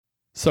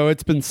So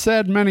it's been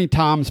said many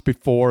times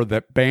before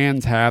that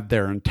bands have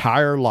their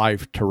entire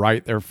life to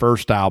write their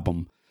first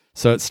album.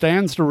 So it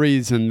stands to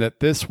reason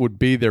that this would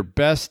be their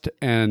best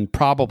and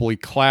probably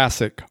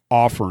classic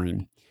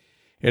offering.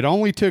 It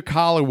only took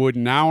Hollywood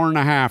an hour and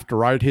a half to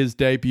write his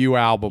debut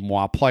album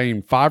while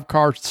playing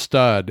five-card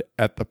stud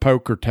at the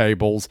poker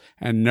tables,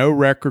 and no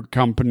record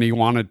company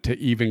wanted to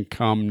even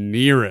come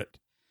near it.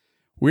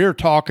 We're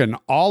talking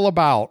all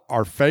about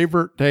our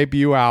favorite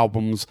debut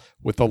albums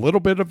with a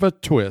little bit of a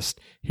twist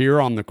here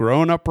on the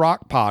Growing Up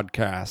Rock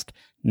podcast.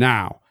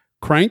 Now,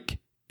 crank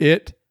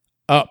it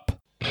up.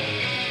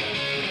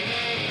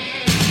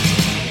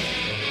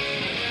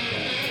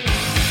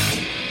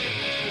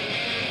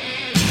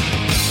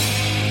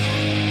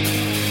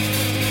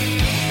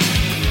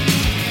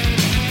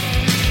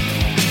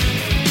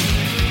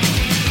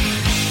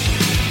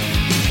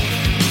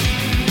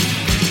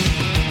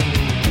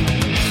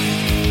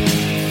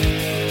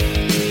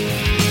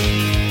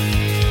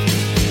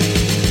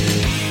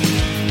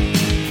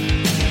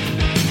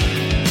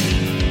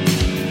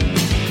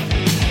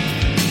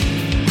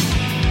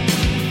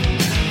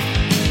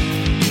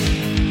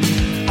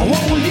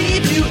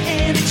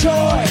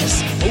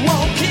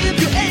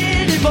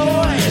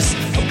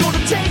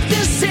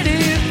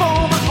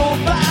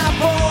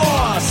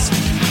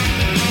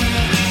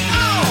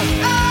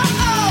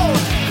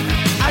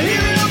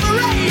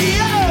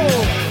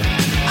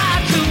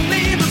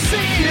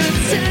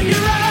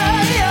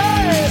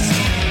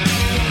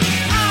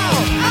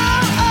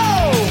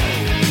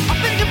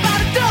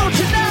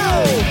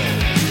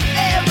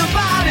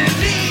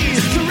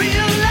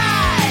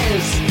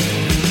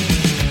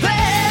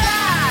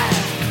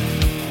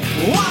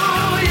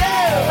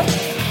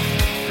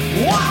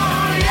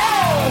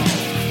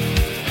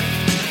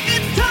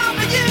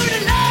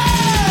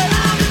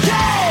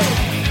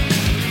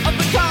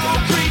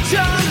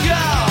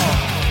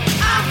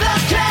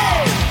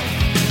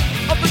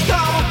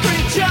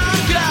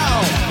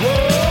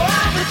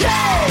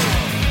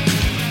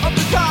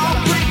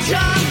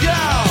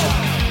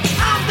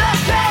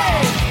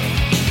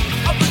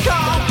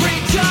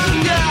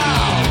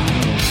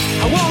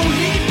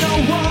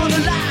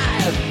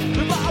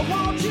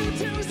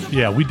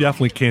 Yeah, we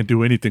definitely can't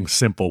do anything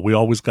simple. We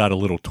always got a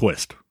little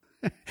twist.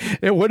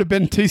 It would have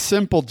been too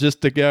simple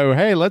just to go,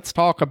 hey, let's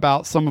talk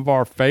about some of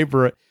our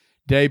favorite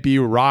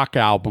debut rock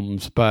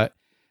albums. But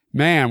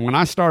man, when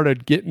I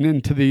started getting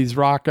into these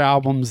rock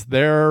albums,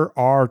 there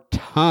are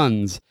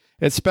tons,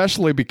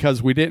 especially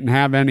because we didn't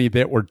have any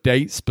that were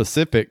date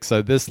specific.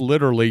 So this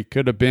literally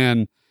could have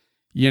been,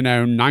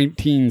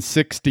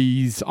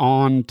 1960s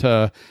on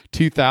to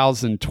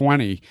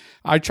 2020.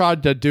 I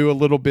tried to do a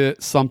little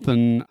bit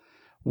something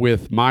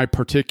with my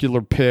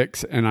particular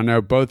picks, and I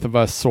know both of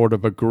us sort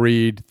of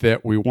agreed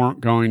that we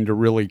weren't going to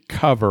really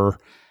cover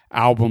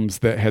albums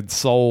that had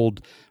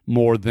sold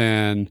more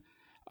than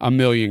 1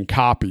 million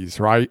copies,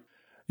 right?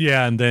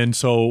 Yeah, and then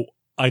so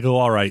I go,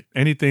 all right,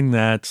 anything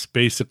that's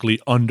basically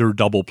under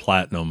double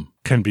platinum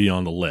can be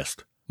on the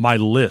list. My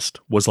list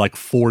was like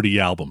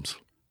 40 albums.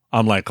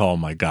 I'm like, oh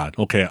my God,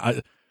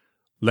 okay,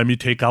 let me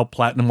take out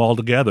platinum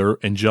altogether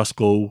and just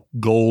go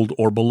gold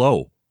or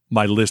below.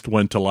 My list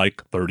went to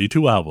like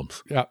 32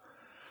 albums. Yeah.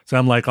 So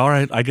I'm like, all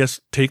right, I guess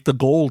take the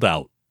gold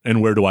out.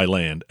 And where do I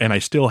land? And I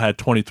still had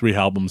 23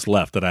 albums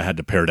left that I had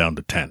to pare down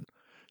to 10.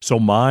 So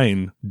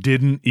mine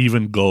didn't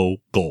even go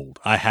gold.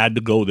 I had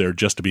to go there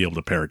just to be able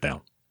to pare it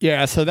down.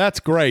 Yeah, so that's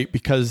great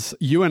because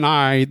you and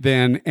I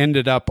then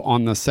ended up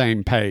on the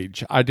same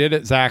page. I did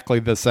exactly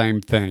the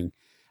same thing.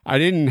 I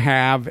didn't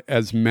have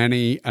as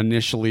many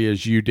initially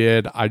as you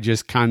did. I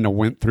just kind of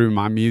went through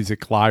my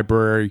music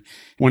library.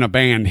 When a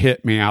band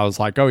hit me, I was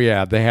like, oh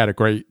yeah, they had a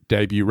great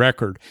debut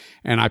record.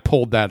 And I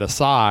pulled that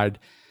aside.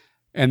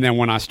 And then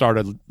when I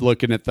started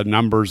looking at the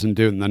numbers and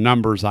doing the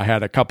numbers, I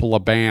had a couple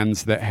of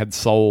bands that had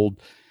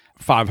sold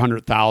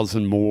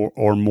 500,000 more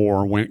or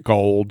more went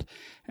gold.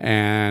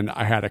 And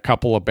I had a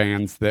couple of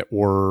bands that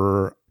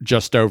were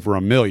just over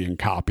 1 million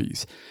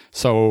copies.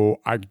 So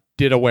I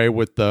did away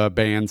with the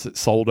bands that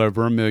sold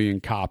over 1 million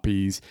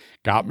copies,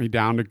 got me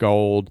down to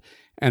gold,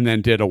 and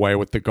then did away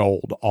with the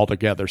gold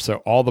altogether. So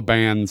all the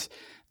bands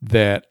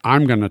that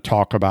I'm going to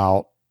talk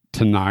about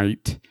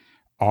tonight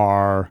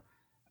are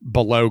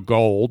below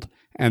gold.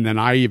 And then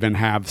I even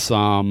have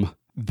some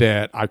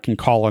that I can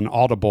call an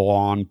audible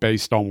on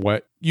based on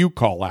what you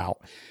call out,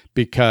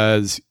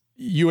 because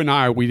you and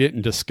I, we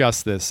didn't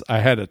discuss this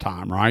ahead of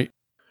time, right?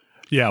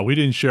 Yeah, we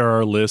didn't share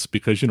our list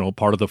because,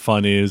 part of the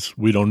fun is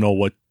we don't know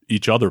what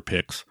each other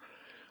picks.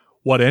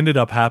 What ended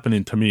up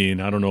happening to me,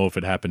 and I don't know if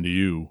it happened to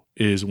you,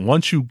 is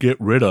once you get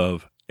rid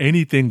of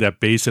anything that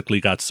basically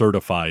got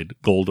certified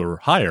gold or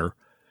higher,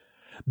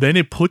 then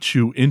it puts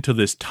you into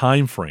this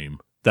time frame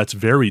that's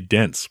very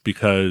dense,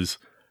 because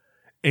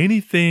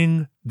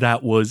anything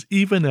that was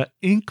even an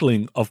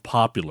inkling of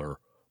popular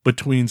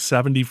between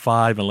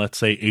 75 and let's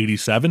say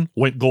 87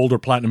 went gold or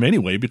platinum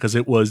anyway, because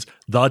it was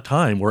the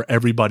time where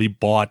everybody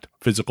bought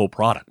physical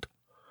product,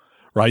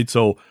 right?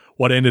 So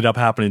what ended up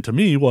happening to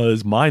me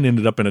was mine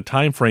ended up in a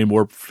time frame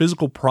where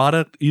physical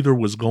product either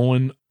was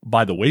going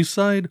by the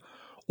wayside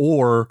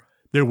or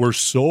there were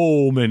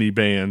so many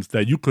bands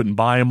that you couldn't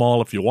buy them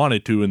all if you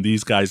wanted to, and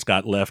these guys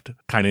got left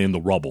kind of in the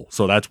rubble.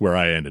 So that's where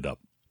I ended up.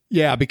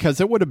 Yeah, because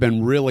it would have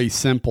been really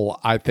simple,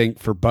 I think,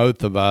 for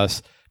both of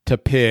us to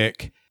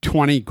pick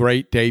 20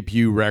 great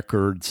debut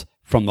records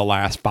from the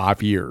last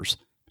 5 years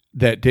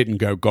that didn't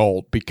go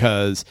gold,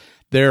 because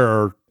there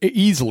are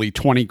easily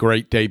 20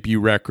 great debut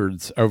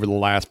records over the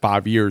last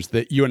 5 years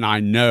that you and I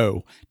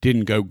know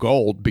didn't go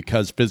gold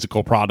because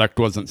physical product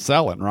wasn't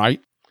selling, right?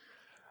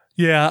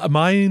 Yeah,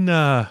 mine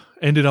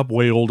ended up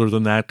way older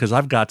than that because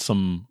I've got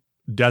some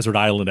Desert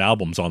Island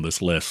albums on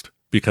this list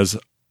because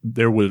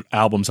there were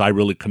albums I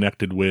really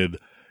connected with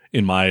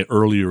in my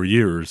earlier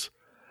years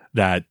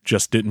that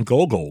just didn't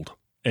go gold,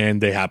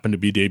 and they happened to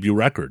be debut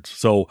records.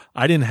 So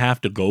I didn't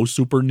have to go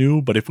super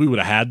new, but if we would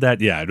have had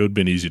that, yeah, it would have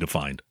been easy to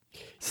find.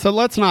 So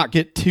let's not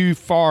get too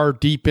far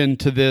deep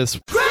into this.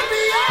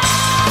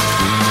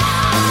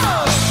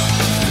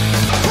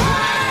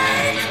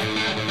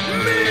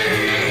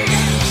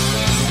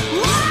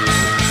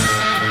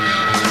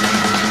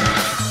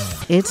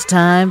 It's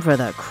time for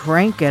the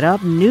Crank It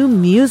Up New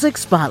Music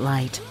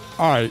Spotlight.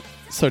 All right,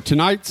 so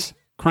tonight's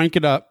Crank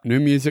It Up New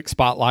Music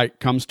Spotlight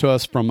comes to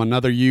us from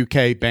another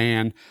UK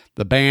band.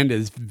 The band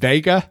is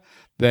Vega.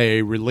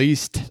 They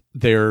released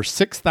their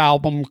 6th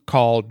album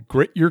called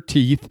Grit Your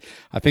Teeth.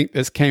 I think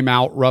this came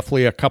out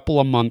roughly a couple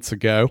of months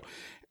ago.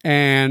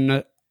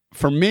 And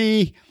for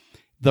me,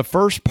 the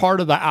first part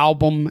of the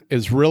album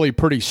is really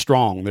pretty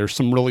strong. There's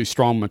some really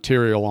strong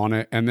material on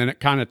it, and then it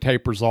kind of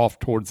tapers off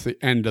towards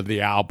the end of the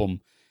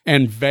album.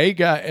 And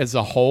Vega as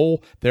a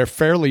whole, they're a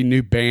fairly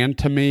new band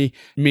to me,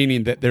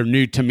 meaning that they're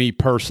new to me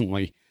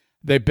personally.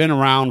 They've been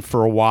around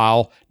for a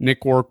while.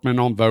 Nick Workman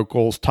on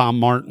vocals, Tom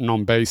Martin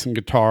on bass and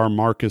guitar,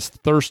 Marcus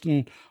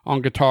Thurston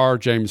on guitar,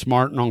 James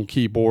Martin on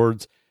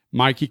keyboards,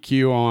 Mikey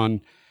Q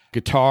on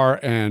guitar,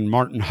 and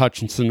Martin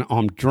Hutchinson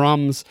on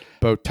drums.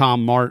 Both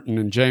Tom Martin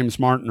and James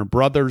Martin are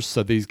brothers,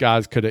 so these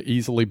guys could have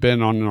easily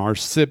been on our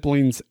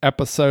siblings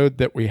episode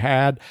that we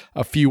had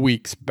a few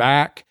weeks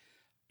back.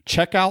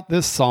 Check out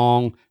this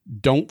song,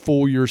 Don't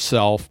Fool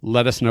Yourself.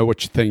 Let us know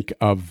what you think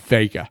of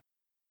Vega.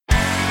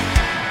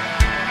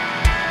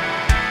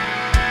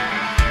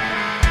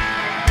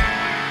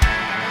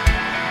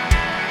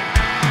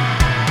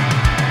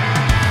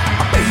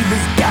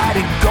 Baby's got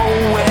it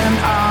going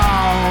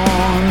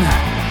on.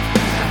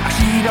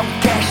 She don't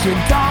care, she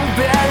don't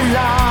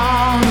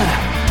belong.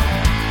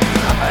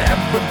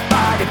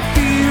 Everybody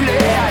feel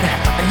it.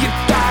 You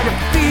gotta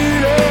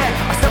feel it.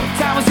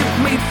 Sometimes it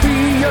may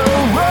feel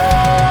wrong.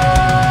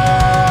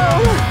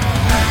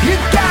 You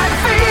gotta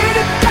feel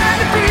it,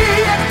 gotta be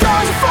it.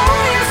 Don't you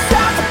fool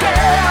yourself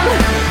again.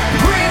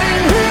 Breathe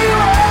in who you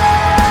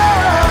are.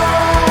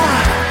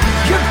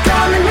 You're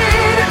gonna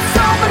need it,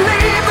 so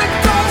believe it.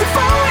 Don't you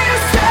fool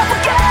yourself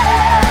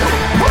again.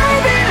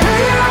 Breathe in who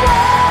you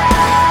are.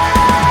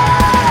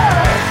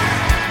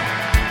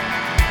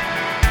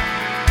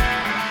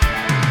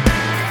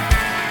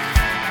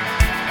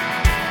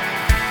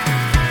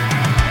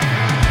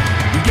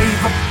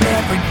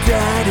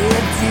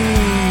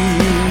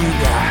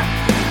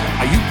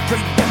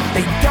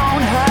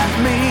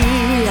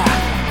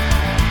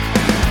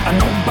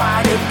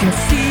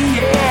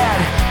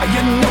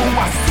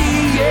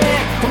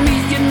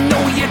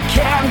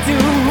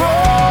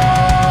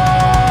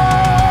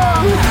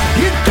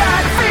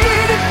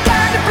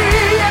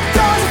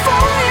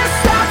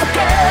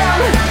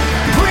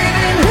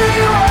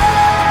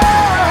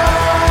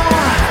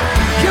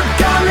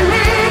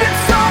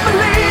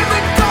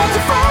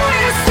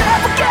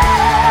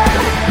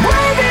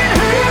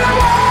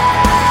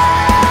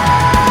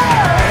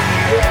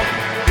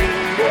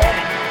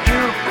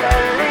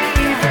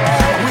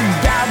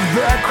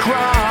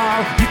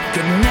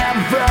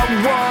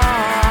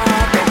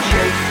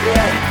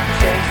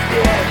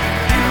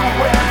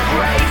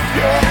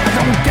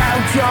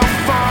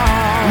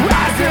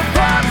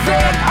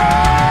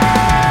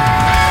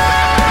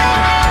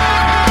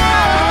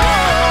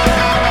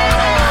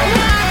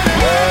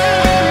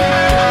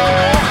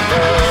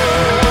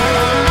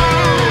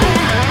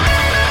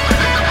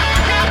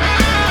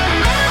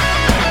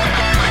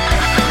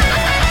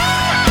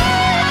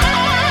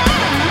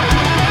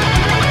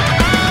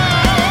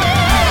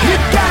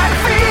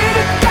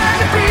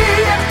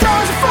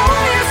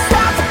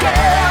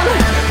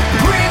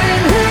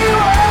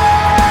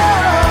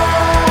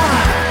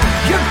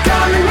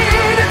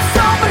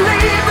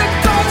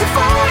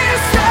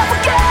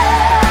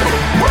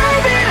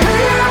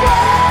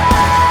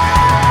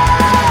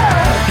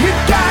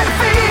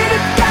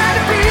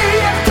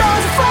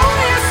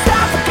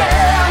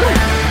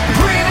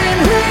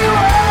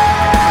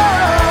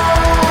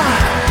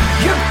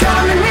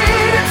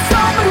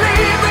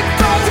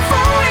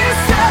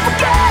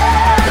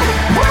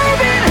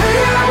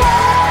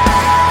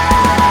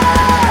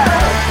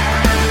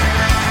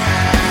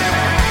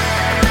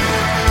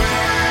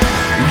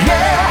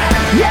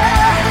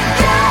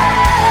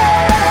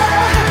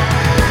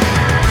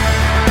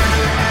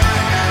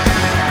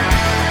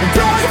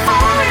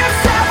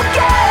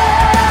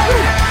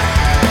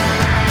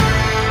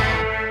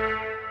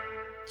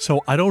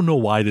 So I don't know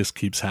why this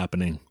keeps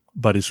happening,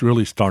 but it's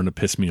really starting to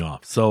piss me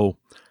off. So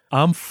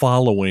I'm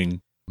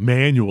following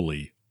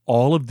manually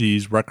all of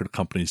these record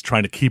companies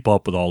trying to keep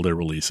up with all their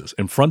releases.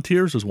 And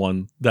Frontiers is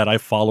one that I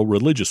follow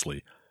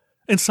religiously.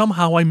 And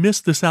somehow I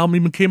missed this album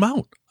even came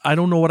out. I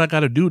don't know what I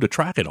got to do to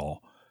track it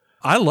all.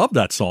 I love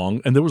that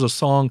song. And there was a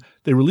song,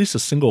 they released a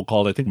single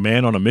called, I think,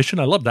 Man on a Mission.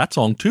 I love that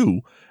song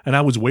too. And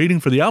I was waiting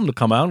for the album to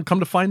come out, and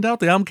come to find out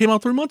the album came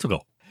out 3 months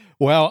ago.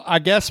 Well, I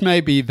guess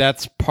maybe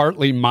that's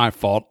partly my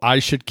fault. I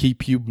should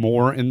keep you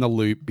more in the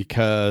loop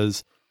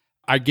because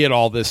I get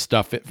all this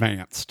stuff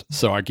advanced.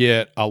 So I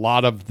get a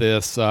lot of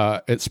this,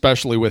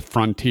 especially with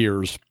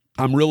Frontiers.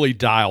 I'm really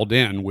dialed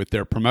in with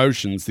their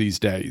promotions these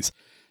days.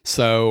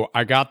 So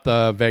I got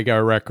the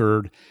Vega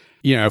record,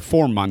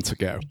 4 months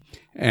ago,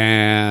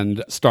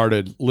 and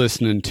started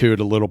listening to it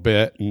a little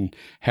bit and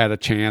had a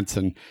chance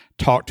and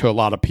talked to a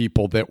lot of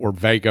people that were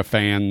Vega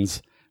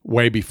fans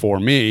way before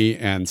me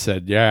and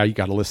said, yeah, you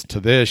got to listen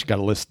to this, you got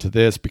to listen to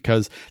this,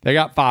 because they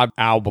got 5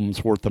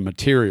 albums worth of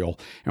material.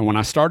 And when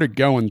I started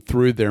going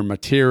through their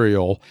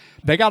material,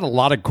 they got a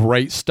lot of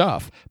great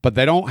stuff, but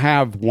they don't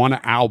have one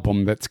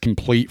album that's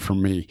complete for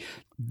me.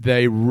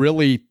 They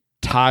really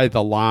tie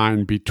the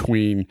line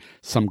between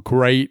some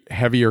great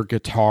heavier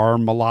guitar,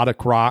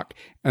 melodic rock,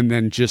 and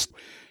then just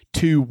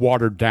too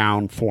watered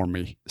down for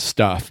me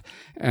stuff.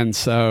 And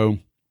so,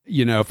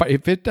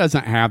 if it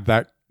doesn't have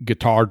that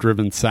guitar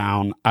driven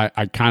sound,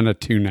 I kind of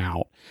tune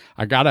out.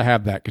 I got to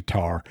have that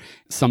guitar.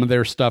 Some of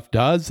their stuff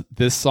does.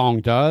 This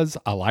song does.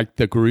 I like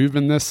the groove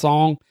in this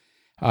song.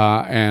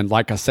 And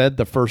like I said,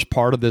 the first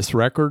part of this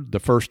record, the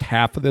first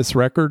half of this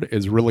record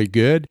is really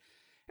good.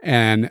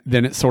 And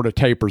then it sort of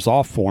tapers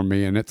off for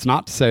me. And it's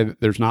not to say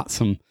that there's not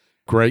some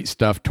great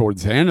stuff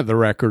towards the end of the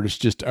record. It's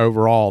just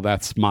overall,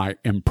 that's my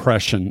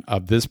impression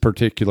of this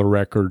particular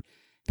record.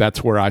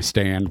 That's where I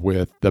stand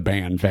with the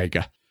band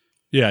Vega.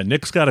 Yeah,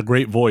 Nick's got a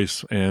great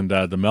voice, and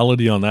the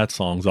melody on that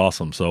song's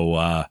awesome.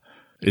 So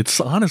it's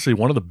honestly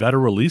one of the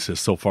better releases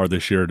so far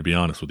this year, to be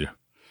honest with you.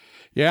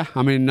 Yeah,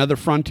 I mean, another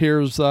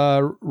Frontiers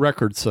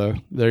record, so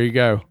there you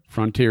go.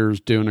 Frontiers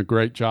doing a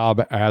great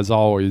job, as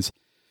always.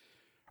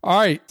 All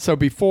right, so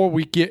before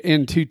we get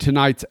into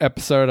tonight's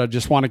episode, I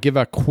just want to give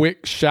a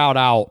quick shout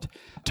out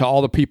to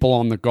all the people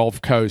on the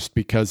Gulf Coast,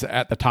 because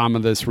at the time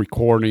of this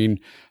recording,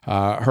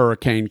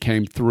 hurricane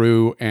came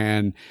through,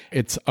 and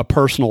it's a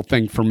personal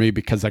thing for me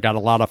because I got a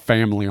lot of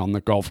family on the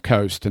Gulf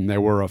Coast and they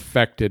were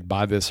affected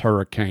by this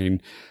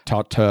hurricane.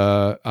 Talked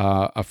to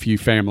a few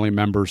family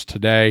members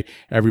today.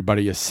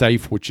 Everybody is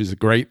safe, which is a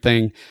great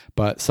thing,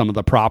 but some of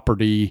the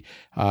property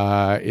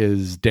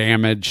is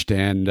damaged,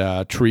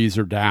 and trees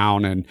are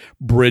down, and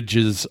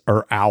bridges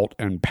are out,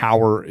 and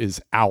power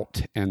is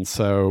out. And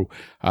so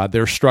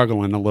they're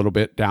struggling a little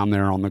bit down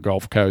there on the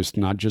Gulf Coast.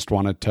 And I just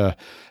wanted to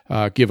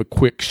give a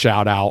quick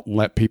shout out and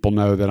let people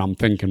know that I'm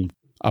thinking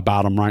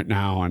about them right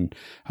now and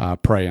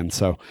praying.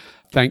 So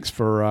thanks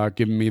for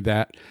giving me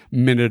that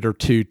minute or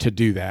two to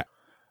do that.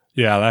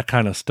 Yeah, that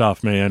kind of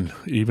stuff, man.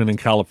 Even in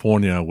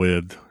California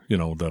with,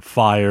 the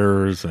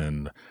fires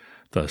and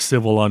the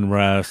civil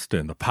unrest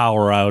and the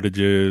power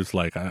outages,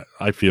 like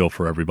I feel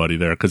for everybody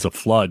there, because the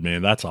flood,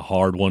 man, that's a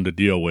hard one to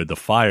deal with. The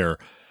fire,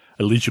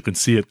 at least you can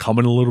see it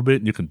coming a little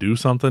bit and you can do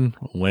something.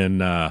 When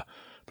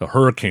the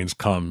hurricanes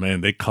come,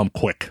 man, they come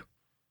quick.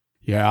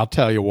 Yeah, I'll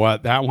tell you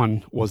what, that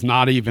one was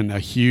not even a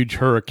huge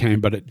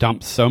hurricane, but it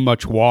dumped so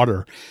much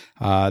water.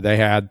 They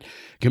had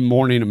Good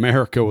Morning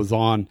America was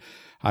on,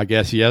 I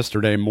guess,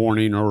 yesterday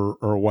morning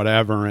or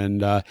whatever,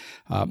 and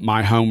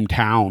my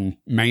hometown,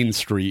 Main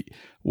Street,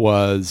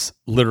 was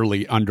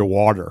literally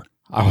underwater.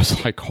 I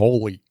was like,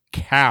 holy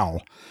cow.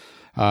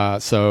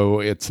 So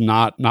it's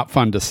not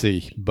fun to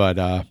see, but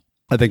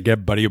I think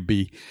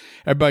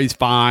everybody's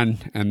fine,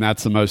 and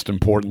that's the most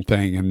important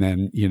thing. And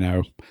then,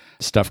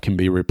 stuff can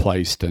be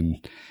replaced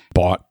and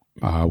bought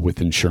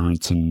with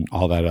insurance and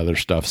all that other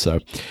stuff. So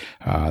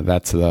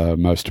that's the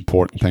most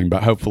important thing.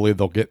 But hopefully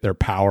they'll get their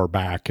power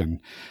back.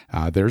 And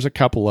there's a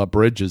couple of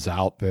bridges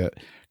out that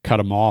cut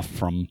them off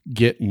from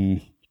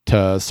getting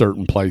to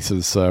certain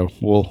places. So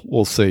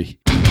we'll see.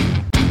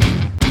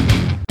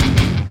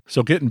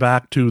 So getting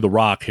back to the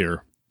rock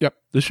here. Yep.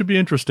 This should be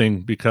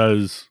interesting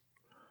because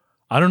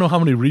I don't know how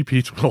many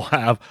repeats we'll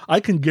have. I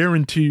can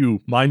guarantee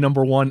you my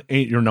number one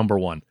ain't your number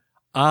one.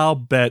 I'll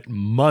bet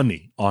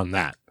money on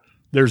that.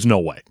 There's no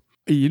way.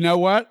 You know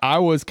what? I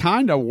was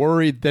kind of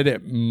worried that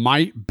it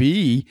might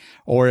be,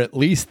 or at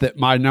least that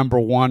my number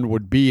one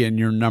would be in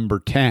your number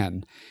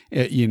 10,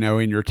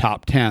 in your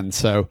top 10.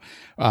 So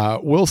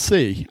we'll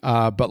see.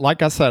 But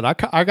like I said, I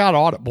got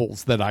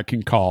audibles that I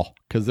can call,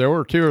 because there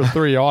were 2 or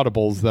 3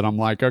 audibles that I'm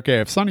like, okay,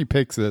 if Sonny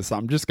picks this,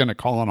 I'm just going to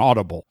call an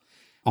audible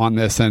on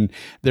this. And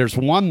there's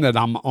one that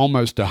I'm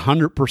almost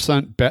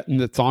 100% betting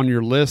that's on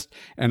your list,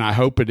 and I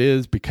hope it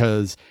is,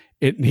 because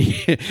it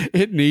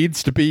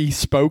needs to be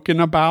spoken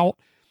about.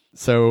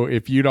 So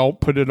if you don't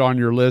put it on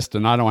your list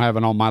and I don't have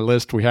it on my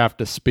list, we have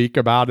to speak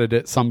about it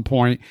at some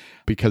point,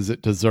 because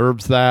it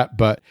deserves that.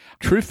 But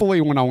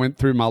truthfully, when I went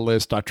through my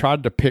list, I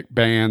tried to pick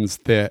bands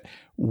that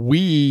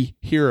we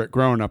here at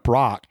Growing Up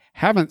Rock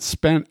haven't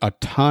spent a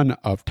ton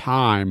of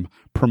time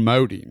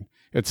promoting.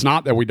 It's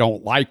not that we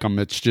don't like them.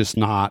 It's just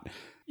not,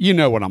 you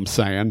know what I'm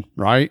saying,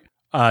 right?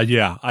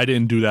 Yeah, I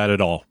didn't do that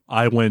at all.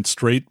 I went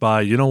straight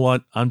by, you know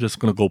what? I'm just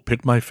going to go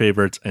pick my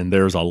favorites. And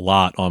there's a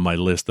lot on my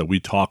list that we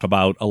talk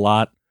about a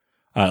lot.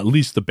 At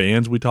least the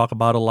bands we talk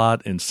about a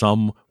lot, and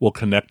some will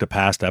connect to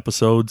past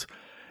episodes.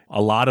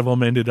 A lot of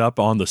them ended up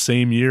on the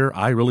same year.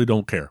 I really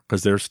don't care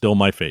because they're still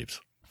my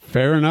faves.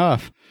 Fair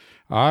enough.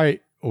 All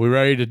right. Are we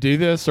ready to do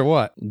this or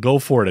what? Go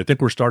for it. I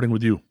think we're starting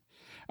with you.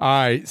 All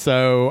right.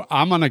 So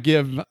I'm going to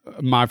give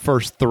my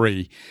first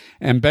three.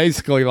 And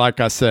basically,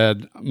 like I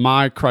said,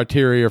 my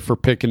criteria for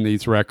picking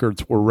these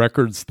records were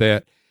records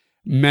that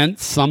meant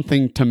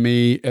something to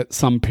me at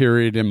some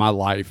period in my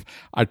life.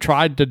 I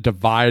tried to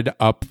divide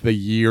up the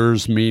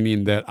years,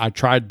 meaning that I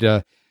tried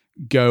to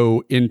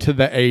go into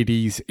the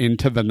 80s,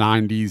 into the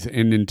 90s,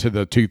 and into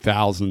the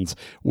 2000s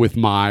with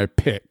my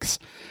picks.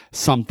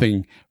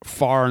 Something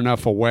far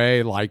enough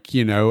away, like,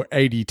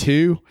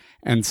 82,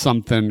 and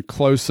something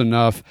close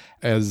enough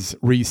as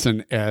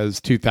recent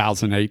as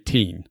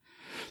 2018.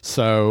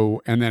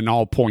 So, and then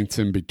all points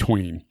in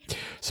between.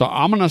 So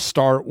I'm going to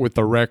start with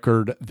a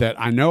record that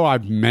I know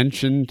I've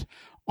mentioned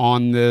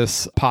on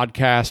this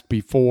podcast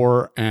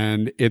before,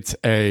 and it's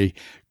a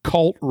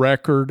cult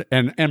record.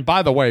 And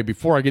by the way,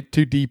 before I get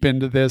too deep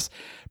into this,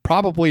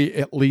 probably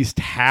at least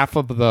half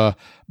of the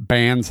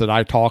bands that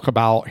I talk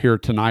about here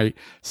tonight,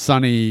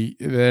 Sonny,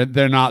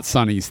 they're not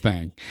Sonny's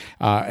thing.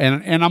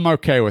 And I'm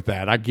okay with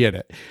that. I get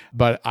it.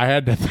 But I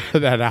had to throw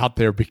that out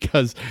there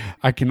because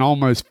I can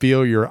almost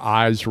feel your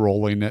eyes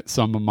rolling at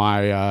some of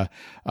my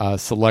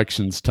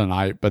selections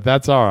tonight, but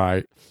that's all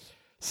right.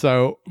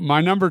 So my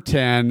number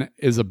 10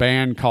 is a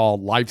band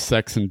called Life,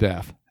 Sex, and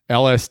Death.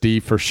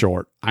 LSD for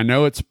short. I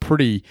know it's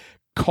pretty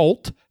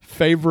cult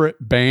favorite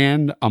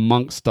band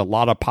amongst a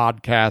lot of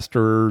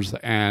podcasters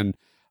and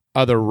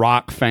other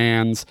rock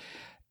fans.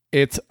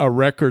 It's a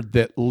record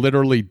that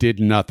literally did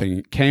nothing.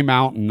 It came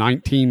out in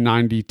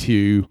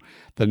 1992.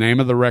 The name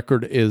of the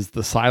record is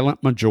The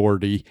Silent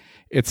Majority.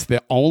 It's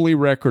the only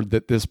record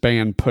that this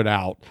band put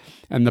out.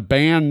 And the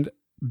band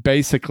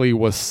basically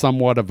was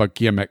somewhat of a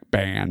gimmick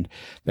band.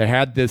 They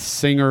had this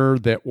singer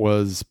that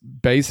was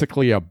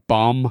basically a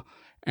bum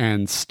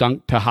and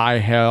stunk to high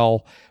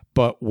hell,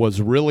 but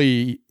was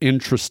really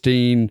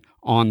interesting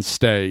on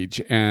stage.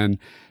 And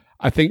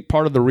I think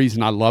part of the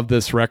reason I love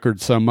this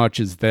record so much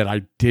is that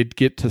I did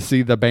get to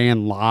see the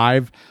band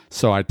live,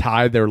 so I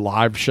tie their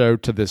live show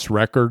to this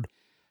record.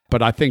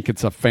 But I think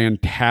it's a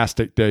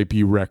fantastic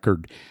debut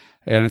record,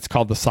 and it's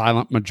called The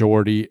Silent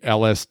Majority,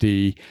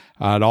 LSD.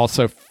 It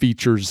also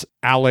features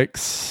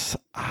Alex...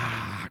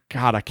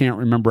 God, I can't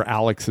remember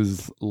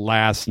Alex's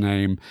last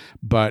name,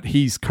 but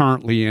he's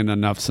currently in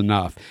Enough's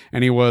Enough.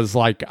 And he was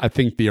like, I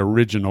think the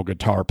original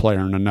guitar player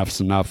in Enough's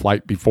Enough,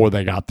 like before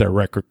they got their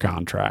record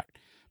contract.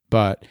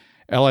 But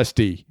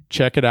LSD,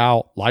 check it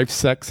out. Life,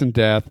 Sex, and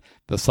Death,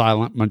 The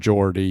Silent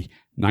Majority,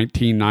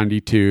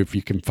 1992. If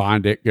you can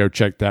find it, go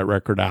check that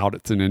record out.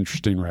 It's an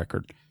interesting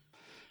record.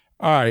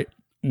 All right,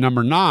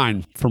 number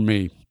 9 for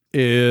me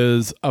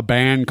is a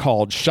band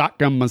called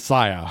Shotgun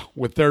Messiah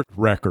with their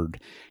record.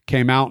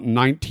 Came out in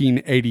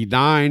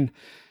 1989,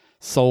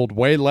 sold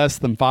way less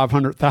than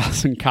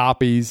 500,000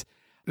 copies.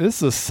 This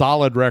is a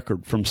solid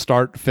record from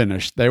start to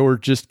finish. They were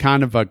just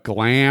kind of a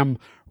glam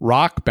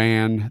rock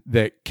band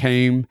that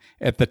came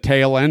at the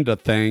tail end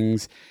of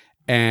things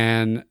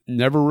and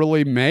never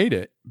really made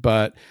it.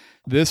 But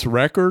this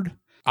record,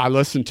 I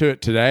listened to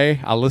it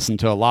today. I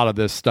listened to a lot of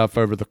this stuff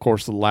over the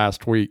course of the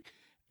last week.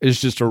 It's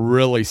just a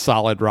really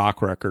solid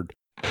rock record.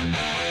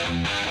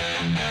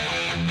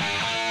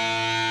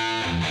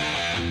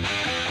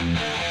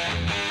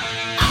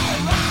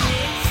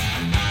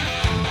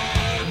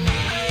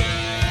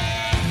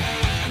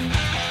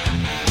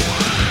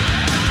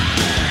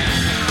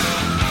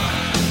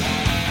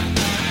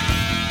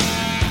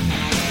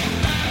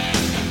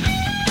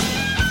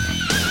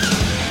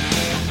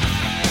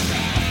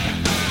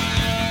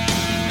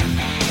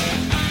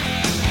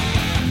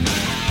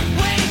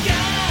 Wake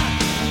up,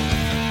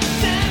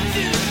 time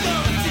to go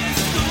to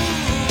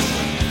school.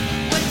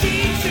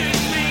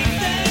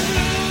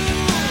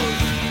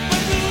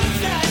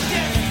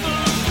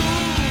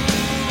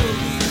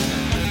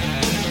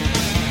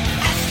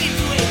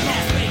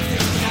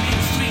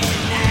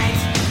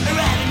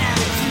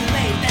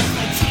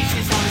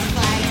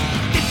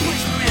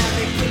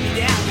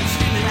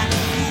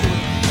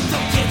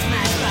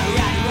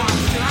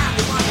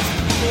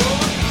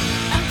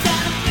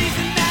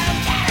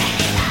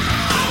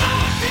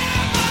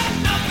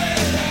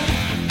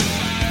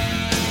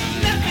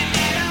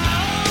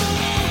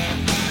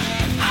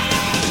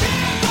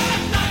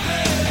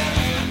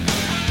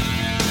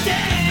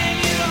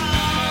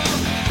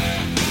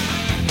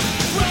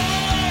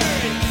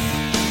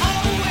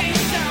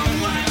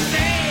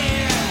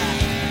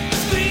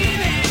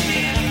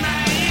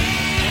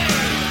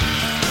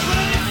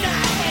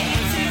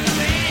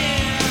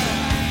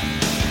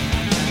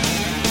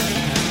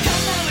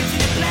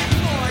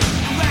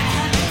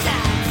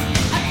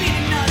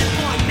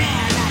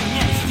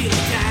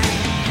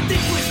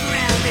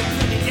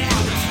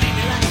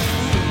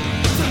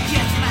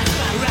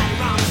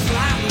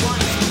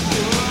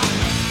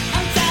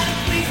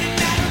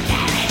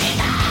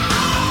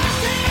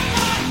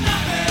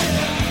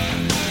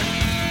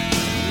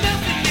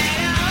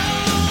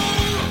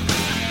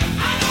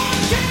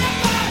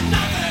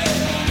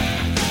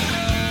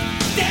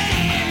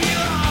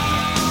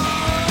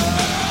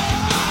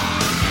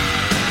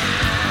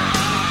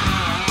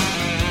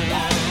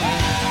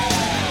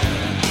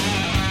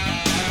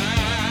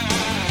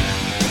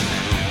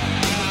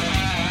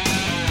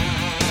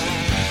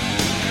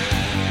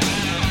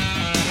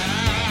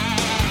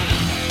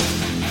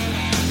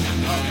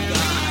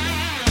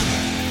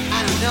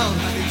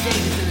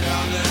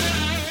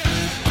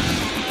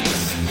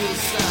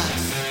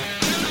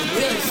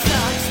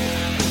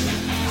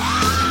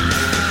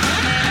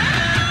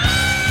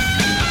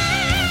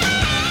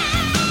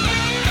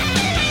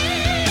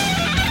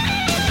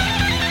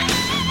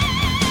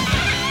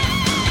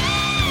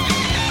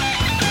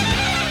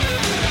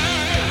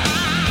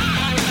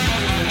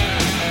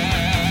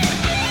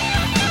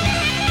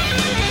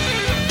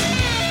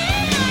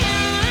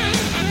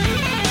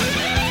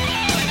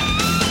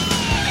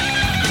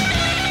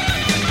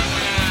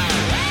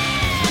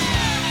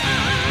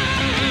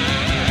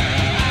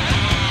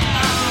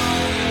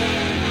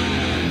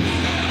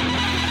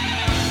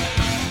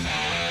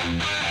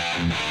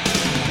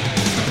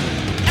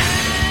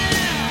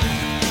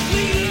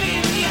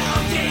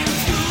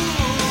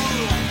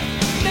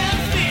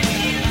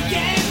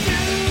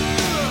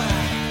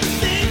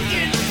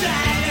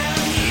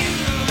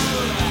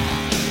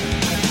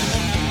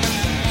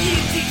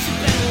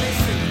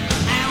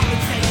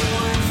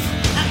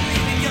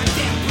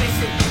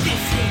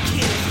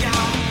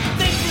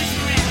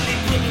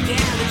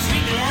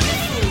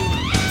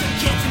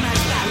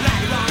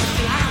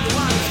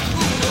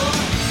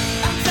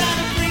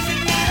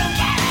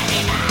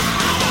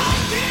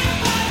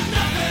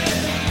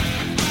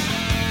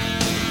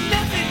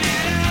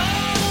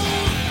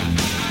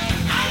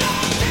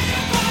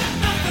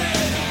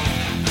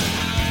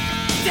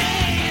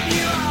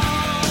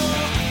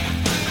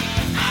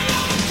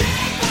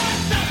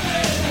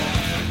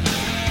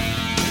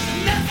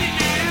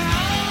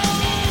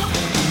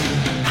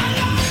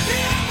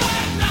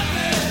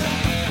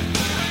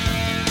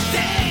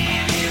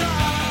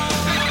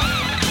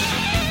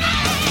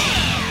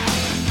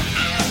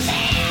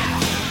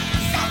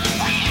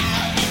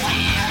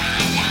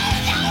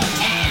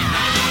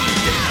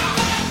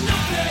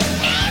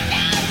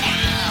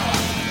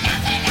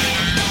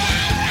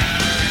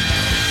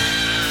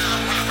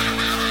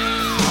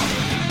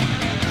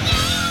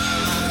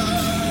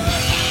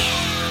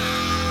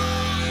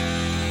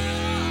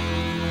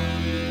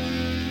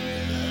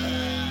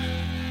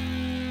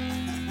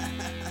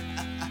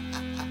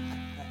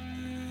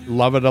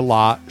 Love It a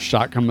Lot,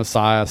 Shotgun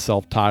Messiah,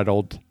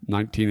 self-titled,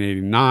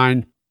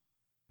 1989.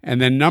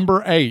 And then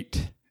number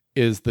 8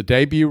 is the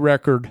debut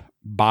record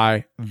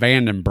by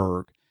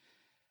Vandenberg.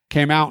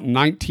 Came out in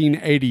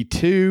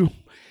 1982.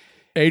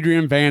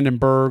 Adrian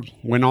Vandenberg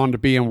went on to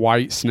be in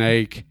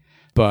Whitesnake,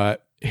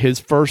 but his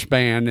first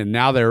band, and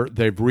now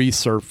they've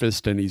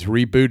resurfaced and he's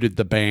rebooted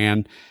the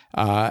band,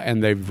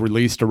 and they've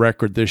released a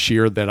record this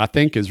year that I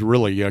think is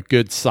really a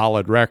good,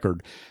 solid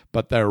record.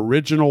 But the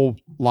original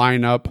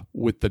lineup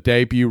with the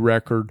debut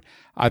record,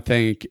 I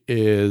think,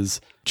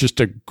 is just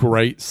a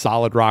great,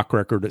 solid rock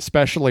record,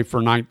 especially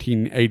for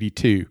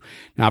 1982.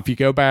 Now, if you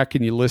go back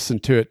and you listen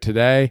to it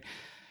today,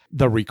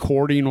 the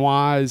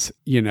recording-wise,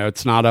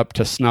 it's not up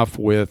to snuff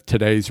with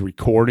today's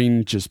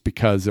recording just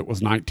because it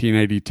was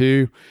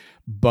 1982.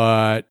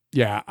 But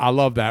yeah, I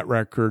love that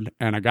record,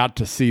 and I got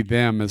to see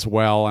them as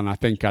well. And I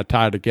think I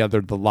tied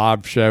together the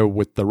live show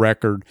with the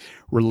record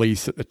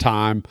release at the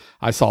time.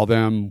 I saw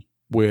them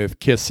with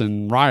Kiss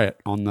and Riot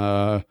on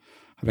the,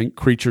 I think,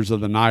 Creatures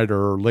of the Night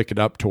or Lick It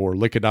Up tour.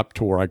 Lick It Up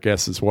tour, I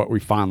guess, is what we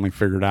finally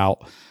figured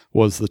out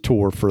was the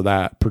tour for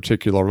that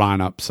particular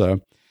lineup.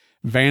 So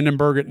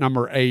Vandenberg at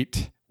number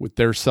 8 with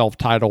their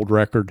self-titled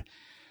record,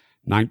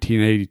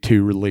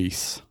 1982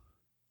 release.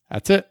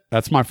 That's it.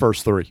 That's my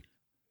first 3.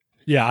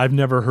 Yeah, I've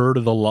never heard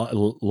of the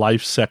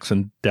Life, Sex,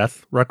 and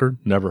Death record.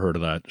 Never heard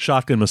of that.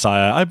 Shotgun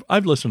Messiah,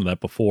 I've listened to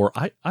that before.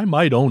 I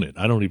might own it.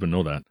 I don't even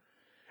know that.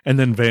 And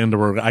then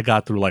Vandenberg, I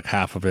got through like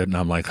half of it, and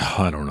I'm like,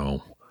 oh, I don't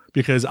know.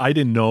 Because I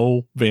didn't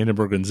know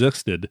Vandenberg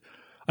existed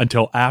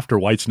until after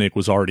Whitesnake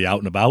was already out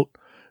and about.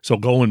 So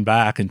going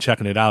back and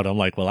checking it out, I'm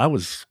like, well, I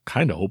was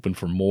kind of hoping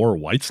for more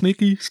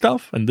Whitesnake-y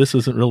stuff, and this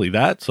isn't really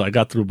that. So I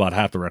got through about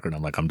half the record, and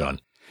I'm like, I'm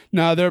done.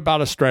 No, they're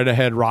about a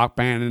straight-ahead rock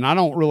band, and I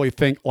don't really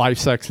think Life,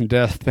 Sex, and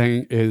Death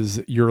thing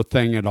is your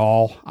thing at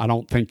all. I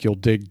don't think you'll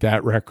dig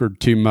that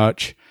record too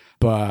much,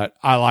 but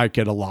I like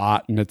it a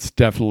lot, and it's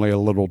definitely a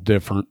little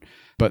different.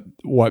 But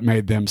what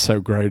made them so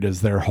great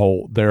is their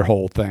whole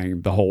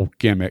thing, the whole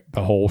gimmick,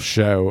 the whole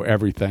show,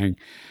 everything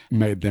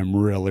made them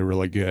really,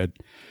 really good.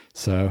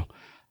 So,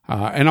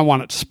 and I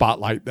wanted to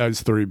spotlight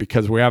those 3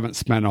 because we haven't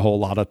spent a whole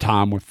lot of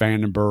time with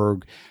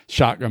Vandenberg,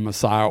 Shotgun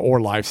Messiah, or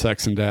Life,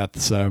 Sex, and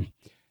Death. So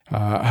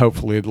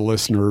hopefully the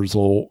listeners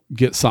will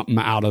get something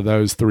out of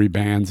those 3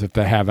 bands if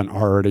they haven't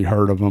already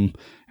heard of them,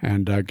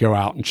 and go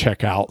out and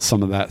check out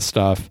some of that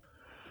stuff.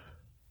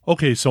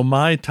 Okay, so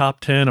my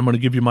top 10, I'm going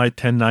to give you my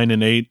 10, 9,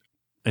 and 8.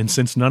 And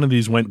since none of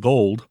these went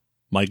gold,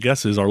 my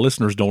guess is our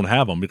listeners don't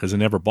have them because they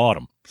never bought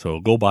them. So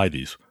go buy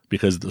these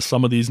because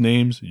some of these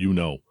names,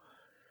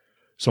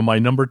 So my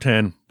number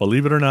 10,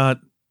 believe it or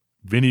not,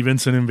 Vinnie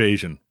Vincent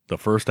Invasion, the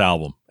first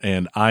album.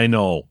 And I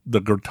know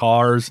the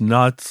guitar's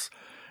nuts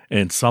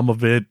and some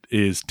of it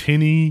is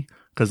tinny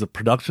because the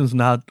production's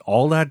not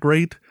all that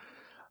great.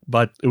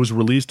 But it was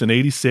released in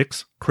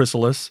 86,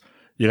 Chrysalis.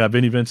 You got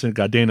Vinnie Vincent,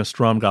 got Dana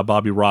Strum, got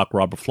Bobby Rock,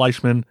 Robert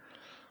Fleischman.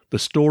 The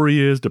story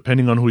is,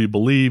 depending on who you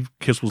believe,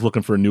 Kiss was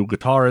looking for a new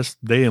guitarist.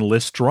 They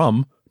enlist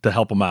Strum to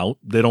help them out.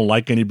 They don't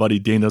like anybody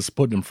Dana's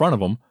putting in front of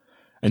them,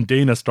 and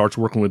Dana starts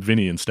working with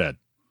Vinnie instead.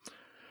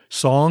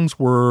 Songs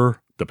were,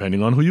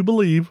 depending on who you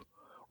believe,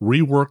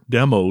 reworked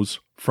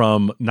demos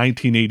from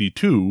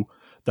 1982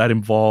 that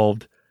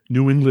involved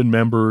New England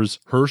members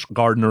Hirsch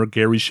Gardner,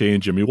 Gary Shea,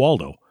 and Jimmy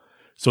Waldo.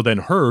 So then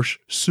Hirsch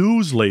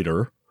sues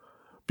later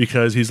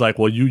because he's like,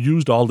 well, you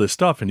used all this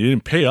stuff and you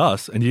didn't pay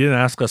us and you didn't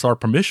ask us our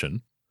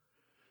permission.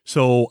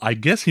 So I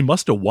guess he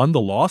must have won the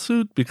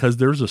lawsuit because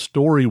there's a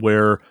story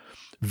where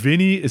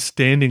Vinnie is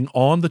standing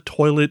on the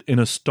toilet in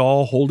a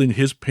stall holding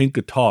his pink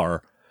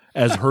guitar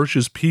as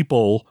Hirsch's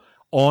people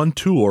on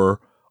tour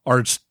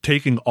are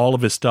taking all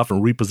of his stuff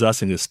and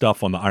repossessing his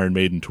stuff on the Iron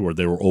Maiden tour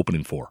they were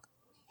opening for.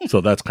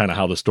 So that's kind of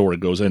how the story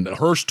goes. And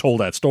Hirsch told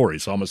that story,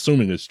 so I'm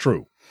assuming it's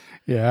true.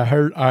 Yeah,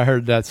 I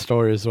heard that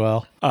story as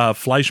well.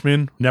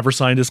 Fleischman never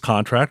signed his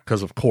contract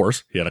because, of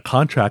course, he had a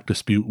contract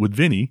dispute with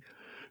Vinnie.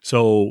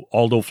 So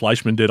although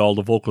Fleischman did all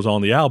the vocals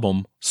on the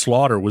album,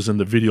 Slaughter was in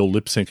the video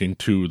lip syncing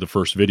to the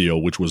first video,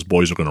 which was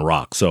Boys Are Gonna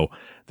Rock. So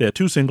they had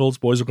 2 singles,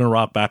 Boys Are Gonna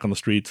Rock, Back on the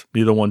Streets.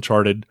 Neither one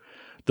charted.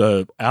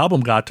 The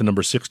album got to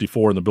number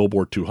 64 in the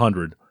Billboard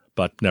 200,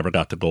 but never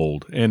got to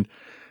gold. And,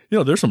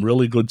 there's some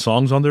really good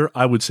songs on there.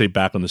 I would say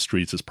Back on the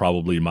Streets is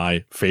probably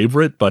my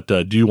favorite, but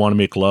Do You Want to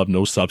Make Love,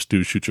 No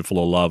Substitute, Shoot You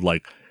Full of Love.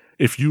 Like,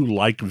 if you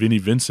like Vinnie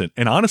Vincent,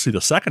 and honestly,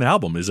 the second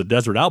album is a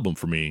desert album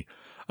for me.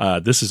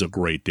 This is a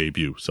great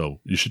debut, so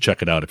you should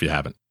check it out if you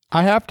haven't.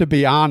 I have to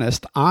be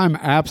honest, I'm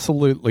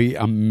absolutely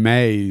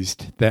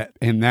amazed that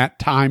in that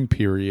time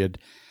period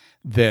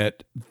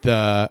that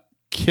the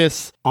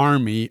Kiss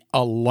Army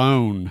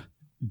alone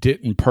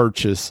didn't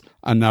purchase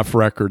enough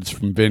records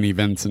from Vinnie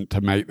Vincent to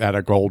make that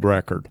a gold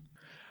record.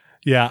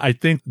 Yeah, I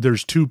think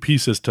there's 2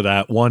 pieces to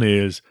that. One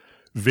is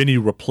Vinnie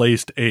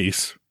replaced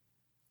Ace,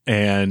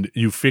 and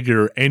you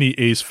figure any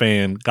Ace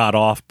fan got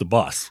off the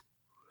bus.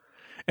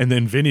 And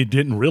then Vinnie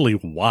didn't really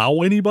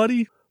wow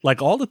anybody.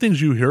 Like all the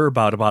things you hear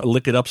about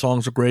Lick It Up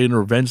songs are great and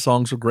Revenge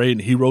songs are great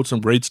and he wrote some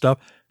great stuff.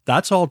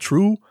 That's all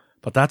true,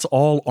 but that's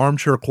all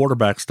armchair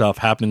quarterback stuff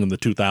happening in the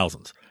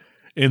 2000s.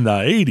 In the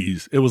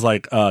 80s, it was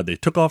like they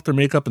took off their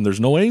makeup and there's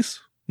no Ace.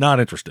 Not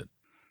interested.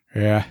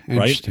 Yeah,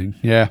 interesting.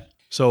 Right? Yeah.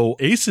 So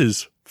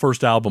Ace's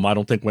first album, I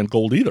don't think went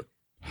gold either.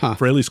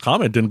 Fraley's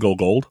Comet didn't go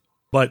gold,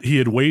 but he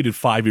had waited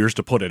 5 years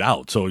to put it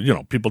out. So,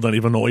 people don't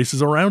even know Ace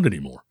is around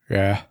anymore.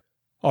 Yeah.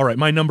 All right,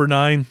 my number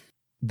 9,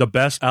 the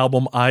best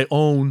album I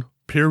own,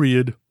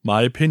 period,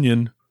 my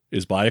opinion,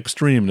 is by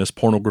Extreme, and it's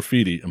Porno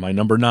Graffiti. And my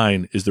number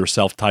 9 is their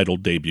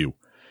self-titled debut.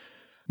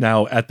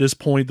 Now, at this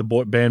point, the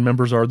band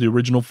members are the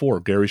original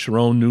 4, Gary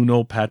Cherone,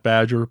 Nuno, Pat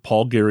Badger,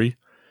 Paul Geary.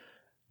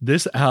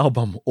 This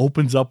album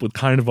opens up with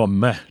kind of a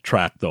meh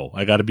track, though.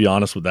 I got to be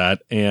honest with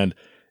that. And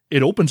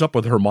it opens up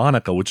with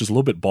Harmonica, which is a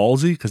little bit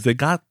ballsy because they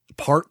got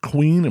part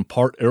Queen and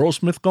part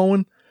Aerosmith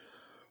going.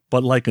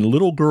 But like in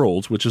Little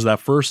Girls, which is that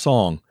first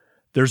song,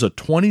 there's a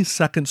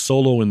 20-second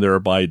solo in there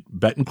by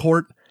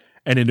Betancourt,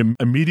 and it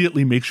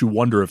immediately makes you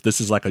wonder if this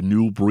is like a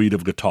new breed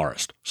of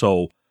guitarist.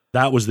 So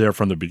that was there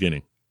from the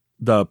beginning.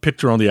 The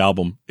picture on the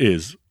album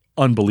is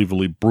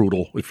unbelievably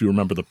brutal, if you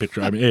remember the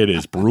picture. I mean, it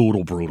is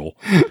brutal.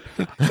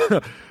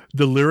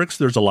 The lyrics,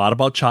 there's a lot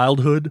about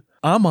childhood.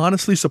 I'm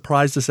honestly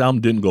surprised this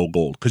album didn't go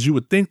gold, because you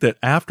would think that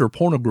after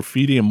Porno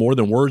Graffiti and More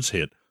Than Words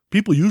hit,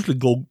 people usually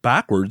go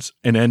backwards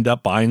and end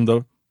up buying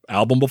the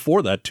album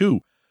before that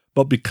too.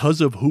 But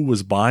because of who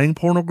was buying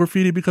Porno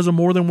Graffiti because of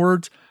More Than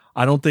Words,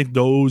 I don't think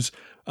those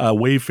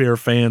Wayfair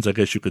fans, I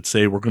guess you could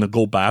say, were going to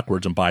go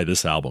backwards and buy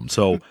this album.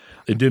 So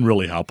it didn't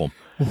really help them.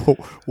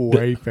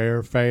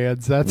 Wayfair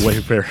fans. That's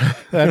Wayfair.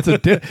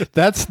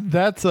 that's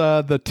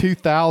the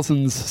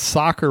 2000s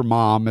soccer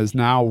mom is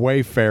now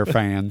Wayfair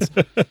fans.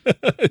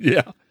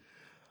 Yeah.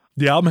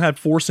 The album had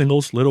 4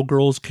 singles: Little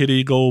Girls, Kid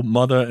Ego,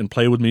 Mother, and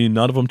Play With Me.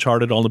 None of them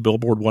charted on the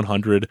Billboard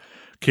 100.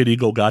 Kid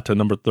Ego got to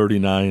number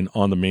 39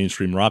 on the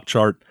mainstream rock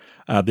chart.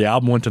 The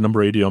album went to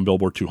number 80 on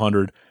Billboard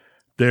 200.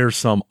 There's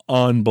some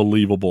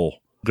unbelievable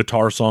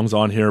guitar songs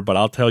on here, but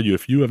I'll tell you,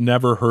 if you have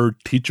never heard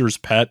Teacher's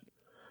Pet,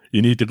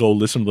 you need to go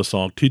listen to the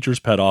song Teacher's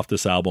Pet off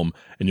this album,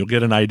 and you'll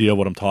get an idea of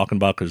what I'm talking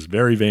about, because it's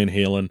very Van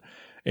Halen,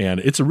 and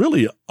it's a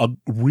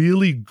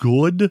really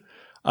good,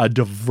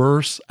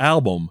 diverse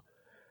album.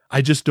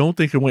 I just don't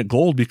think it went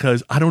gold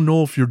because I don't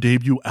know if your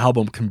debut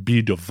album can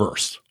be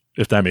diverse,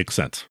 if that makes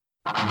sense.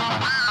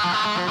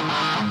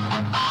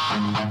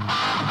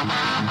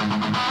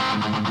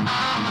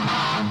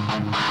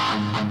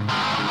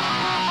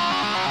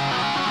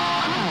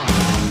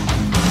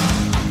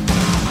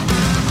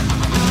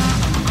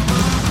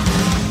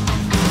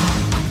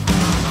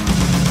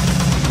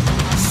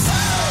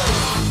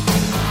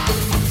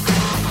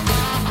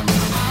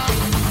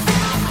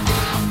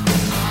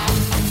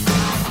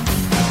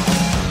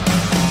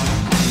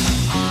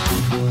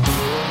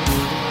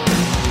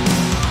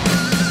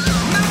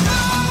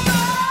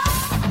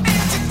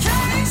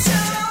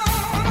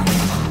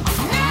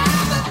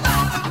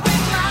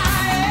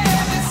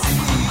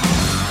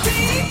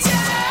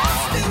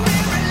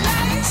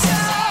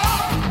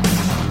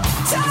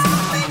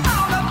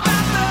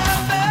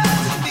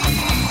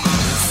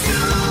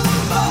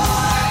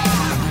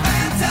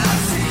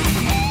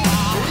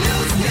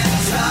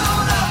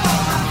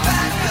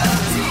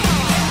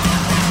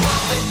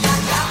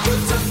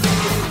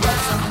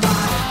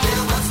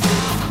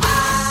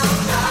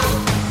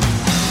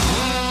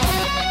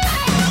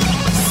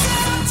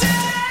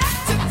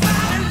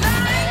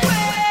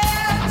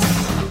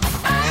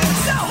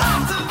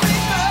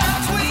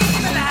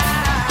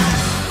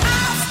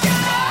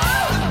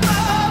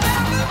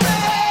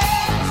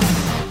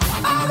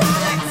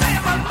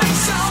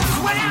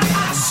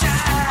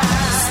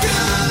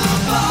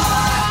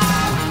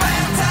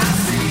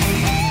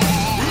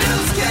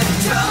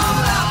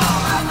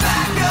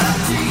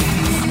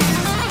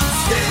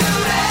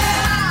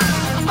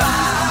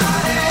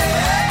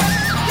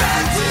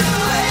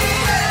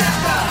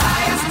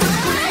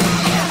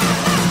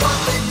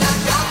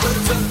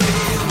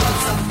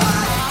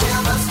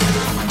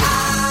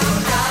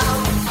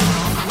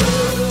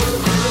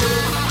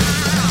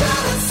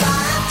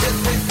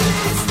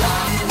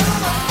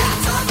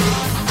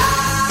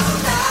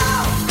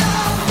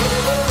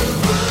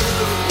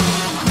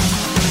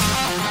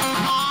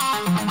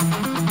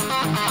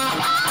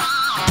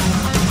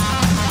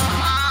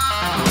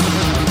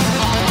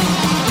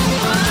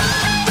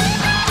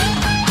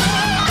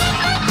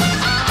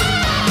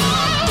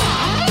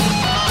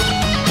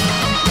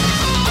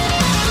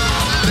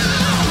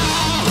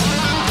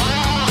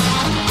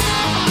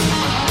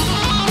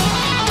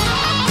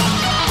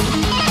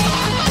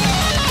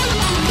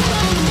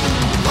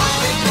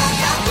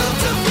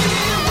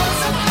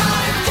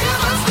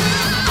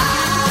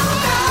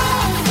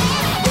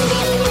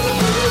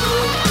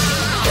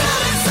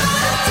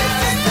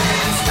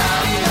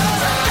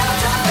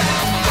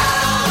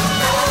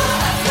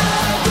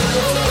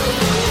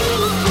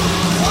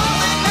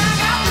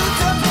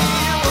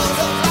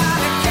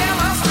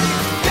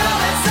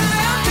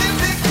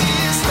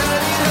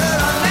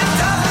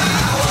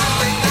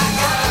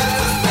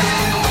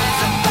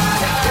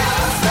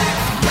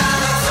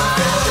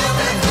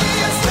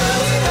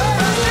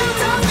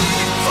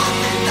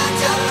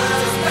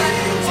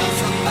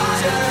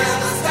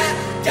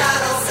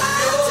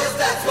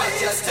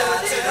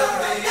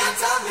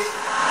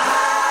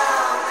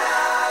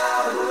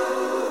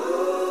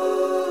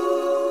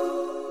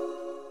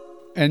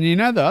 And you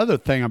know, the other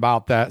thing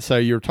about that, so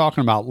you're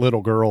talking about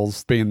Little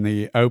Girls being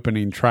the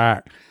opening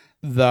track.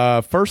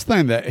 The first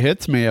thing that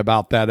hits me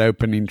about that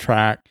opening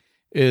track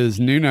is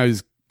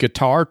Nuno's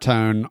guitar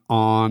tone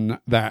on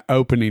that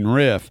opening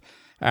riff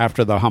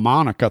after the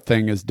harmonica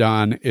thing is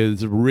done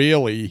is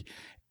really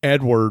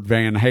Edward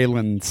Van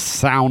Halen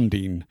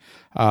sounding,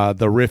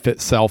 the riff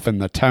itself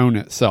and the tone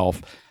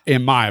itself,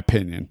 in my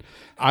opinion.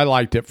 I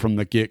liked it from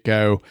the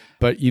get-go.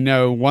 But, you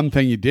know, one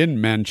thing you didn't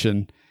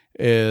mention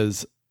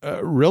is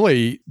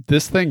really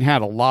this thing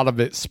had a lot of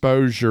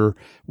exposure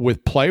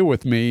with Play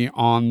With Me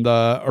on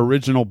the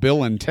original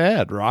Bill and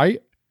Ted,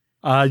 right?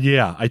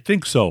 Yeah, I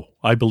think so.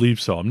 I believe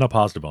so. I'm not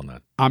positive on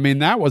that. I mean,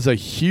 that was a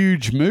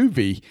huge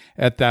movie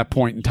at that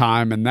point in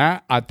time. And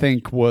that, I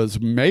think, was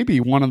maybe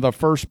one of the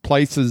first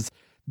places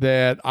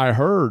that I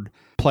heard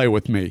Play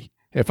With Me,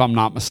 if I'm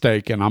not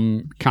mistaken.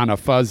 I'm kind of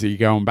fuzzy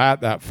going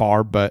back that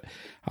far, but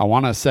I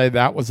want to say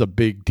that was a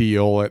big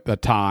deal at the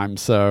time.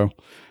 So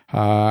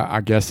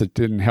I guess it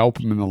didn't help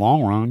them in the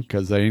long run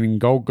because they didn't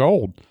go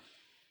gold.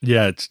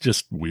 Yeah, it's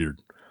just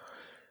weird.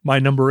 My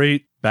number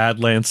 8,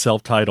 Badlands,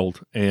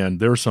 self-titled,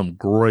 and there's some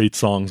great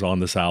songs on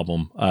this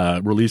album.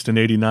 Released in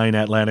 '89,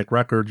 Atlantic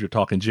Records. You're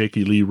talking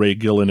Jakey Lee, Ray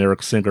Gillen,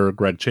 Eric Singer,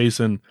 Greg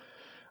Chasen.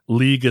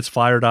 Lee gets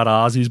fired out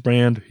of Ozzy's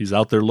band. He's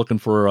out there looking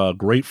for a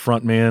great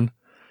frontman.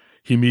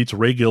 He meets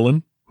Ray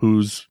Gillen,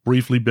 who's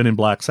briefly been in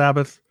Black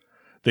Sabbath.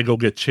 They go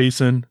get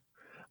Chasen.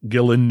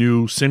 Gillen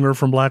knew Singer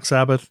from Black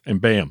Sabbath, and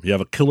bam, you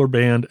have a killer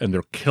band, and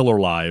they're killer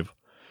live.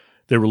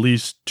 They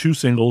released 2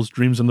 singles,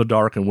 Dreams in the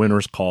Dark and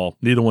Winter's Call.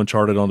 Neither one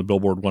charted on the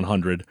Billboard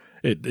 100.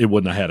 It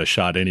wouldn't have had a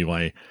shot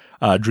anyway.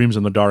 Dreams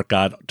in the Dark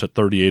got to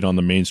 38 on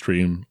the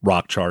mainstream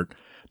rock chart.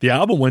 The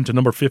album went to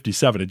number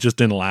 57. It just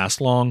didn't last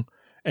long.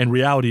 And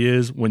reality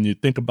is, when you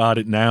think about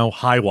it now,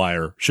 High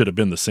Wire should have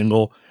been the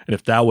single. And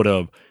if that would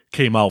have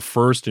came out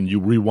first and you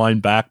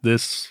rewind back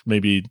this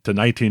maybe to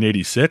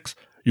 1986,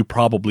 you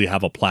probably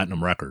have a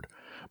platinum record.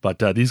 But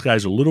these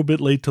guys are a little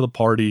bit late to the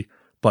party.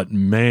 But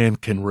man,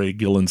 can Ray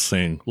Gillen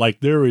sing.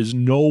 Like, there is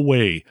no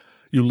way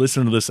you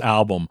listen to this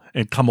album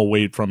and come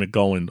away from it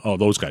going, oh,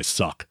 those guys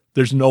suck.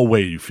 There's no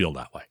way you feel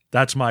that way.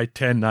 That's my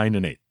 10, 9,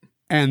 and 8.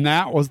 And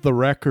that was the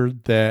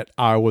record that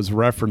I was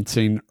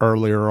referencing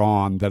earlier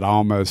on that I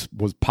almost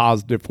was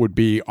positive would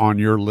be on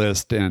your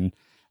list and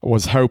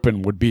was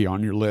hoping would be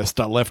on your list.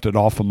 I left it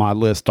off of my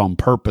list on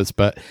purpose,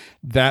 but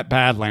that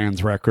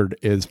Badlands record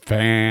is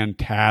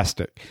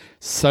fantastic.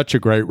 Such a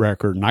great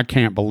record, and I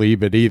can't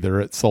believe it either.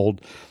 It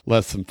sold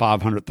less than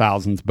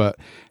 500,000, but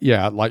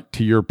yeah, like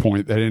to your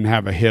point, they didn't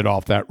have a hit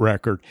off that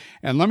record.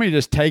 And let me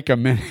just take a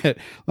minute.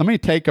 Let me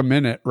take a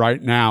minute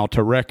right now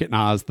to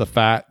recognize the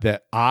fact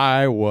that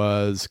I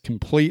was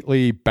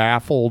completely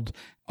baffled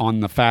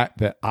on the fact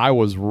that I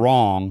was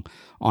wrong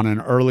on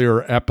an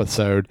earlier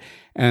episode.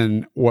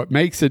 And what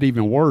makes it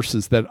even worse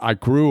is that I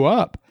grew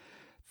up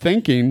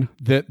thinking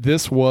that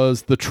this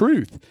was the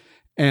truth.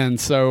 And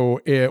so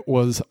it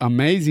was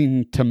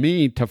amazing to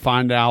me to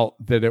find out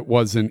that it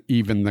wasn't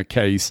even the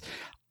case.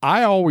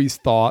 I always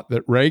thought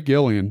that Ray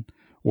Gillen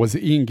was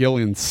Ian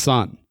Gillan's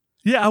son.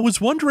 Yeah, I was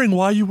wondering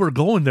why you were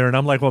going there. And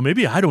I'm like, well,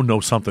 maybe I don't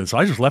know something. So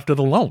I just left it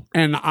alone.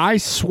 And I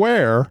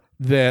swear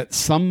that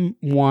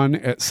someone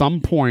at some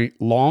point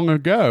long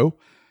ago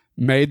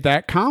made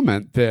that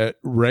comment that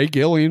Ray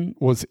Gillen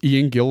was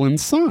Ian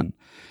Gillan's son.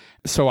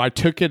 So I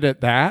took it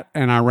at that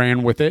and I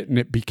ran with it, and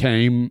it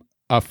became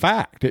a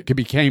fact. It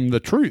became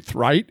the truth,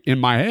 right, in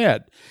my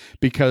head,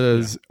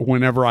 because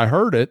whenever I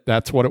heard it,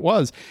 that's what it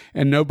was.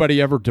 And nobody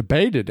ever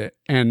debated it.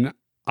 And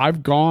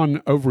I've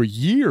gone over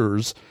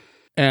years,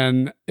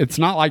 and it's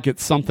not like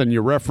it's something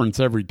you reference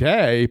every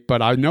day, but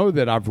I know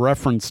that I've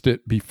referenced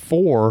it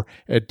before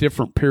at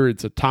different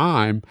periods of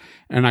time.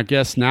 And I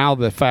guess now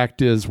the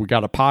fact is we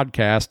got a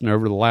podcast, and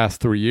over the last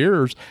 3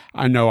 years,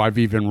 I know I've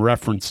even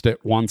referenced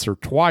it once or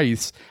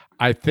twice,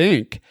 I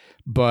think.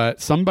 But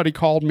somebody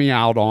called me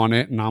out on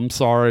it, and I'm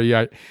sorry,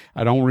 I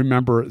don't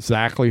remember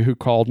exactly who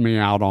called me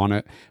out on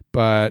it,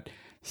 but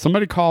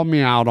somebody called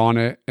me out on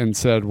it and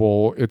said,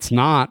 well, it's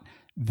not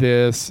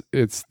this,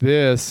 it's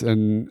this,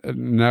 and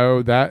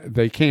no, that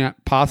they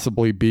can't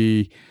possibly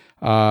be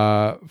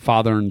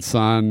father and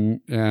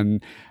son.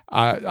 And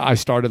I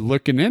started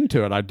looking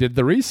into it. I did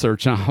the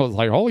research, and I was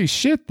like, holy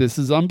shit, this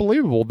is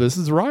unbelievable. This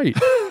is right.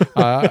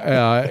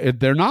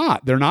 They're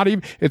not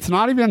even, it's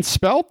not even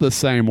spelled the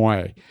same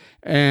way.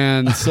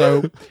 And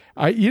so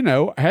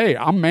hey,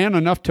 I'm man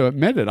enough to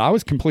admit it. I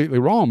was completely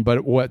wrong.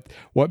 But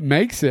what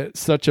makes it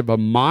such of a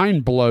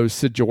mind blow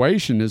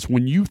situation is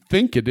when you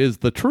think it is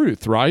the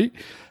truth, right?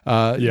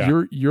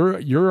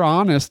 You're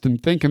honest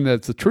and thinking that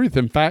it's the truth.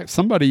 In fact,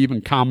 somebody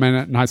even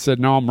commented, and I said,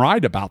 no, I'm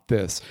right about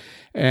this.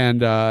 And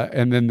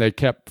then they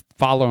kept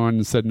following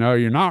and said, no,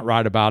 you're not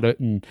right about it.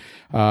 And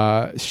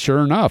sure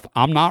enough,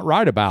 I'm not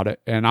right about it.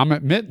 And I'm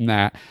admitting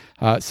that.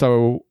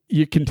 So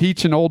you can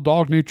teach an old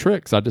dog new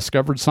tricks. I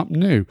discovered something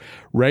new.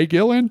 Ray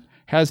Gillen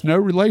has no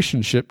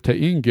relationship to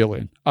Ian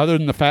Gillan, other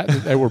than the fact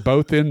that they were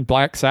both in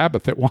Black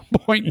Sabbath at one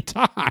point in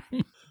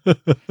time.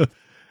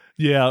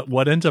 Yeah,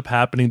 what ends up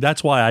happening,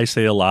 that's why I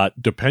say a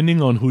lot, depending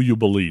on who you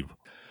believe.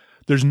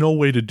 there's no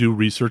way to do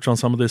research on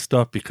some of this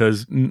stuff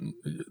because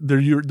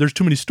there's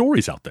too many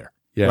stories out there.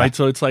 Yeah. Right.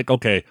 So it's like,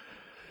 okay,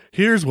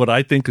 here's what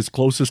I think is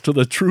closest to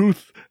the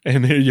truth.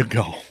 And there you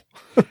go.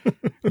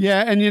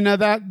 Yeah. And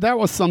that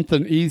was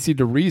something easy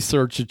to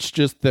research. It's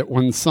just that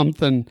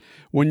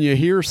when you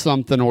hear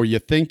something or you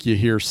think you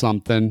hear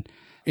something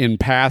in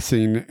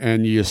passing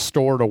and you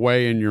store it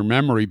away in your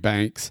memory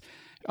banks,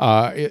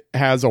 it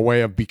has a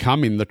way of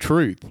becoming the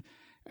truth.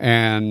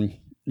 And,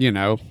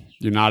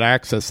 you're not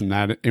accessing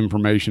that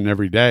information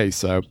every day.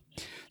 So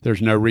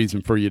there's no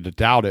reason for you to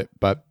doubt it,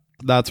 but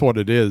that's what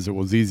it is. It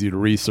was easy to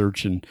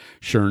research, and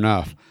sure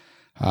enough.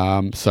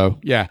 So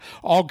yeah,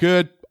 all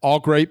good,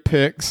 all great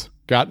picks.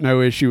 Got no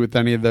issue with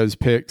any of those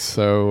picks.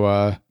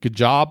 So good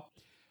job.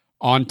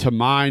 On to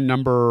my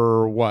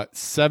number,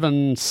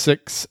 7,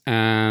 6,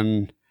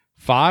 and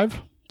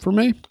 5 for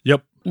me?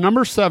 Yep.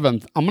 Number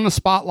 7, I'm going to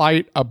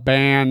spotlight a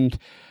band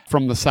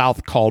from the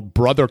South called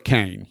Brother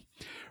Cane.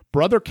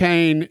 Brother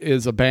Cane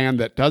is a band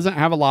that doesn't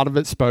have a lot of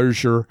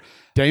exposure.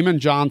 Damon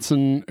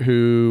Johnson,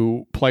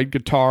 who played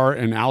guitar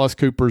in Alice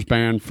Cooper's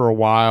band for a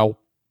while,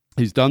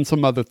 he's done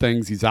some other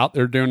things. He's out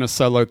there doing a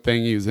solo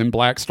thing. He was in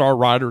Black Star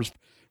Riders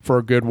for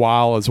a good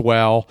while as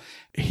well.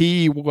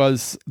 He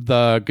was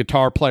the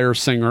guitar player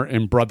singer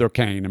in Brother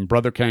Cane, and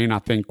Brother Cane, I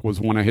think, was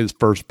one of his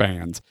first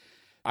bands.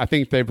 I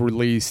think they've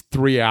released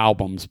 3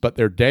 albums, but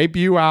their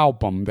debut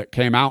album that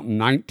came out in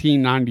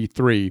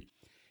 1993,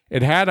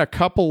 it had a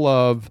couple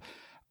of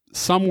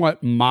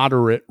somewhat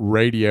moderate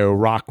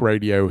rock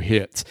radio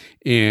hits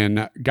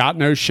in Got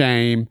No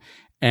Shame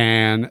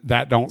and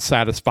That Don't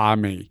Satisfy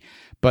Me.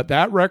 But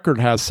that record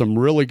has some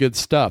really good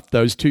stuff.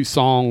 Those 2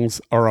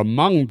 songs are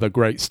among the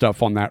great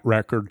stuff on that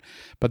record.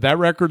 But that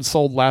record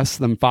sold less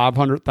than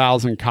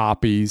 500,000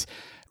 copies.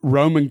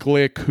 Roman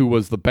Glick, who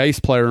was the bass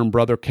player in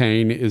Brother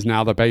Cane, is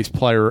now the bass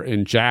player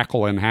in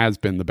Jackal and has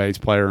been the bass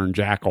player in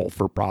Jackal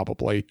for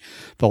probably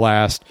the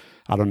last,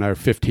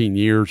 15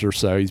 years or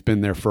so. He's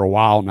been there for a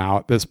while now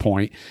at this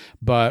point.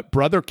 But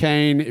Brother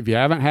Cane, if you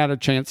haven't had a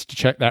chance to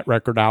check that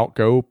record out,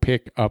 go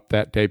pick up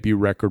that debut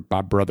record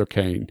by Brother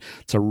Cane.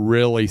 It's a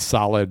really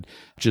solid,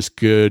 just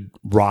good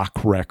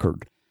rock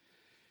record.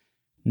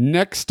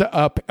 Next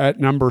up at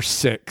number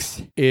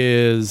 6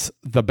 is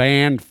the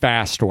band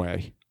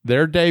Fastway.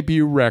 Their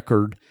debut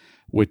record,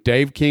 with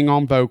Dave King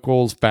on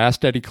vocals,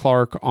 Fast Eddie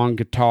Clarke on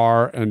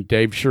guitar, and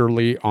Dave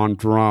Shirley on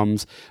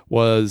drums,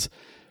 was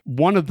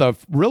one of the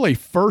really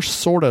first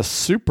sort of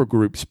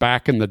supergroups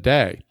back in the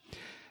day.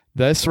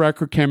 This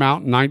record came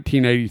out in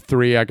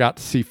 1983. I got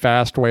to see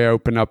Fastway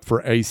open up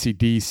for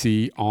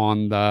AC/DC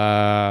on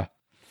the,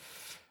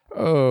 I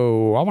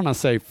want to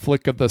say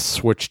Flick of the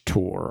Switch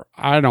tour.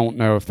 I don't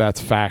know if that's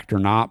fact or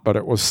not, but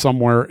it was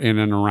somewhere in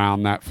and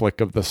around that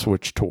Flick of the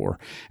Switch tour.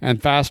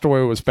 And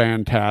Fastway was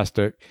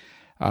fantastic.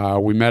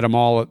 We met them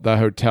all at the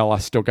hotel. I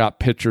still got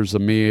pictures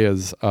of me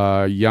as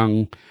a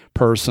young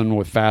person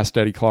with Fast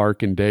Eddie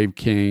Clarke and Dave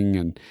King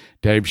and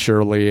Dave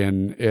Shirley,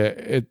 and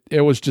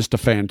it was just a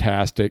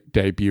fantastic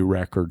debut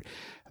record.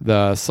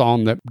 The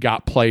song that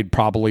got played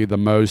probably the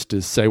most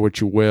is Say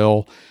What You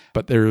Will,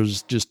 but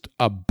there's just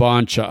a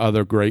bunch of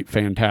other great,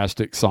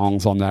 fantastic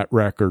songs on that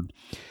record.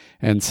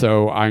 And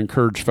so I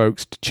encourage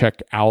folks to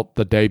check out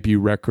the debut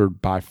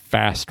record by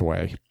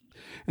Fastway.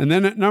 And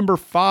then at number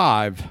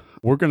 5,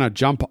 we're going to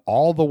jump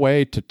all the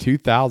way to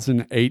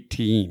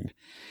 2018.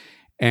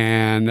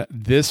 And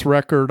this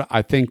record,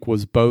 I think,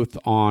 was both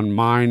on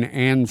mine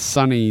and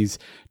Sonny's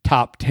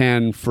top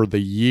 10 for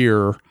the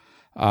year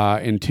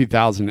in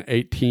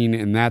 2018,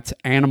 and that's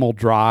Animal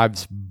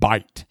Drive's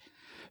Bite.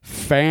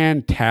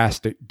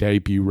 Fantastic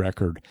debut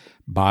record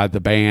by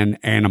the band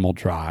Animal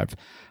Drive.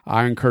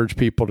 I encourage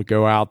people to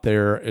go out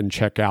there and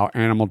check out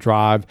Animal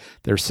Drive.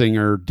 Their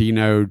singer,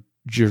 Dino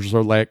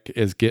Grzurek,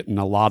 is getting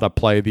a lot of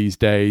play these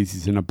days.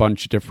 He's in a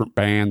bunch of different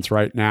bands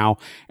right now.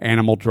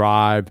 Animal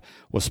Drive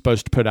was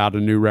supposed to put out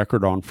a new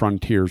record on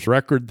Frontiers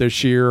Record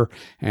this year,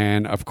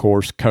 and of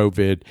course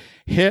COVID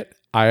hit.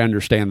 I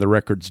understand the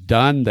record's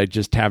done. They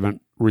just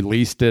haven't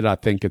released it. I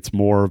think it's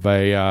more of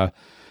a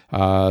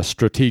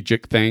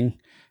strategic thing,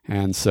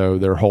 and so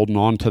they're holding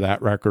on to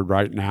that record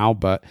right now.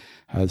 But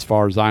as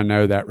far as I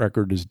know, that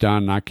record is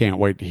done. I can't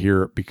wait to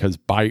hear it because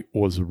Bite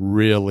was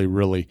really,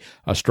 really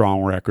a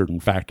strong record. In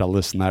fact, I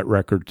listened to that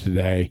record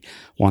today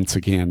once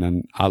again,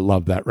 and I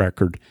love that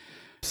record.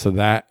 So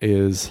that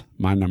is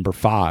my number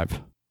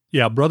 5.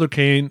 Yeah, Brother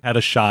Cane had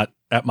a shot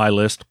at my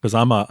list because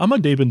I'm a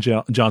David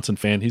Johnson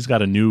fan. He's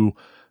got a new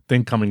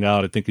thing coming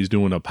out. I think he's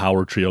doing a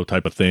power trio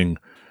type of thing,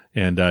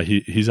 and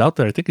he's out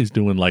there. I think he's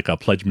doing like a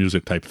pledge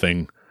music type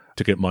thing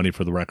to get money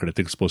for the record. I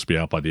think it's supposed to be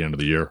out by the end of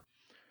the year.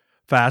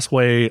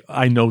 Fastway,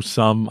 I know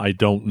some, I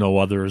don't know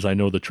others. I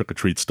know the Trick or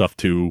Treat stuff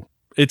too.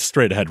 It's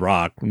straight ahead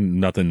rock,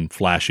 nothing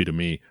flashy to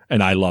me,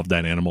 and I love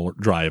that Animal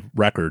Drive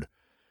record.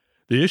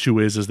 The issue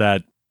is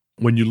that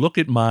when you look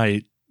at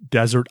my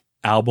desert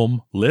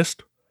album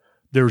list,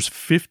 there's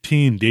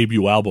 15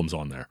 debut albums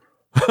on there.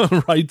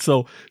 Right?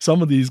 So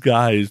some of these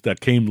guys that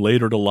came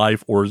later to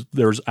life, or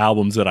there's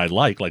albums that I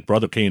like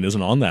Brother Cane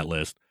isn't on that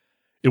list.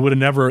 it would have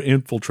never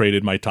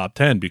infiltrated my top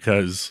 10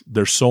 because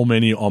there's so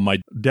many on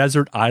my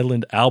Desert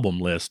Island album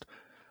list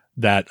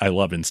that I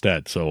love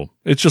instead. So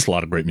it's just a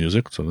lot of great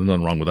music. So there's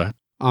nothing wrong with that.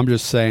 I'm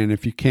just saying,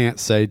 if you can't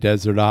say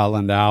Desert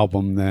Island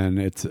album, then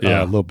it's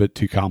a little bit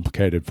too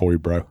complicated for you,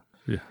 bro.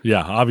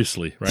 Yeah,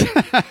 obviously,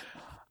 right?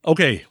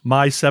 Okay,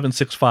 my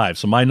 765.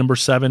 So my number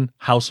 7,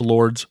 House of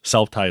Lords,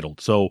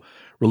 self-titled. So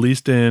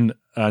released in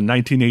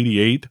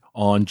 1988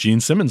 on Gene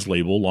Simmons'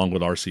 label, along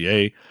with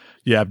RCA.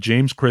 You have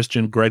James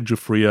Christian, Greg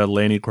Giuffria,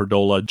 Lanny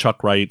Cordola,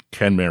 Chuck Wright,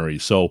 Ken Mary.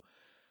 So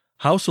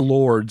House of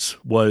Lords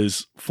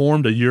was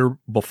formed a year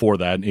before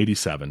that, in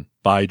 87,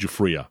 by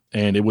Giuffria.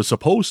 And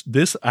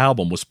this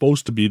album was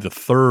supposed to be the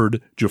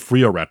third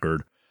Giuffria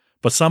record,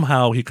 but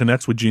somehow he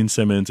connects with Gene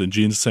Simmons, and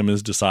Gene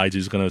Simmons decides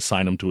he's going to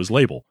sign him to his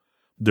label.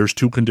 There's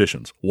 2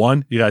 conditions.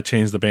 1, you got to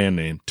change the band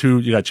name. 2,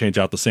 you got to change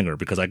out the singer,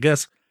 because I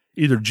guess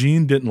either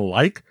Gene didn't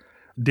like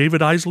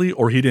David Isley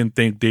or he didn't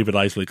think David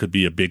Isley could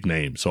be a big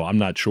name. So I'm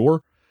not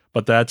sure.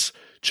 But that's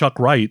Chuck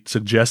Wright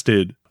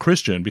suggested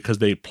Christian because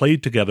they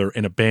played together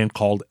in a band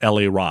called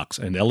LA Rocks.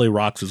 And LA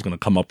Rocks is going to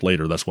come up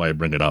later. That's why I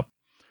bring it up.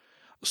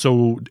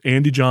 So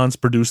Andy Johns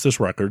produced this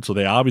record. So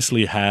they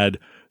obviously had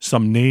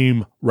some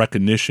name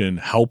recognition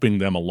helping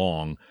them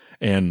along.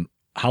 And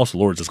House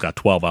of Lords has got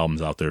 12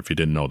 albums out there if you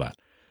didn't know that.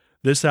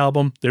 This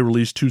album, they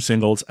released 2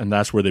 singles, and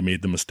that's where they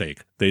made the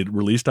mistake. They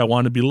released I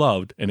Want to Be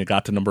Loved, and it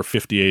got to number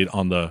 58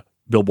 on the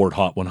Billboard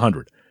Hot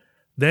 100.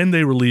 Then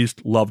they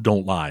released Love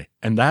Don't Lie,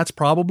 and that's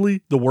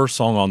probably the worst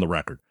song on the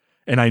record.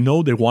 And I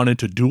know they wanted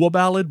to do a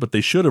ballad, but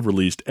they should have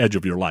released Edge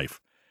of Your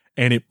Life.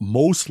 And it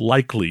most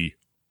likely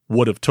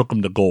would have took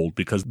them to gold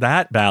because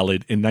that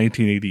ballad in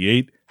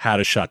 1988 had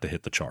a shot to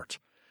hit the charts.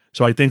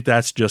 So I think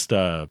that's just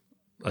a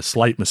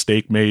slight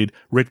mistake made.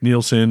 Rick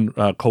Nielsen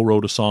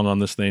co-wrote a song on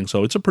this thing,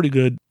 so it's a pretty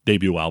good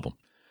debut album.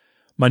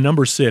 My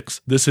number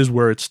 6, this is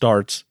where it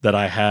starts that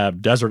I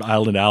have Desert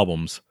Island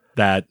albums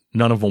that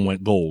none of them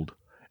went gold.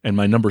 And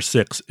my number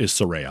 6 is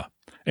Soraya.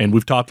 And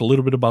we've talked a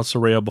little bit about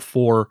Soraya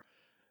before.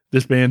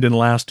 This band didn't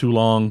last too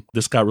long.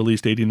 This got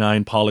released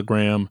 89,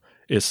 Polygram.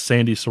 It's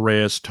Sandy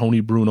Soraya, Tony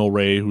Bruno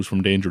Ray, who's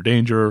from Danger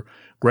Danger,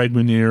 Greg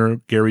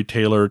Munier, Gary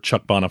Taylor,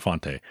 Chuck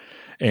Bonafonte.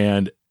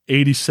 And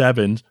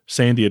 87,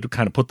 Sandy had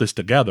kind of put this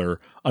together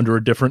under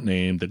a different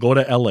name. They go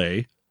to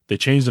LA. They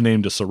change the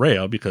name to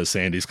Soraya because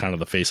Sandy's kind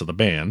of the face of the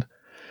band.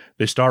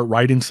 They start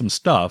writing some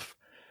stuff.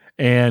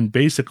 And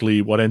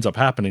basically what ends up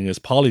happening is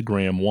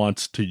Polygram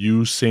wants to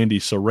use Sandy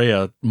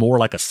Soraya more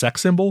like a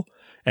sex symbol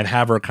and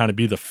have her kind of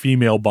be the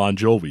female Bon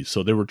Jovi.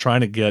 So they were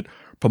trying to get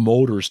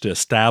promoters to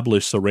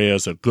establish Soraya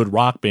as a good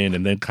rock band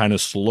and then kind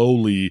of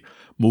slowly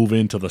move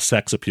into the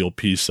sex appeal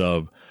piece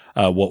of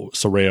what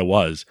Soraya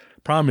was.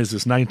 Problem is,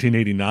 it's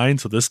 1989,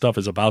 so this stuff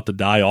is about to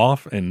die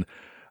off, and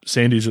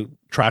Sandy's an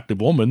attractive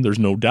woman. There's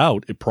no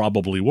doubt it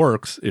probably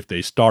works if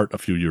they start a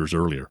few years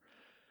earlier.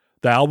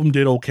 The album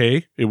did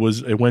okay. It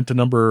went to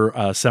number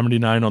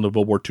 79 on the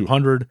Billboard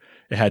 200.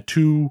 It had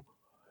 2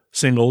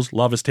 singles,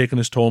 Love Has Taken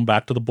Its Toll and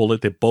Back to the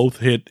Bullet. They both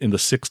hit in the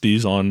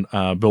 60s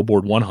on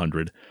Billboard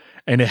 100,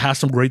 and it has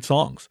some great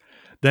songs.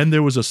 Then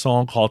there was a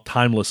song called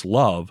Timeless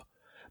Love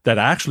that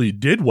actually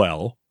did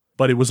well,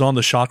 but it was on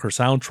the Shocker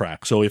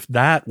soundtrack. So if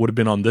that would have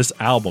been on this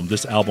album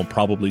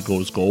probably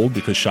goes gold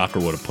because Shocker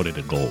would have put it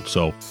in gold.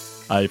 So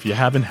if you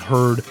haven't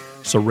heard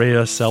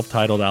Soraya's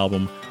self-titled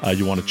album,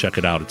 you want to check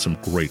it out. It's some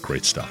great,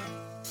 great stuff.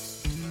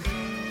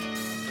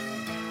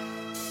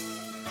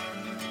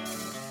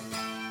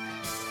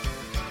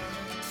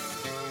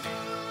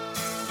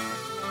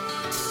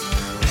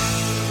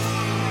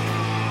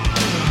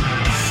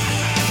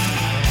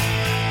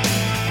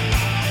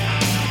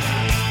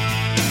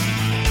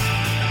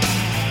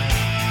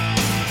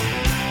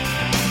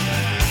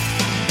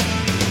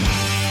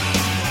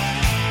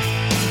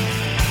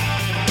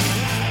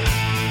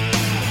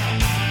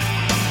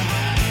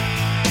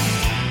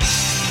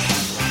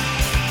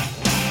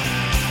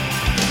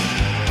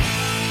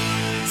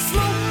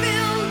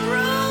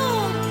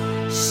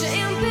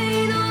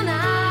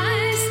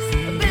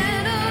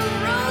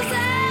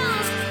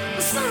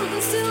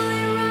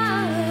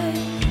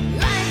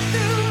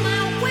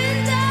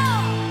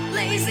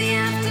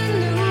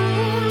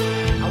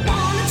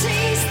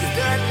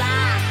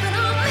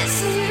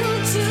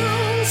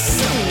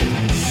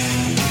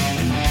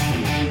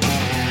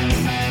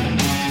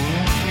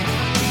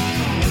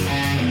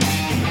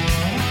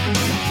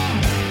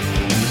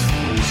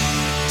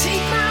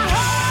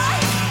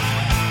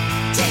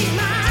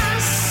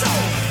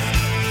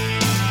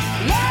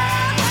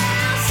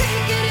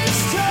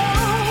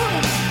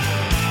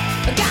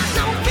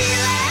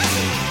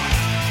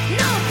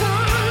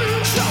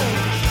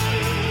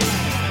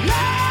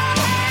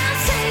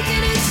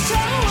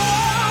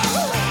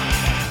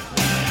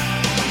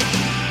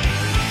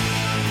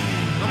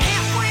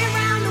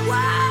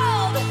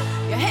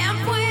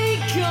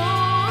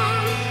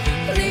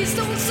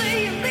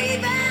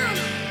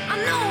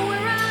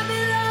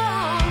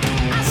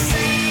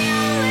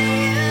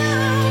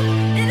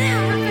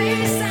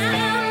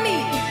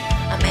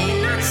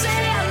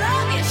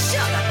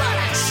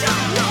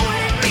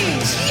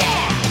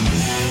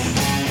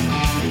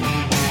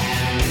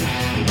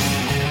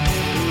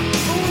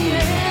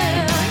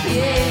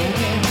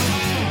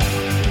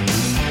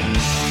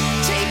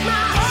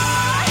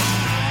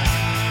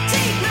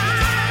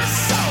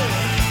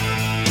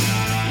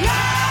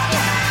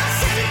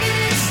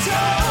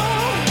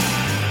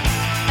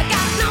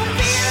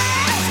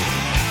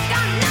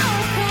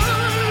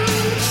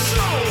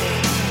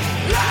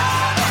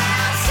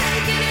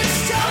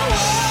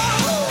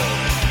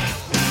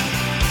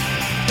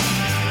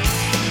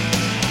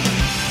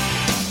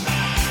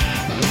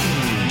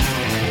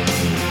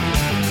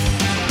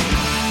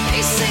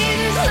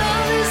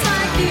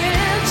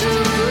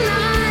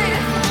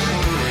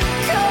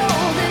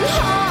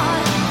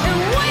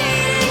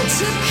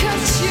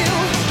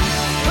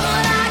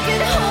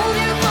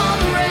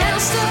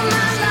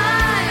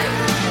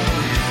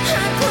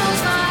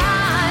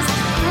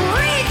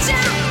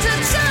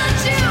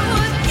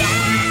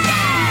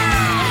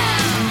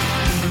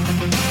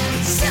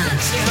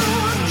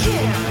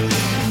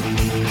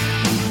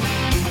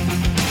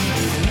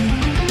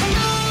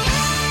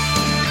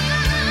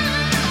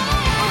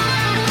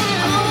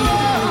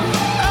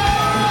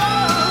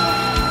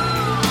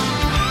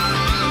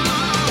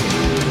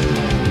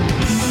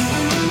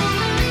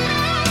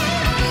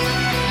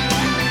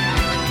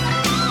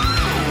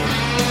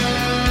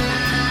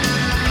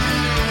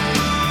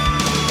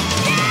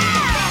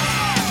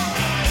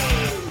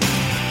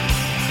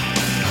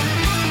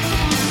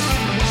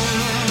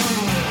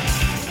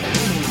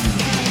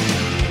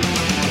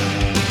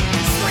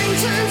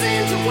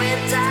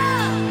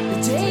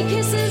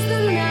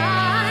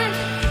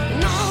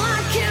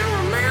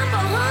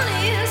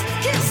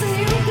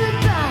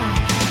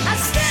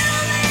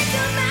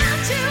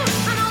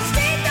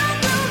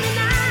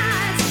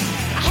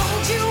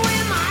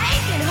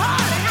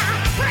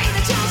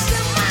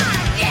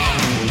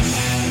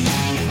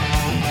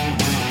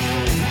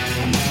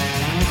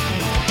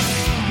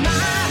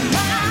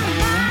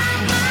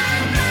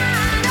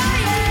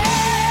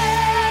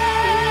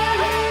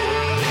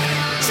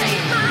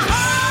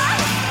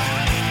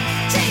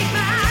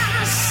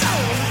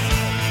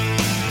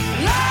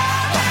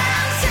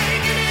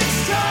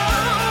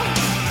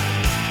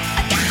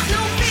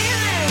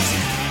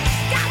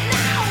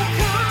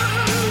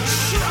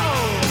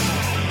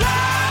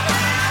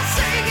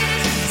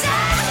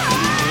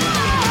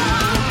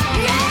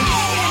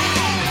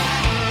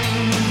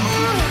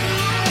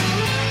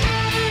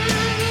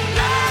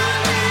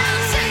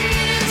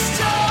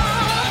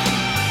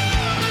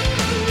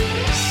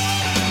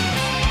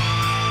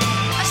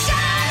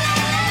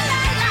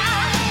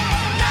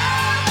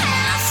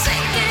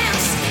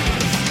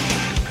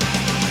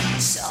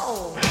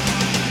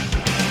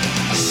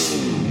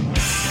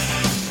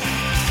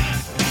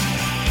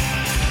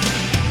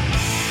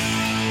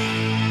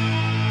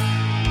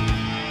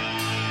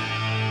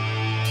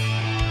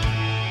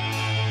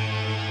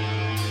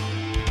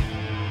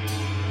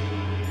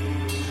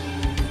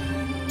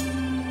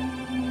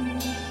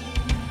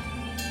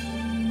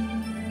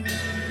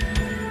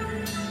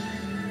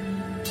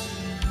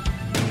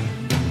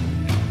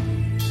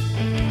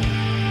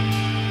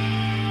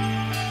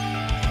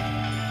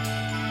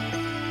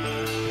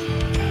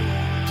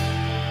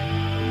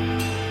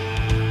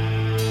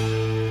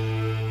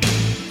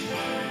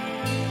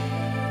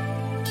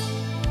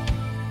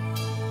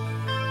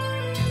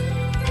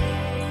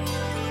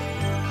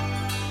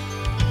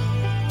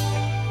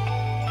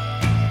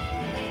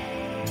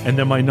 And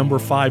then my number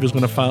 5 is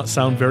going to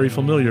sound very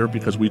familiar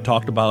because we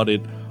talked about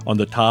it on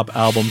the top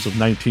albums of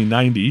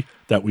 1990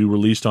 that we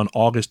released on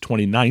August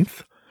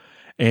 29th.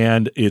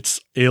 And it's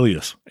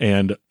Alias.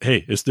 And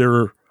hey, it's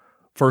their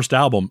first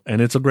album,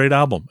 and it's a great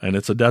album. And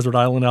it's a Desert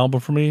Island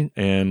album for me.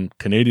 And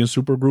Canadian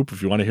supergroup,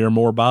 if you want to hear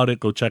more about it,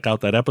 go check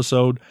out that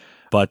episode.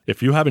 But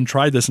if you haven't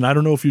tried this, and I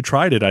don't know if you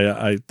tried it,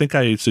 I think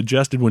I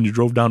suggested when you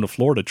drove down to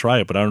Florida, try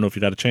it, but I don't know if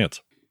you got a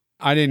chance.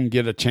 I didn't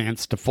get a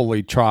chance to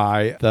fully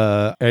try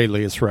the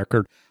Alias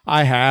record.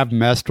 I have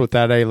messed with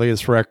that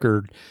Alias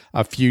record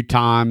a few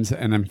times,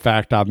 and in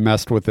fact, I've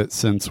messed with it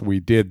since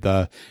we did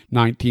the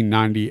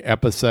 1990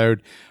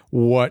 episode.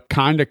 What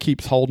kind of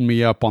keeps holding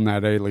me up on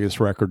that Alias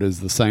record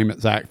is the same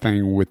exact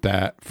thing with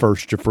that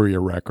first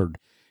Jafria record.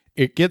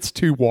 It gets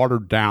too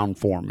watered down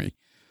for me.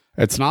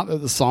 It's not that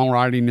the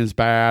songwriting is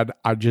bad.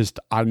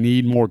 I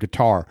need more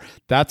guitar.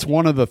 That's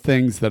one of the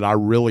things that I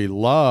really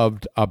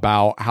loved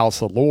about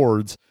House of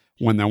Lords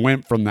when they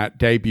went from that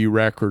debut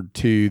record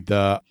to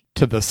the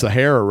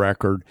Sahara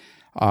record,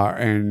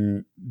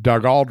 and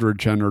Doug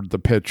Aldrich entered the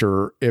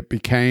picture. It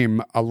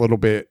became a little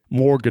bit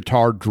more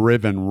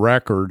guitar-driven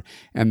record,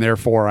 and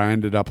therefore I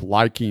ended up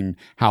liking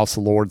House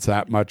of Lords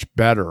that much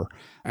better.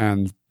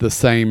 And the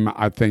same,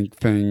 I think,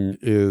 thing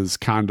is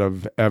kind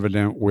of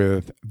evident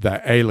with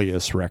the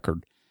Alias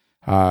record.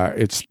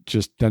 It's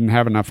just doesn't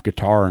have enough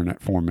guitar in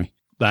it for me.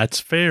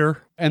 That's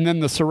fair. And then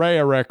the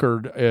Soraya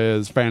record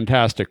is a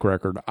fantastic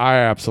record. I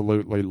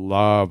absolutely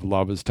love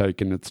Love Has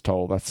Taken Its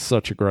Toll. That's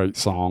such a great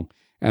song.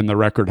 And the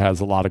record has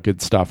a lot of good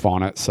stuff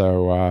on it.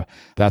 So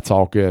that's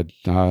all good.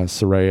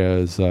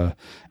 Soraya is an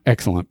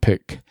excellent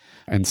pick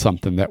and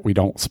something that we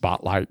don't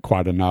spotlight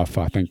quite enough.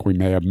 I think we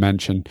may have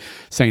mentioned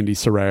Sandy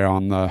Soraya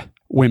on the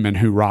Women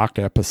Who Rock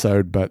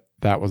episode, but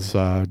that was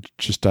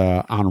just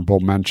an honorable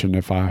mention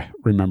if I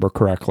remember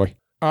correctly.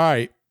 All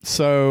right.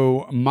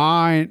 So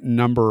my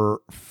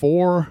number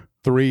 4,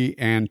 3,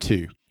 and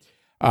 2.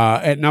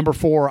 At number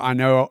 4, I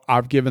know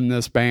I've given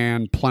this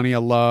band plenty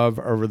of love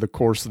over the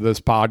course of this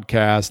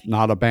podcast.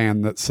 Not a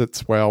band that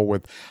sits well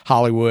with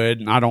Hollywood,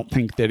 and I don't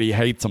think that he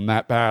hates them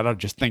that bad. I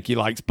just think he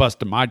likes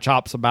busting my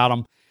chops about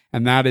them.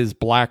 And that is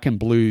Black and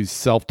Blue's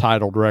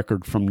self-titled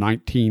record from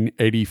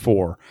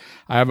 1984.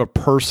 I have a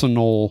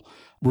personal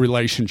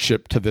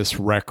relationship to this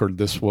record.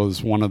 This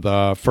was one of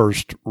the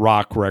first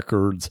rock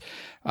records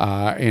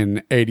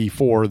in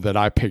 84 that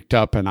I picked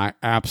up, and I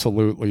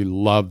absolutely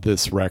love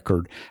this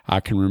record.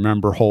 I can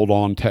remember Hold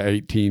On to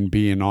 18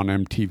 being on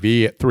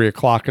MTV at 3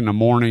 o'clock in the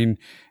morning,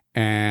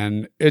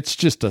 and it's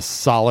just a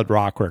solid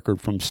rock record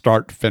from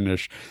start to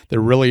finish. There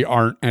really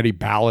aren't any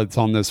ballads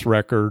on this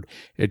record.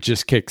 It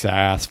just kicks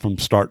ass from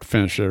start to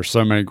finish. There are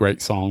so many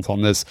great songs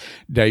on this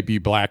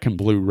debut Black and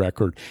Blue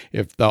record.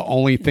 If the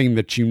only thing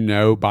that you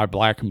know by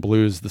Black and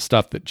Blue is the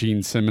stuff that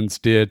Gene Simmons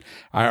did,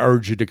 I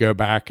urge you to go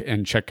back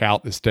and check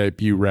out this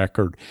debut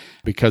record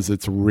because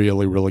it's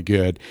really, really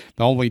good.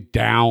 The only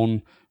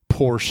down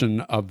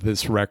portion of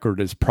this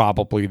record is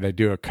probably they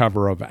do a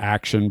cover of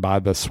Action by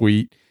The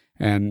Sweet.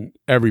 And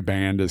every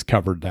band has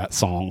covered that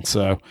song.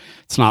 So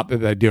it's not that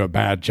they do a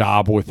bad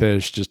job with it.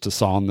 It's just a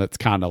song that's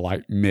kind of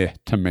like meh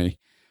to me.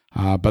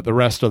 But the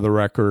rest of the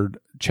record,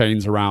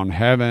 Chains Around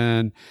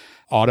Heaven,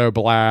 Auto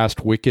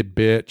Blast, Wicked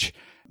Bitch,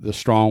 The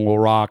Strong Will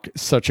Rock,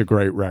 such a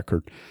great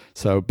record.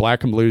 So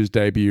Black and Blue's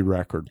debut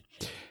record.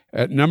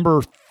 At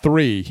number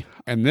 3,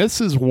 and this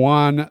is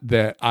one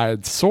that I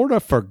had sort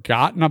of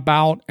forgotten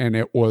about, and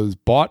it was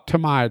brought to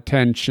my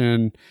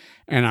attention,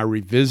 and I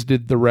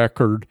revisited the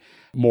record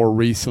more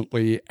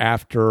recently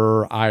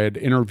after I had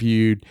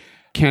interviewed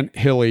Kent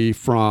Hilly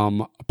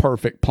from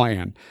Perfect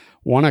Plan.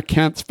 One of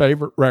Kent's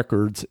favorite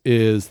records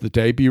is the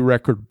debut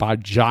record by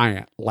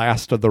Giant,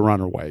 Last of the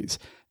Runaways.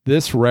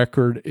 This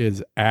record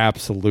is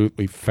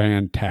absolutely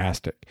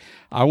fantastic.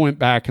 I went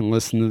back and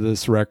listened to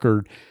this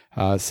record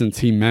since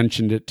he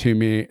mentioned it to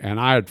me, and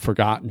I had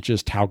forgotten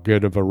just how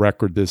good of a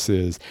record this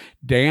is.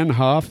 Dan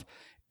Huff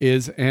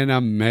is an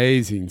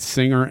amazing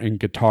singer and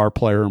guitar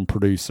player and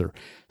producer.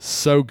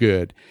 So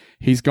good.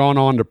 He's gone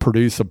on to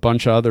produce a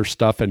bunch of other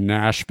stuff in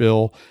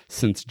Nashville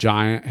since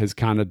Giant has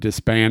kind of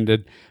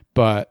disbanded.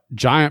 But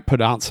Giant put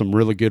out some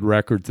really good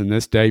records, and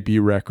this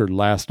debut record,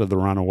 Last of the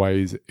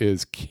Runaways,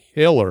 is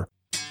killer.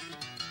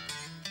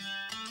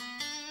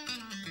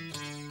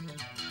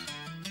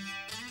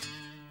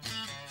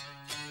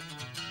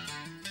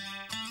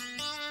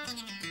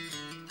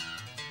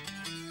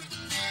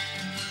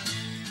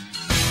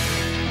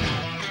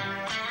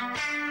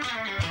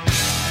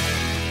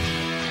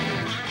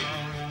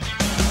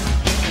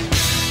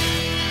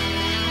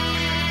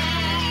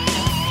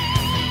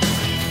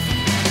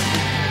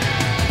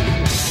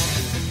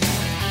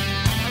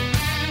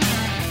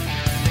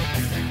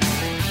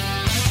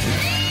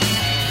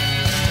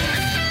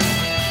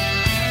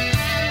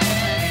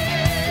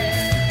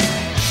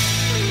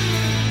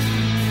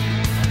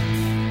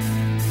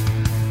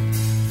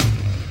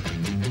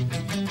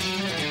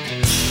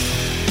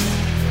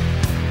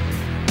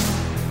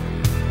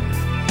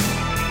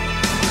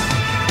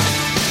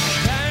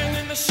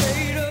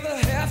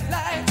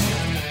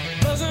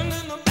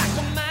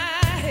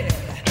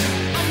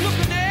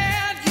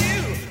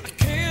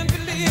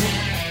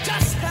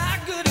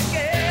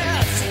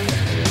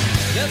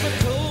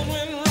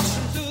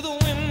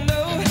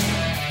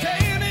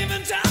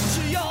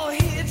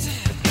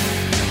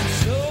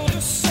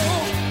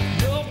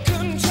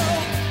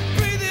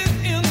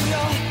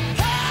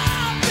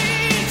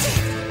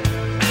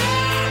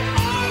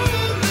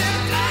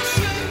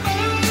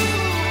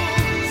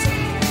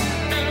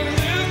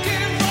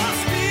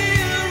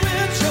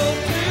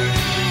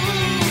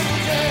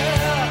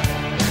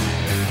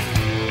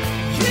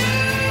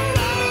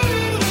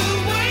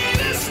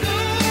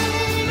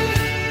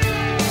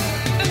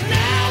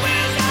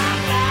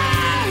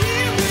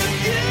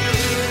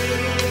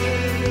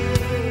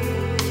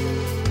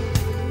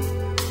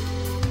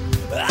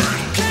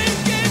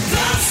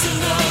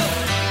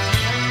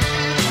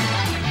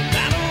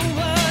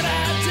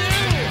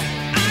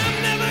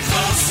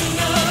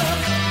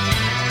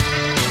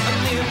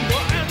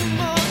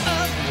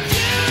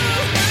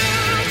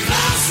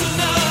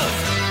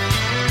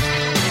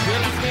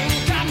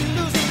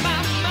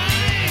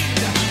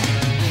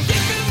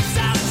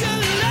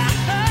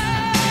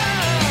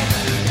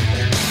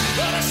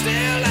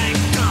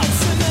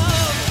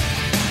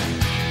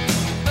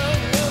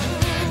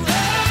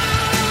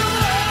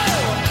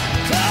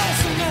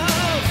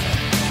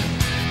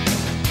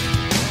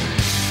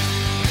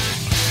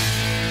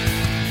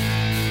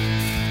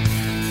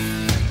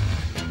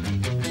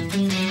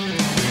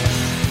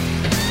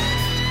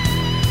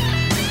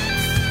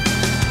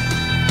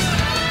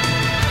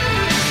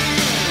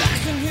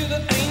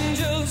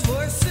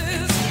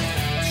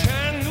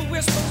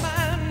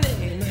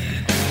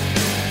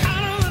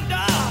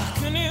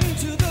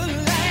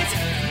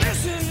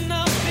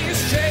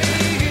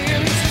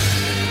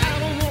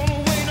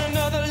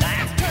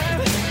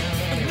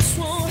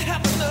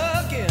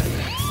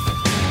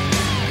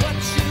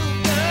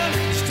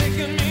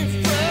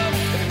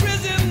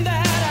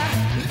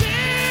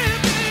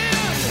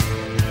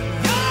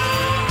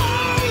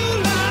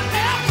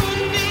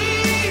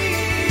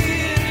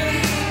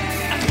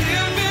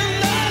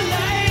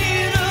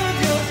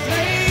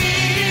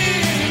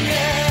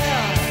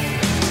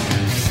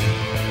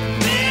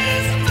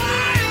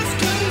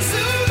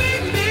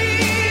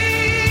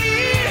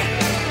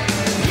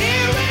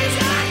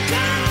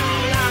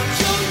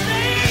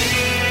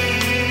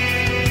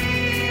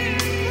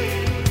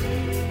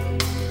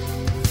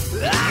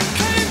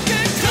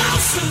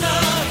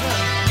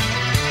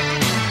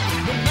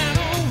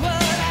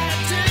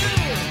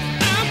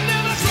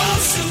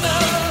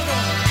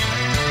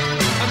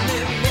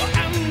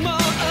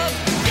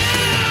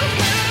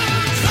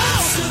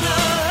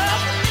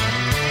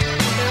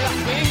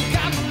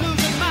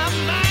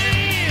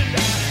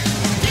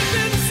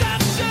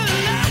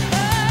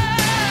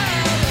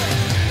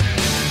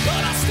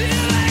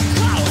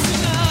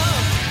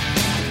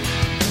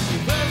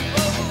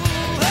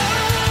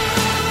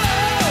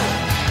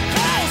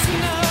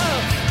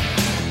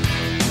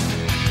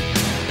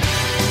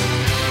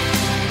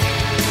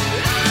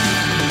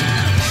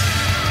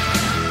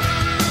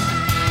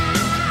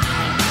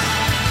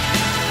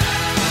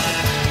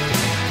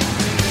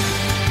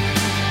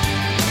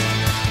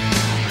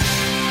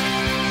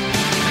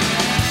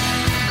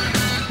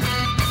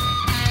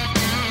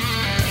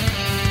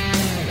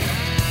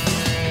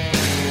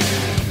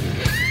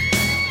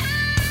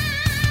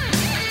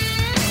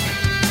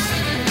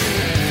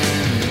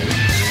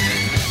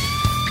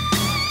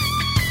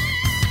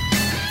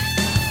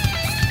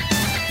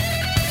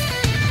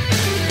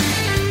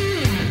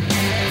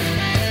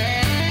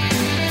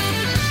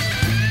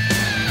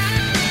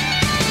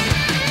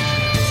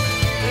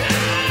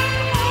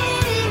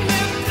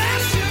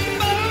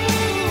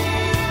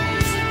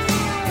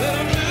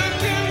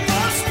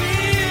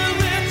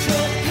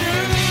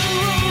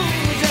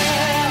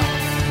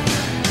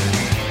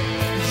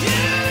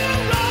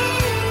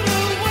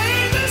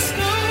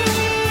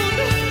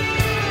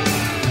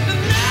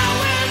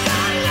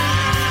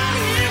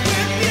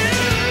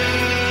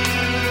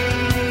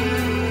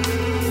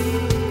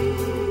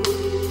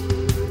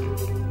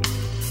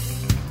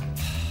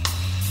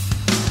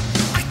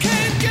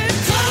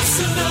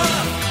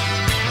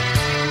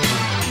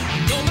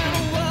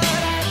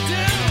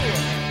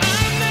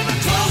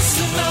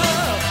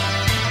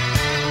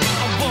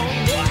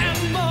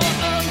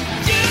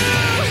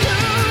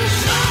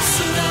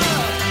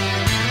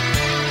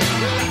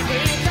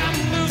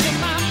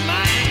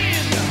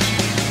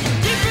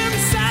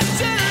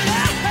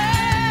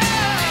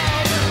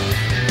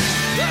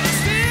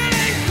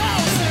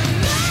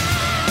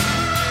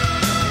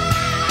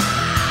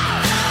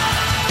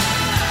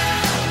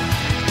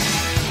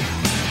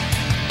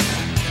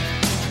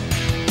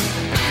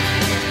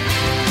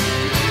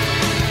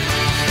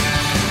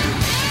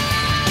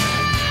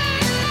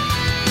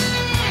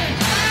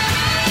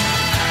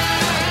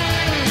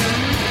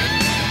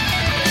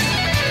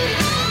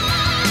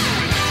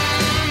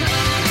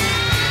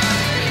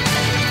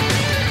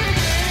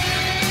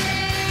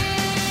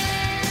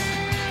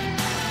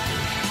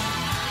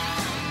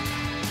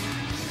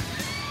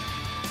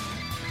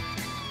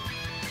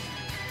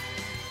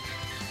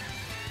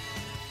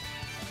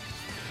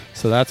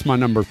 So that's my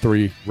number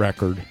 3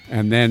 record.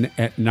 And then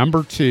at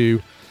number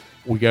 2,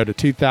 we go to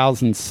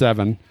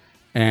 2007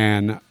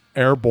 and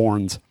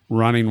Airborne's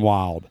Running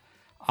Wild.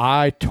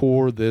 I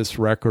tore this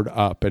record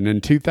up. And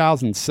in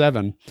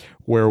 2007,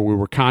 where we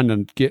were kind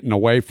of getting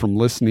away from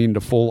listening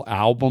to full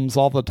albums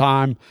all the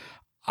time,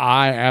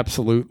 I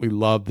absolutely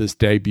love this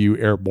debut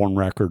Airborne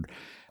record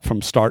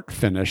from start to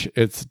finish.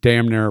 It's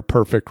damn near a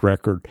perfect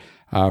record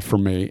for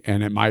me,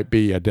 and it might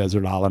be a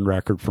Desert Island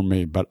record for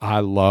me, but I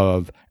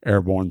love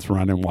Airborne's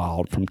Running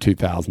Wild from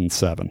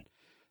 2007.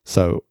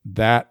 So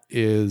that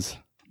is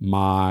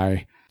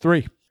my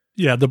 3.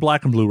 Yeah, the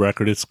Black and Blue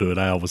record, it's good.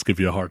 I always give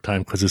you a hard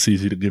time because it's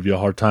easy to give you a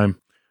hard time.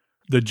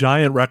 The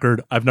Giant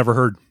record, I've never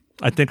heard.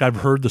 I think I've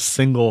heard the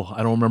single.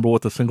 I don't remember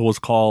what the single was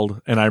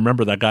called, and I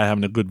remember that guy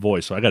having a good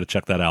voice, so I got to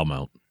check that album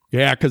out.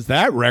 Yeah, because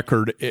that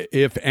record,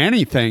 if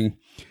anything,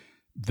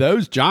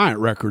 those Giant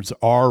records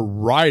are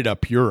right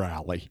up your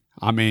alley.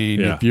 I mean,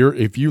 Yeah.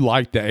 if you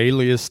like the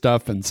Alias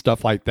stuff and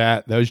stuff like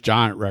that, those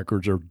Giant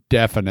records are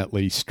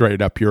definitely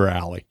straight up your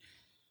alley.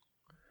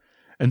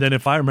 And then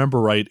if I remember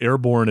right,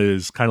 Airborne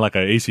is kind of like a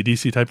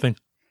AC/DC type thing.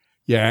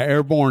 Yeah,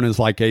 Airborne is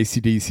like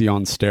AC/DC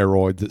on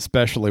steroids,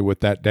 especially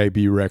with that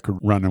debut record,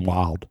 Running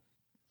Wild.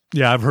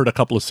 Yeah, I've heard a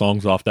couple of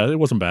songs off that. It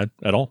wasn't bad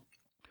at all.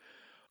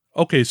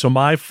 Okay, so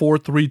my 4,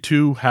 3,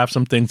 2 have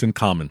some things in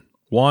common.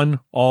 1,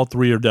 all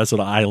 3 are Desert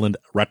Island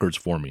records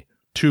for me.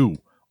 2,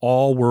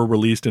 all were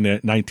released in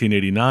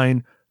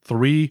 1989.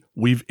 3,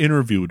 we've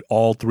interviewed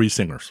all 3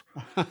 singers.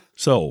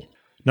 So,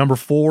 number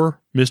 4,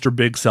 Mr.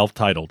 Big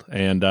self-titled.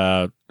 And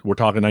we're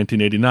talking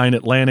 1989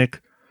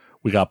 Atlantic.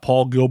 We got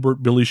Paul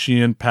Gilbert, Billy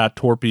Sheehan, Pat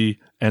Torpey,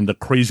 and the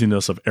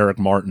craziness of Eric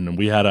Martin. And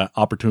we had an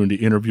opportunity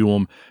to interview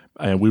him,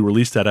 and we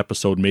released that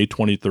episode May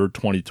 23rd,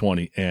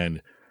 2020.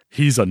 And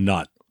he's a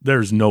nut.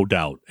 There's no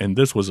doubt. And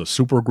this was a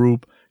super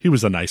group. He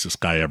was the nicest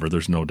guy ever.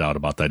 There's no doubt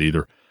about that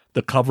either.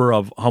 The cover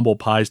of Humble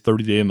Pie's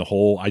 30 Day in the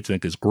Hole, I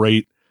think, is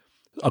great.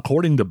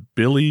 According to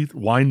Billy,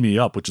 Wind Me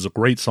Up, which is a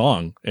great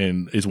song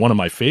and is one of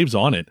my faves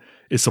on it,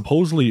 is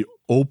supposedly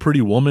Oh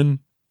Pretty Woman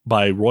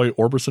by Roy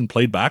Orbison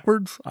played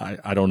backwards.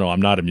 I don't know.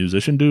 I'm not a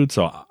musician, dude,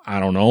 so I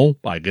don't know.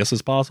 I guess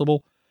it's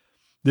possible.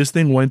 This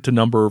thing went to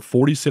number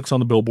 46 on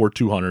the Billboard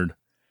 200.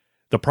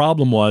 The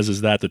problem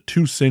is that the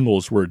 2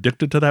 singles were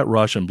Addicted to That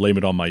Rush and Blame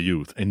It on My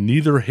Youth, and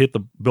neither hit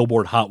the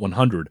Billboard Hot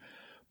 100.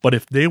 But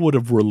if they would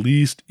have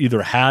released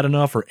either Had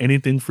Enough or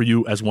Anything for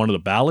You as one of the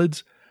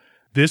ballads,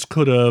 this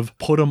could have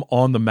put them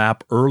on the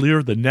map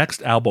earlier. The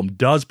next album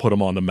does put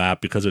them on the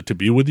map because of To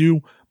Be With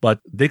You, but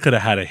they could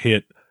have had a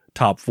hit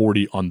top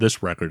 40 on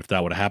this record if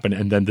that would have happened,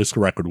 and then this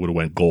record would have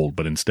went gold,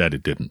 but instead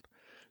it didn't.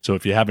 So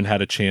if you haven't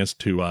had a chance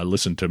to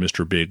listen to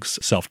Mr. Big's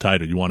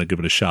self-titled, you want to give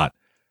it a shot.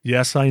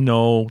 Yes, I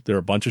know they're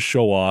a bunch of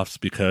show-offs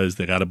because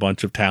they got a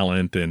bunch of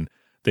talent and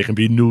they can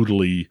be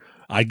noodly.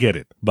 I get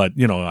it, but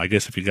I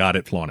guess if you got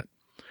it, flaunt it.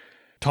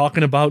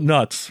 Talking about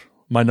nuts,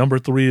 my number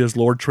 3 is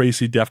Lord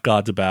Tracy, Deaf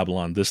Gods of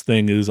Babylon. This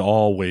thing has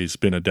always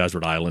been a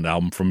Desert Island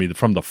album for me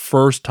from the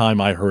first time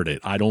I heard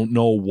it. I don't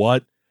know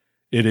what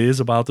it is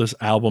about this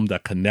album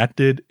that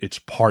connected. It's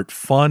part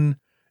fun.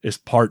 It's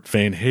part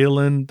Van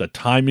Halen. The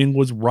timing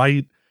was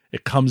right.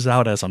 It comes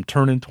out as I'm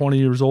turning 20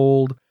 years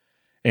old.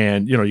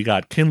 And, you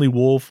got Kinley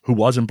Wolf, who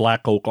was in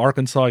Black Oak,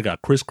 Arkansas. You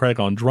got Chris Craig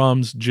on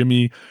drums,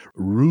 Jimmy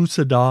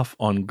Rusadoff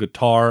on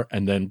guitar,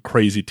 and then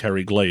crazy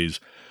Terry Glaze.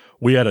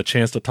 We had a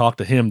chance to talk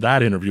to him.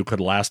 That interview could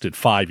have lasted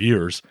 5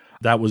 years.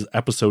 That was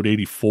episode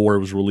 84. It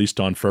was released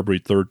on February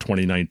 3rd,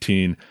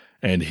 2019.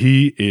 And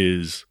he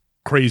is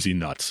crazy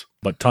nuts,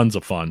 but tons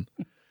of fun.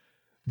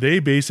 They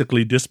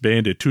basically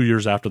disbanded 2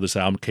 years after this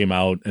album came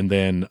out. And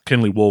then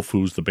Kinley Wolf,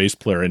 who's the bass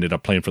player, ended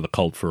up playing for the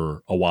Cult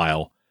for a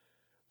while,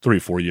 3 or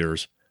 4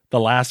 years. The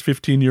last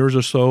 15 years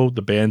or so,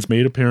 the band's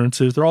made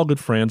appearances. They're all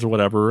good friends or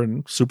whatever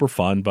and super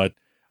fun, but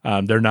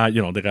they're not,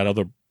 they got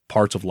other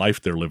parts of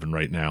life they're living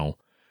right now.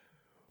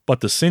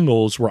 But the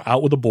singles were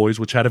Out with the Boys,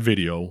 which had a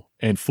video,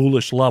 and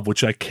Foolish Love,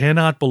 which I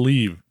cannot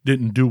believe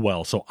didn't do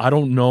well. So I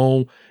don't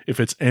know if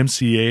it's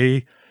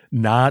MCA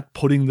not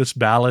putting this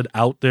ballad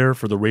out there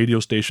for the radio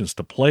stations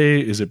to play.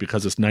 Is it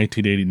because it's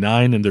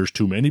 1989 and there's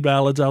too many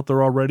ballads out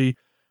there already?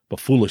 But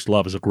Foolish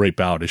Love is a great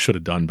ballad. It should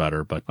have done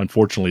better, but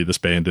unfortunately this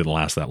band didn't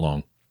last that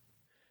long.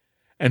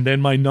 And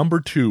then my number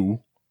 2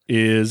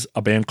 is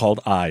a band called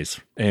Eyes,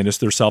 and it's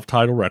their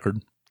self-titled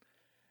record.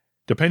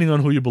 Depending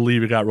on who you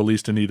believe, it got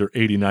released in either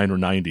 89 or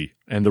 90.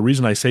 And the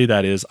reason I say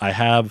that is I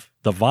have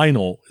the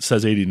vinyl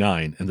says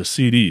 89 and the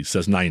CD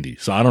says 90,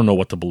 so I don't know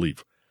what to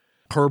believe.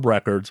 Curb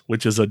Records,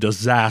 which is a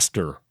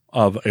disaster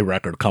of a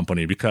record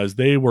company because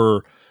they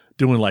were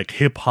doing like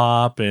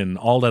hip-hop and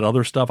all that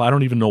other stuff. I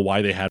don't even know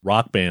why they had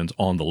rock bands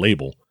on the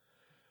label.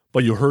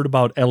 But you heard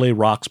about LA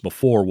Rocks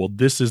before. Well,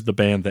 this is the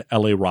band that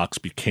LA Rocks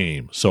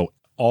became. So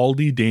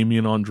Aldi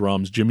Damien on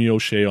drums, Jimmy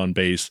O'Shea on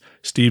bass,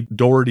 Steve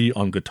Doherty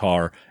on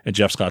guitar, and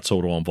Jeff Scott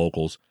Soto on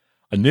vocals.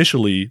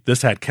 Initially,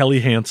 this had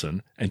Kelly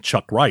Hansen and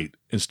Chuck Wright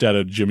instead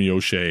of Jimmy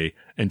O'Shea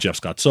and Jeff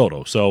Scott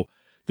Soto. So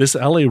this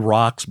LA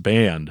Rocks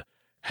band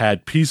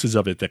had pieces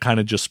of it that kind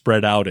of just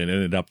spread out and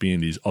ended up being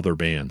these other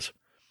bands.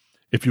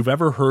 If you've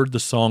ever heard the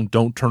song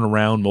Don't Turn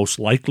Around, most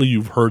likely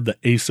you've heard the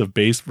Ace of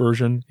Base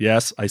version.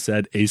 Yes, I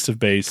said Ace of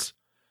Base.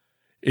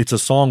 It's a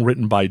song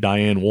written by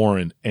Diane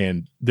Warren,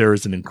 and there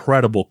is an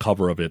incredible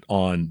cover of it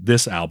on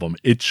this album.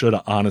 It should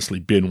have honestly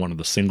been one of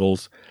the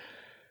singles.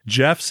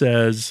 Jeff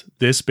says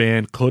this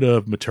band could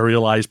have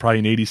materialized probably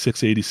in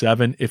 86,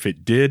 87. If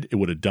it did, it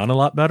would have done a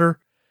lot better.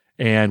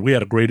 And we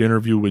had a great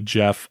interview with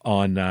Jeff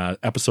on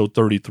episode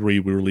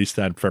 33. We released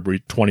that on February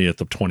 20th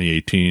of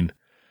 2018.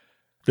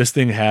 This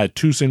thing had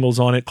 2 singles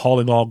on it,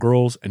 Calling All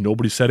Girls, and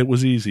Nobody Said It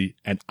Was Easy.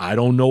 And I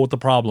don't know what the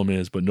problem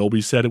is, but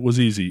Nobody Said It Was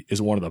Easy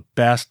is one of the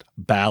best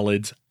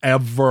ballads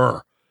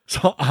ever.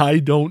 So I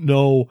don't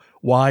know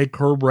why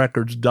Curb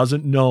Records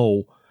doesn't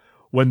know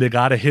when they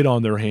got a hit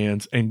on their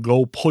hands and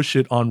go push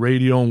it on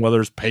radio, and whether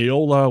it's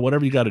payola,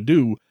 whatever you got to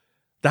do,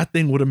 that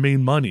thing would have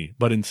made money.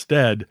 But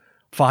instead,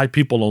 5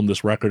 people own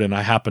this record, and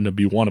I happen to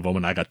be one of them,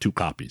 and I got 2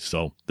 copies.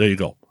 So there you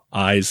go.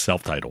 Eyes,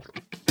 self-titled.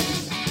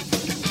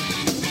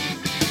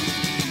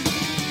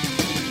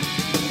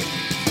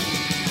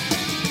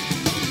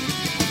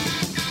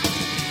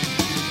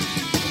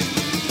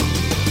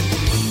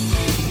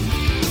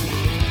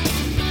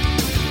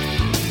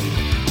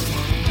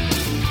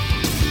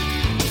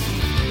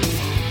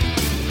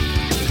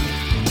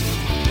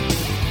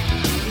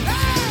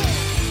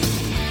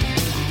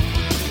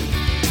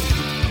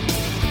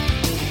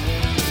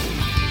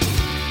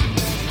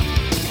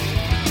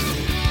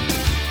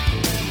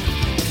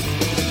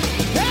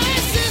 Hey!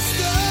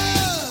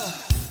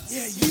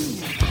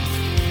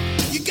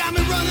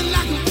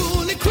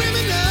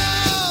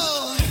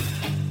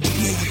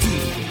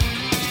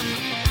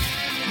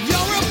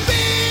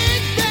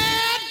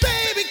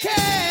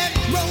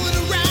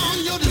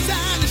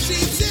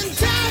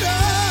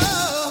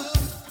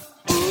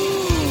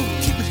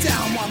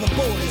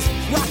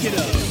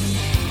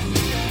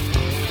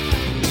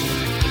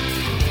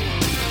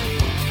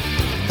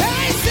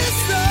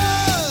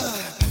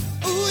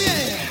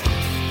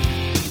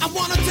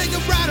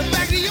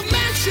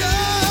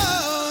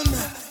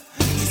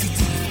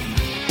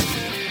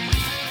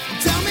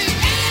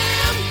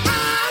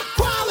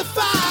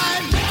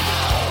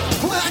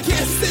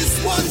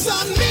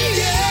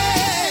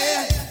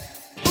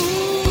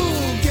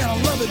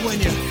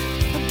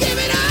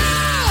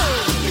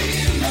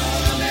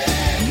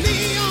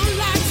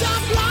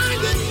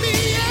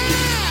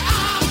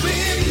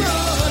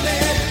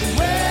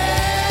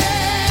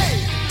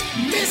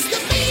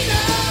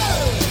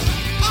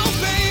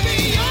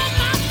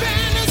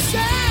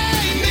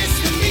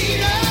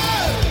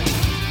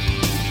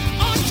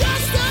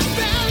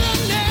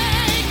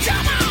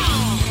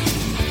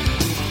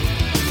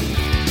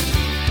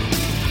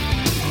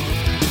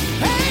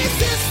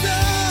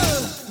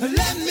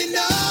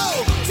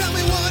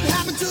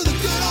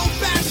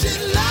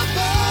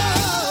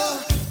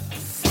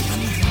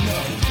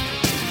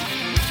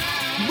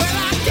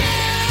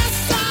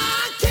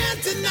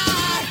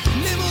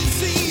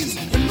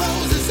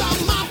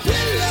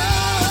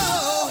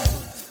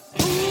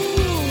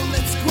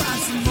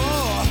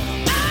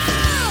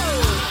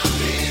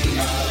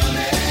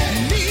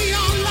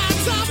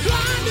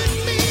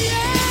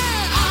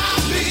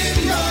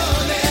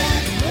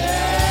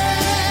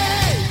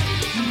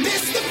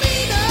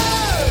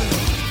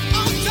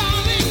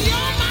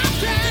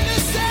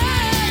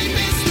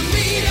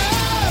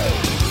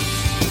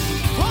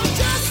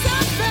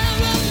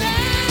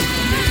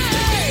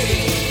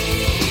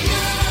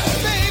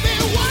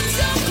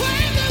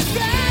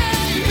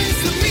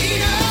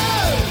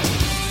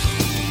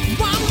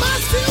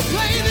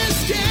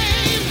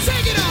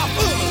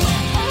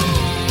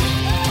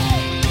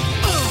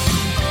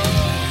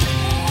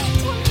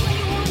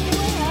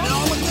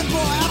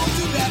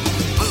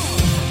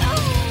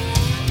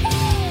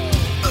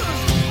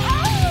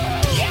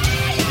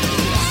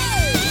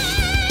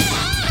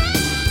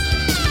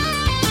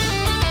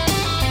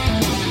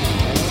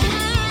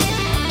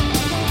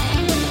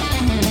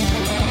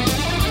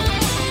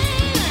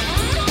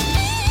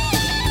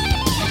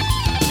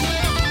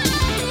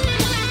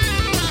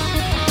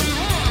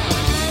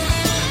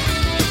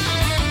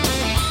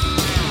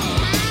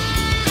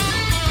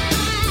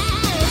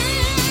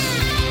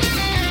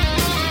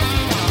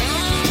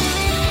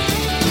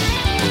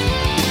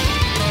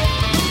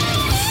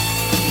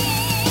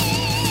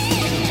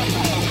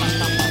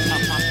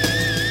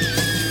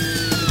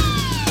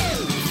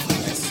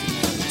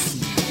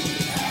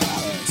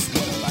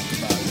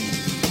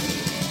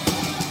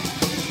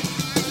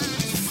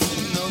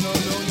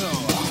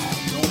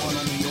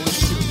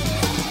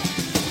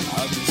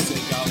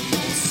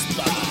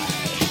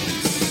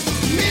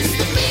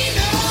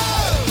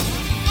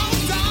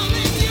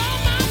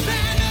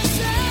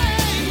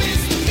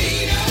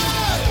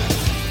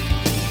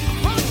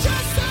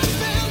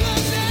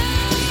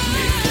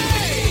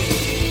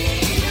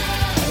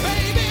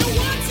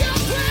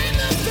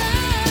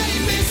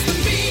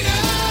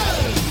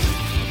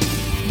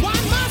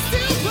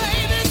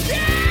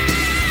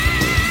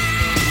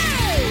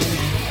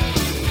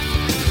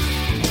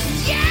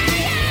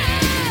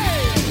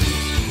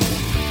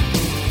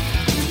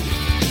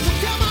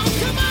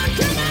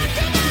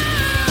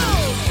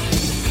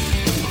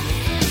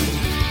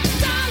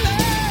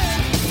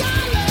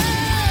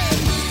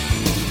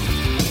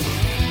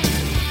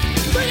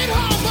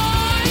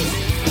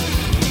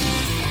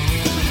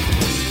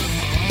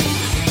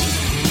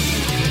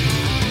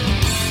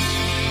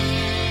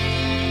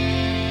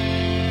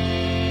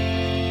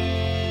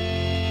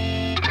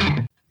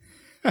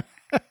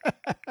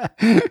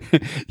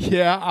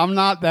 Yeah, I'm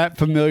not that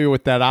familiar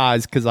with that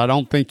Eyes because I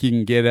don't think you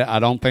can get it. I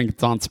don't think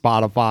it's on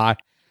Spotify.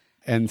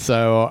 And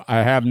so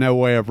I have no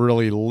way of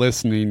really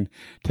listening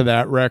to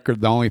that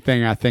record. The only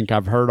thing I think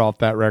I've heard off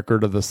that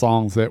record are the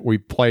songs that we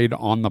played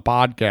on the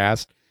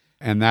podcast,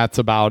 and that's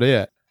about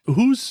it.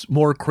 Who's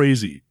more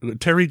crazy,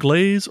 Terry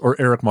Glaze or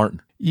Eric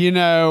Martin?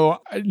 No,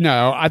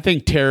 I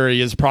think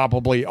Terry is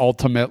probably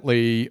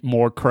ultimately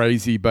more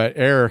crazy, but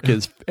Eric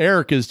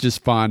is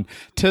just fun.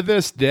 To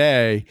this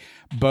day,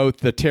 both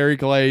the Terry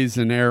Glaze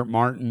and Eric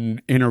Martin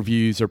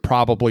interviews are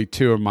probably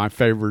two of my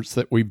favorites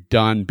that we've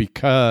done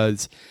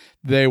because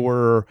they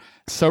were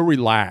so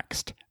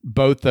relaxed,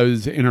 both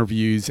those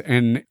interviews.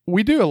 And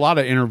we do a lot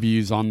of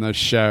interviews on this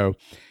show.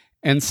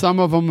 And some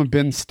of them have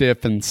been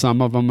stiff and some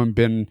of them have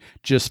been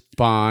just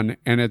fun.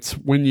 And it's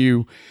when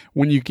you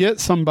get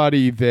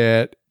somebody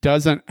that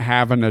doesn't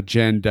have an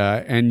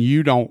agenda and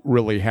you don't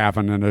really have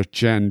an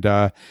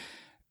agenda,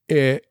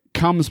 it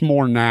comes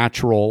more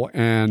natural.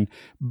 And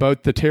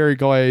both the Terry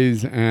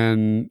Glaze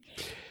and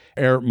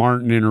Eric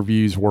Martin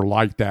interviews were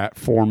like that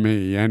for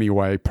me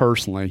anyway,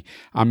 personally.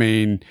 I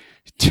mean,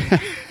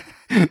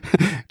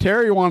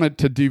 Terry wanted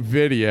to do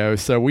video,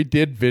 so we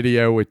did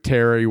video with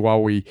Terry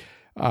while we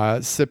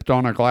sipped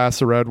on a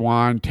glass of red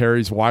wine.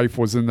 Terry's wife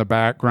was in the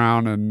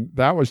background, and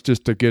that was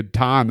just a good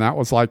time. That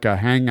was like a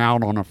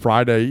hangout on a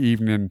Friday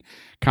evening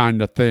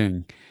kind of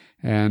thing.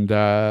 And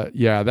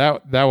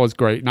that was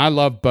great. And I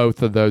love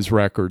both of those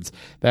records.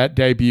 That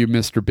debut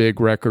Mr. Big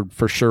record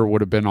for sure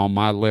would have been on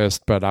my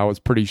list, but I was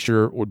pretty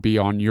sure it would be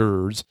on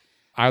yours.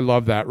 I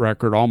love that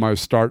record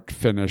almost start to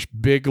finish.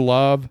 Big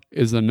Love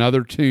is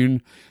another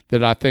tune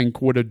that I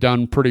think would have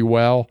done pretty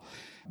well.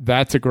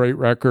 That's a great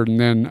record. And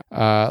then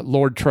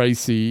Lord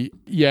Tracy,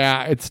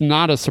 it's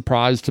not a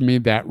surprise to me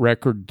that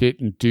record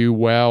didn't do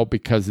well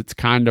because it's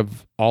kind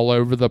of all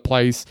over the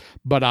place,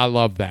 but I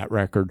love that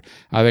record.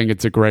 I think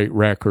it's a great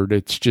record.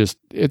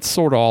 It's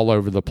sort of all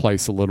over the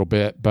place a little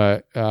bit,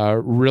 but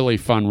really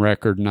fun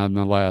record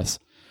nonetheless.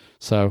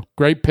 So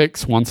great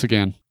picks once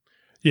again.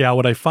 Yeah,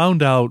 what I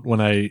found out when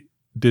I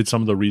did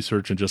some of the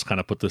research and just kind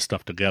of put this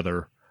stuff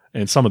together,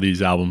 and some of these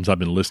albums I've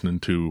been listening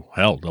to,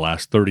 the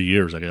last 30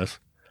 years, I guess,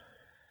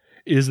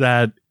 is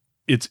that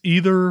it's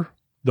either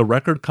the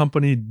record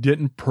company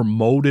didn't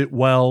promote it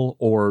well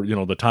or,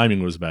 the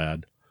timing was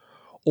bad,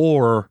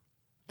 or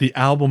the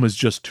album is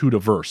just too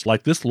diverse.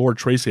 Like this Lord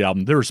Tracy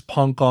album, there's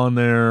punk on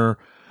there,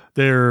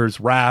 there's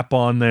rap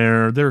on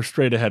there, there's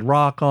straight ahead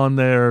rock on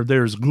there,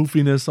 there's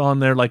goofiness on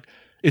there. Like,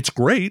 it's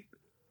great,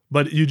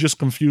 but you just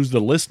confuse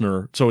the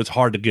listener, so it's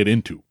hard to get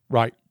into.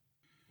 Right?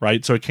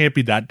 So it can't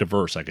be that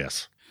diverse, I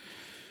guess.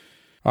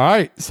 All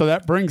right, so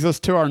that brings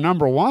us to our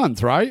number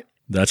ones, right?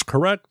 That's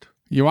correct.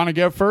 You want to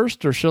go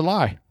first or shall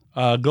I?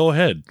 Go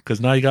ahead, because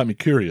now you got me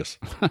curious.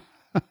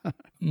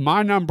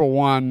 My number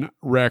one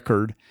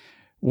record,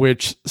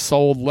 which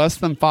sold less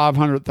than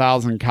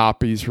 500,000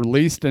 copies,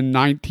 released in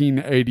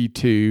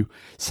 1982,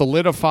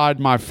 solidified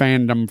my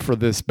fandom for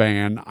this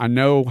band. I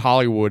know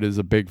Hollywood is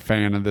a big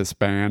fan of this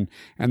band,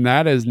 and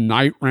that is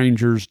Night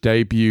Ranger's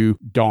debut,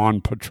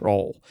 Dawn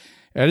Patrol.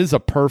 It is a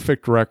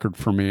perfect record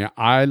for me.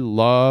 I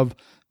love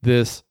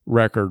this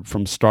record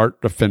from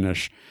start to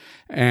finish.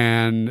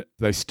 And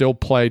they still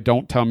play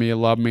Don't Tell Me You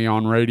Love Me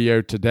on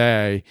radio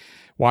today.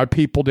 Why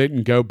people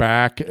didn't go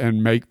back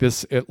and make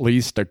this at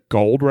least a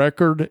gold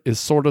record is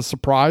sort of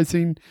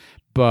surprising,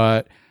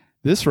 but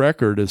this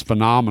record is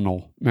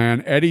phenomenal.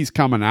 Man, Eddie's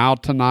Coming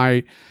Out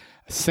Tonight,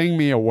 Sing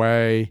Me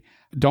Away,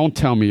 Don't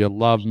Tell Me You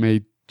Love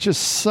Me,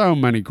 just so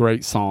many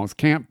great songs.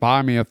 Can't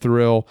Buy Me a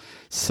Thrill,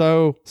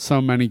 so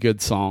many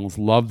good songs.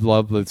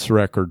 Love this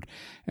record.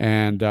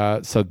 And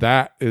so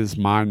that is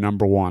my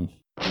number one.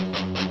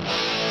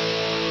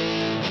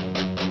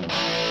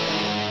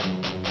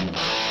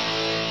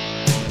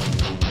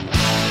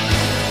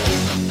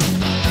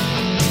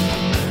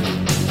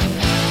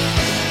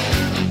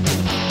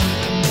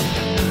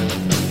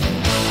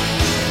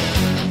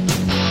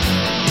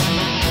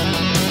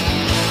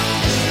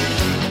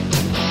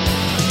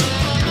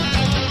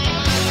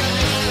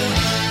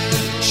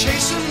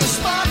 Chasing the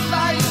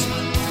spotlight,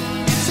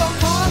 it's all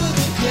part of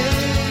the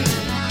game.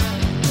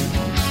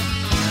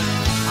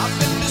 I've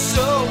been to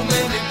so many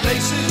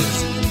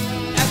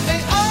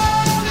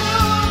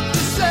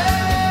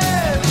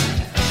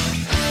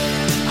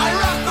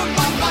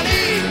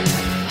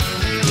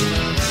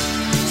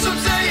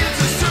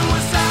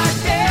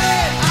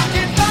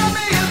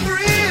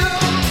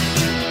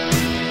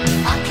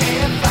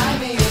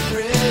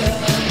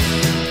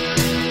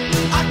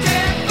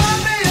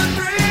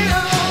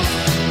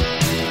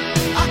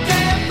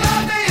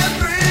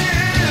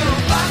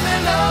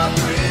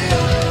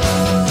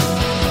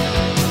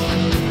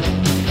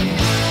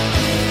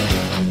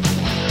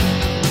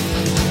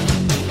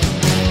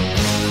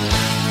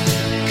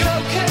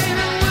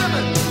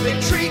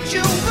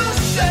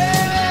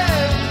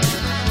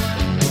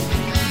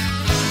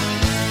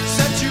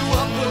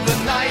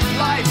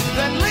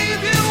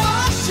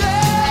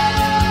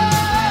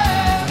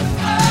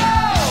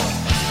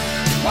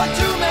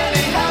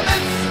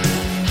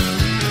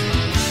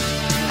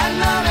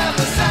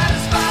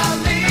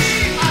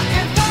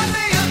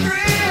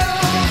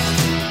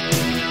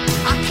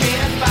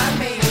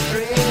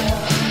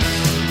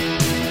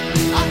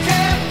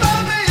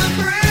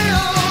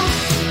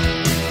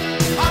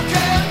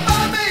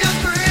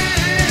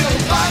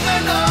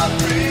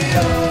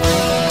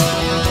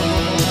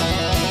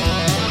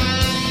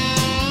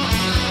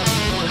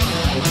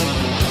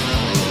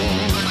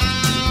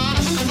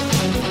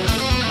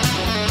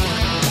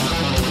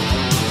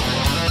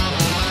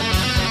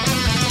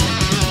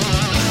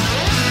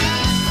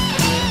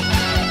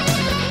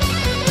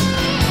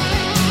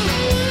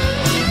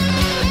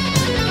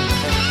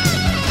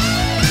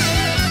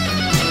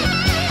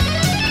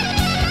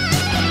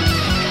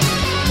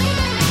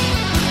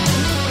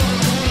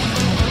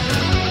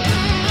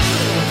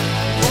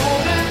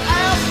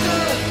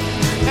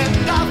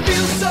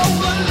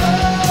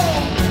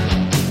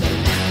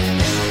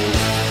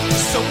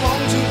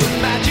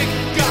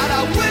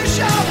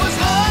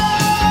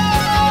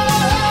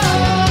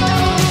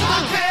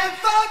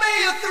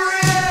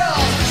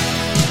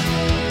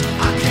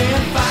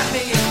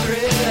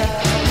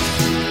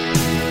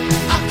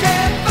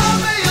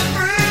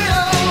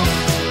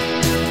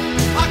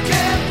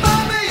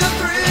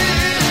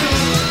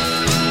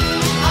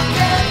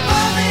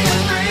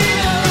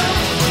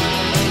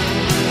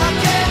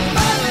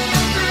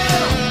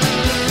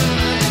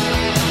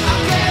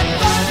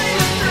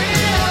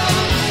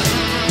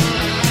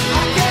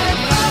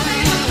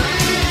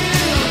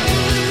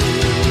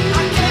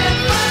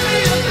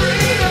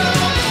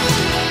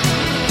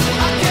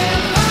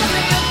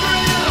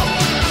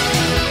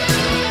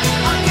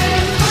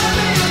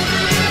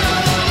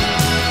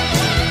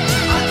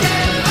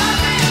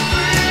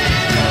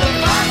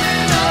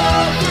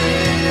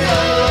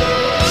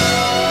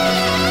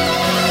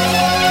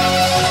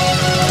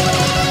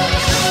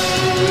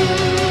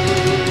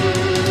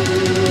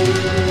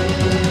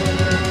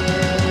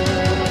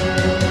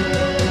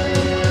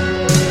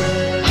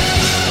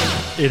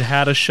It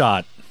had a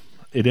shot.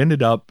 It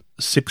ended up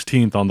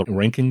 16th on the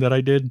ranking that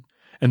I did.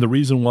 And the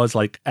reason was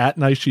like At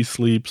Night She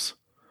Sleeps,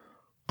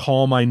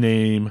 Call My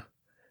Name,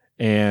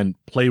 and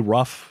Play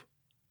Rough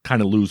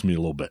kind of lose me a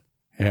little bit.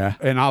 Yeah.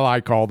 And I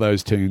like all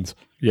those tunes.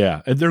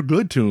 Yeah. And they're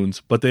good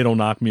tunes, but they don't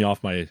knock me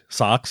off my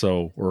socks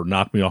or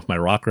knock me off my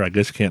rocker. I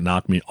guess you can't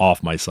knock me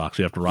off my socks.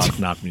 You have to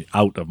knock me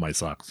out of my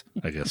socks,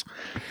 I guess.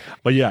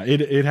 But yeah,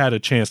 it had a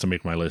chance to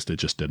make my list. It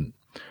just didn't.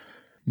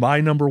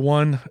 My number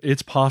one,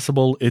 it's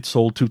possible it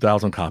sold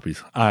 2,000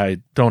 copies.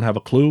 I don't have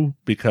a clue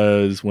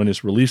because when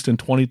it's released in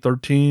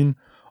 2013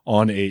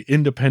 on a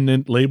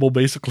independent label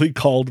basically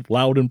called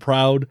Loud and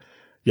Proud,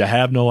 you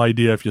have no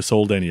idea if you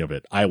sold any of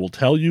it. I will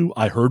tell you,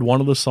 I heard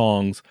one of the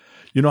songs.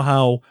 You know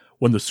how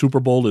when the Super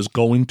Bowl is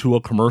going to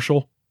a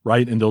commercial,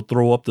 right? And they'll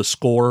throw up the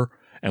score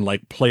and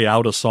like play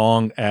out a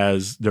song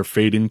as they're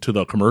fading to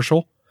the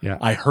commercial? Yeah.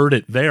 I heard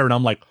it there and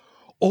I'm like,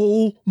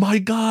 oh my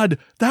God,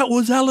 that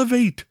was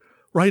Elevate.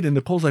 Right? And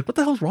Nicole's like, what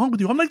the hell's wrong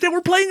with you? I'm like, they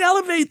were playing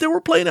Elevate. They were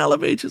playing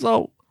Elevate. She's like,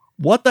 oh,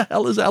 what the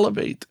hell is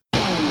Elevate?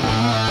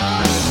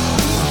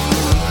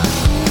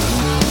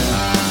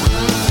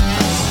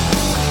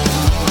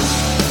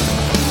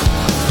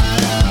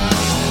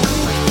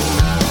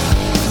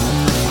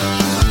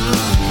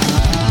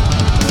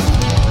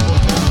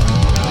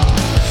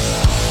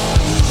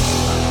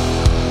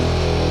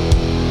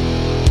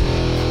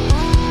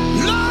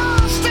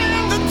 Lost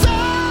in the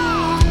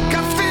dark,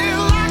 I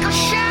feel like a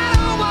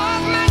shadow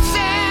of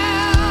myself.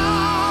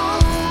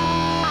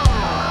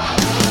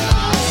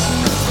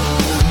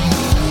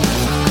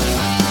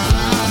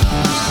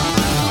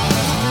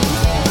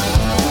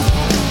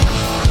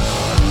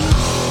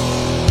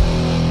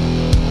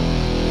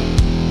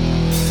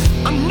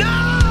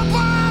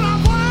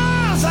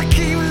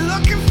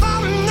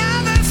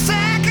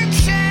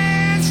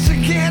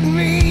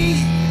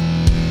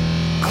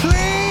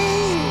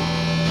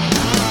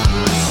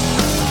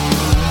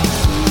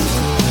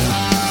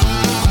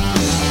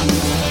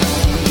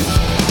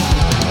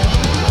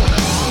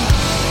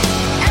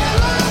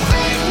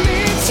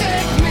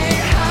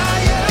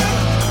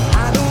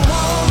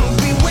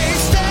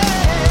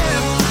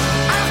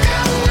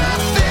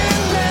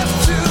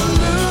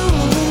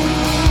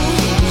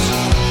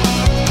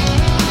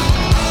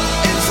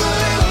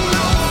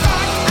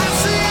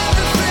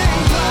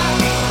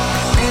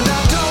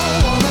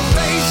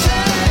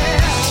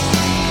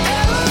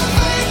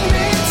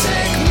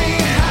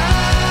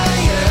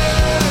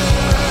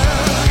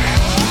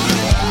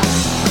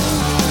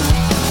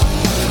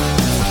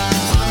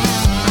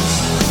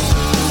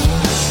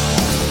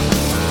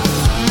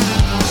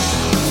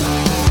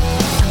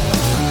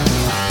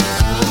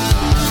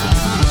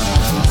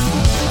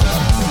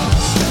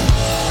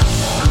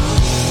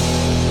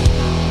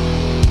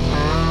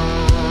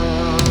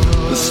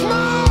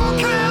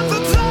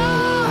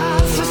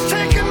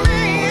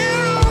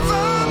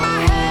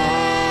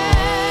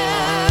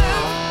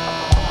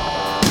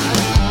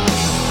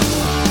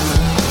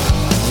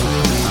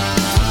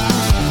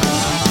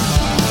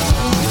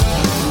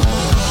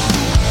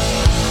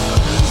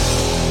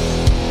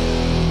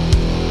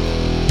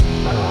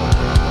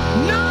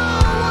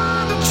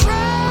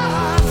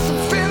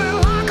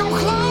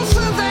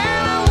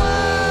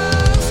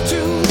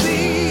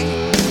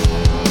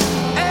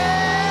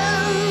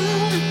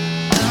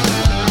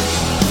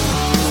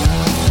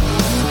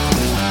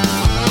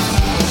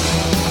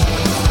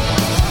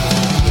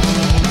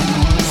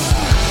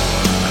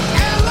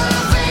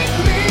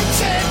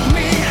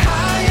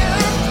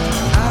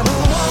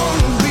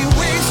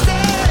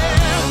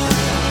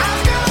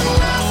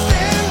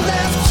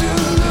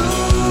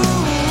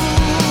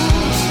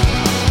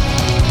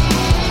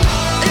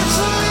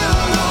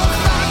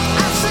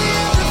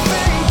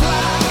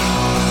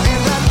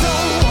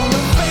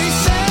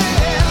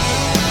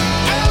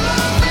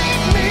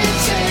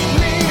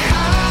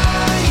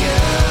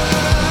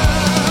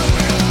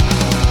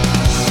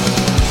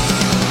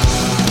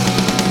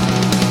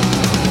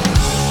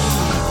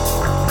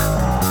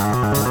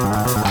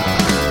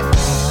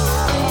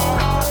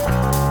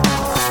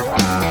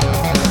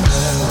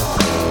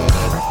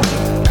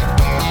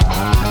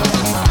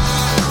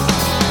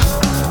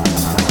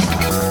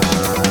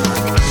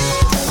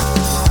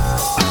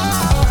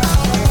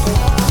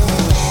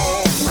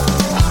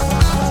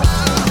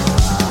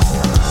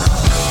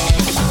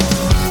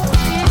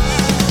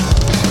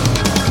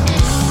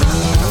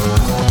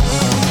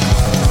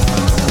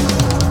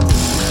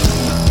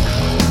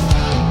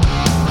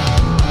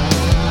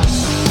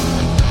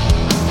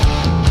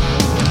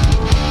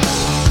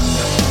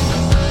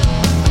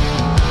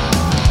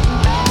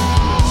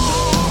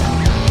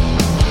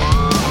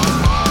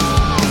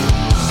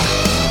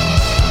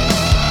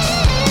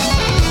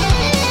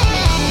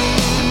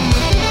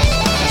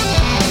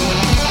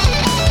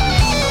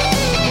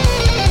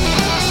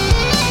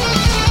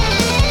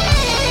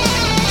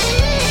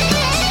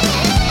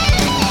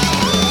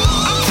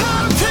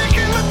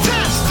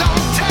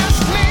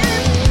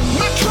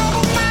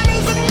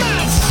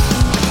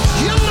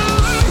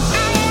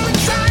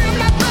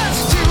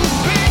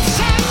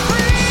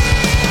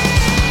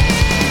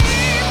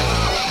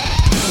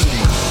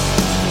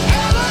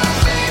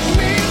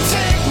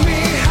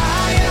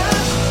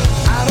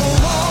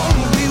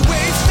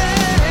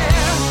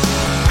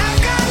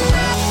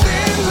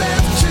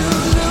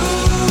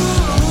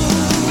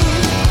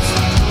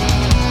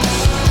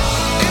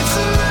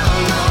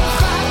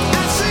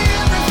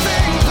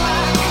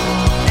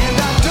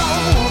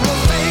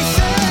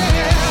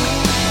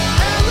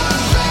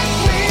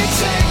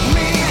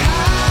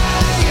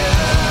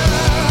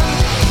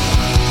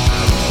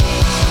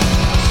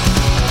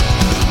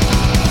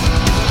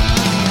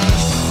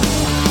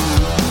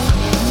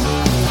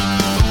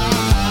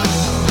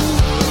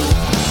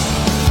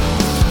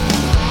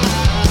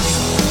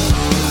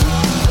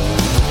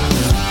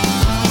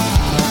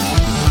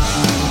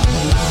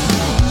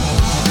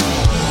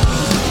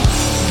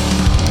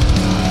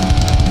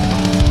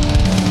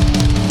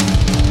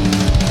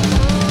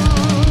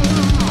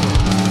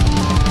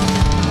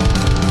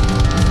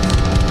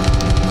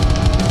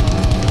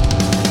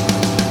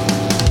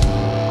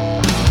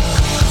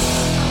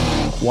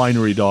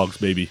 Winery Dogs,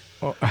 baby.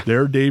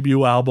 Their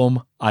debut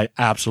album, I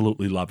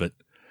absolutely love it.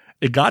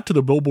 It got to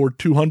the Billboard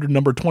 200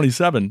 number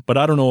 27, but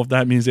I don't know if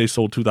that means they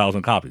sold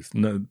 2,000 copies.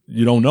 No,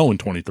 you don't know in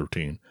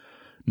 2013.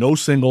 No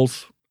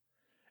singles.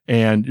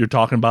 And you're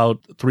talking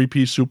about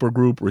three-piece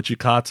supergroup, Richie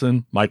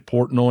Kotzen, Mike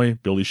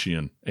Portnoy, Billy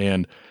Sheehan.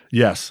 And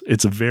yes,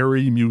 it's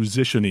very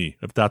musician-y,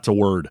 if that's a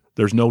word.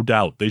 There's no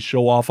doubt. They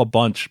show off a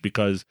bunch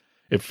because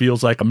it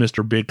feels like a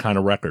Mr. Big kind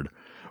of record.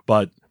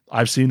 But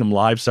I've seen them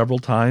live several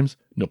times.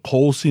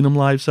 Nicole's seen them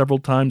live several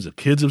times. The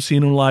kids have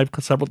seen them live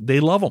several.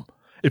 They love them.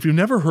 If you've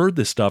never heard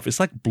this stuff, it's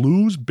like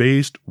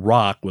blues-based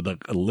rock with a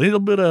little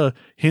bit of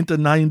hint of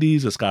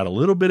 90s. It's got a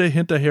little bit of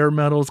hint of hair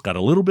metal. It's got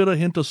a little bit of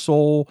hint of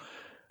soul.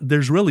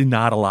 There's really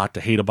not a lot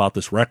to hate about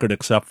this record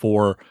except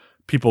for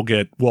people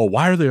get, well,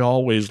 why are they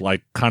always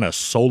like kind of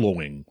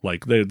soloing?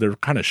 Like they're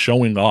kind of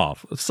showing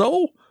off.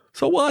 So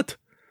what?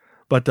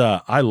 But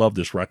I love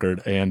this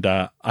record, and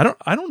I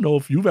don't know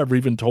if you've ever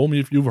even told me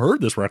if you've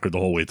heard this record the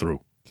whole way through.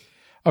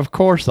 Of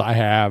course I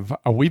have.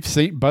 We've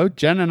seen, both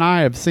Jen and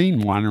I have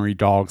seen Winery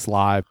Dogs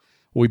live.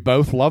 We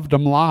both loved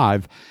them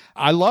live.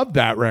 I love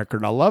that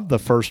record. I love the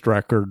first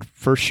record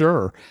for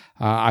sure.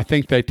 I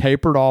think they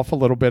tapered off a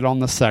little bit on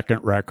the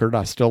second record.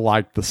 I still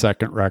like the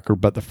second record,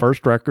 but the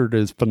first record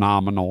is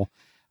phenomenal.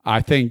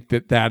 I think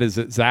that is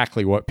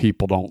exactly what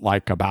people don't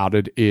like about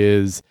it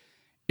is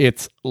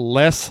it's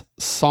less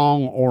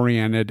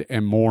song-oriented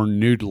and more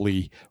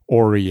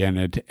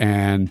noodly-oriented.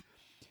 And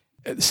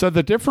so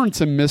the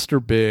difference in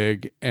Mr.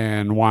 Big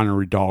and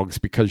Winery Dogs,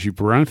 because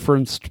you've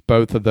referenced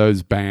both of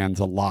those bands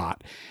a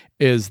lot,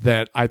 is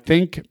that I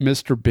think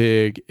Mr.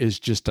 Big is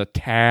just a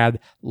tad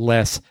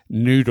less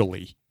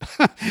noodly.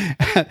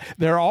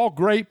 They're all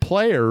great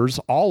players,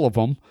 all of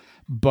them,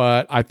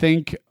 but I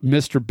think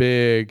Mr.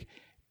 Big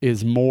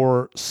is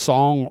more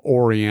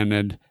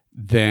song-oriented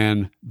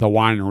than the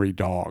Winery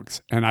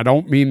Dogs. And I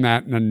don't mean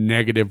that in a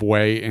negative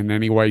way in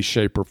any way,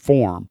 shape, or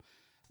form.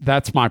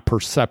 That's my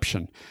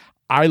perception.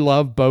 I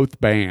love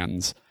both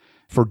bands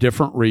for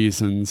different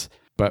reasons,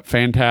 but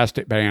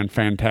fantastic band,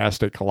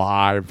 fantastic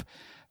live,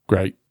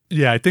 great.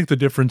 Yeah, I think the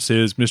difference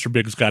is Mr.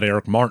 Big's got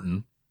Eric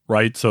Martin,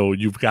 right? So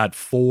you've got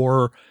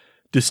four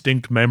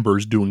distinct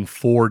members doing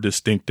four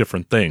distinct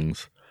different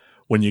things.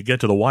 When you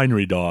get to the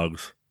Winery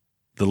Dogs,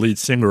 the lead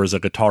singer is a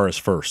guitarist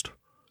first.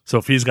 So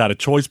if he's got a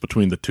choice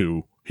between the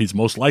two, he's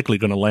most likely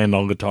going to land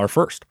on guitar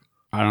first.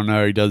 I don't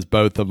know. He does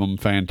both of them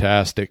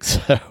fantastic.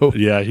 So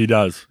yeah, he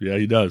does.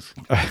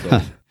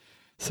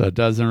 So it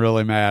doesn't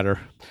really matter.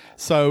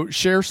 So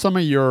share some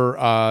of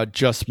your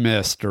just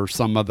missed or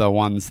some of the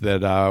ones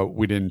that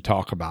we didn't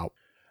talk about.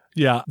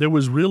 Yeah, there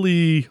was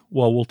really,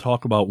 well, we'll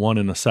talk about one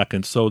in a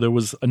second. So there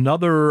was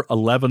another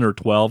 11 or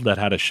 12 that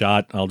had a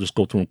shot. I'll just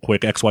go through them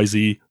quick.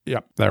 XYZ.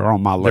 Yep, they're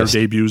on my list.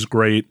 Their debut's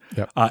great.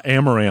 Yep.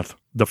 Amaranth.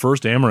 The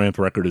first Amaranth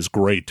record is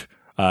great.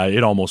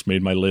 It almost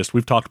made my list.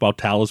 We've talked about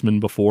Talisman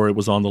before. It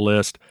was on the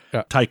list.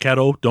 Yeah.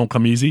 Taiketo, Don't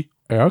Come Easy.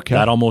 Okay.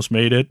 That almost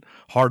made it.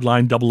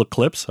 Hardline, Double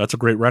Eclipse. That's a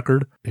great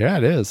record. Yeah,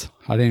 it is.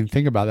 I didn't even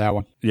think about that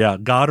one. Yeah.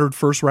 Goddard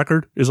first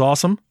record is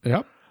awesome.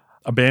 Yep.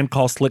 A band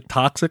called Slick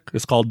Toxic.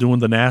 It's called Doing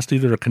the Nasty.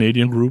 They're a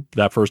Canadian group.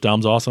 That first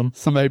album's awesome.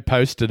 Somebody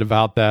posted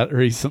about that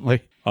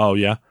recently. Oh,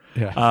 yeah.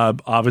 Yeah.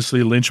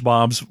 Obviously, Lynch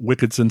Bob's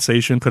Wicked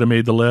Sensation could have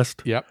made the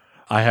list. Yep.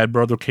 I had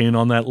Brother Kane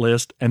on that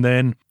list. And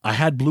then I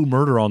had Blue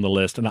Murder on the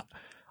list. And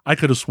I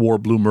could have swore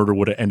Blue Murder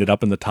would have ended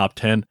up in the top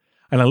 10.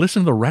 And I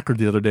listened to the record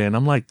the other day, and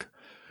I'm like,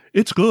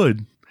 it's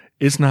good.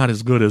 It's not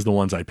as good as the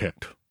ones I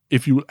picked.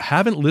 If you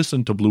haven't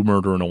listened to Blue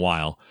Murder in a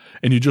while,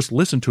 and you just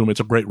listen to them, it's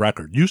a great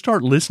record. You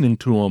start listening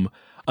to them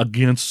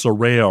against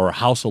Soraya or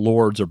House of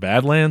Lords or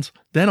Badlands,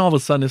 then all of a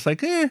sudden it's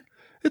like,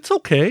 it's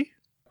okay,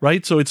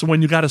 right? So it's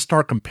when you got to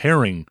start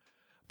comparing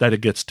that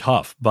it gets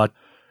tough. But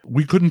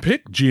we couldn't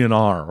pick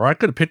GNR, or I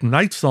could have picked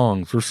Night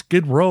Songs or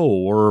Skid Row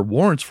or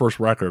Warrant's first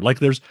record. Like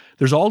there's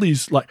all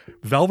these, like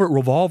Velvet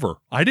Revolver.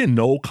 I didn't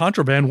know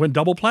Contraband went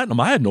double platinum.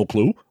 I had no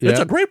clue. Yeah.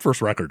 It's a great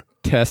first record.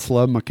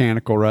 Tesla,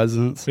 Mechanical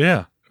Resonance.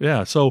 Yeah.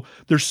 So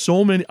there's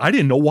so many. I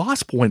didn't know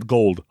Wasp went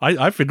gold.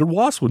 I figured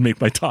Wasp would make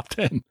my top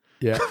 10.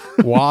 Yeah.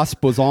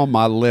 Wasp was on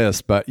my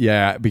list, but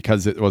yeah,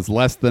 because it was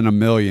less than 1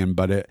 million,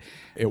 but it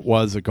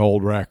was a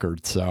gold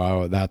record.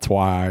 So that's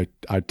why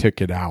I took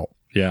it out.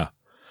 Yeah.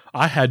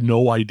 I had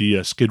no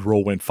idea Skid Row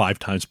went 5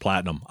 times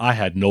platinum. I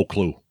had no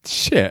clue.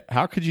 Shit.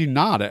 How could you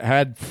not? It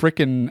had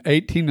frickin'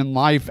 18 in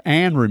Life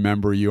and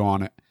Remember You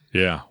on it.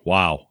 Yeah.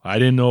 Wow. I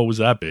didn't know it was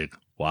that big.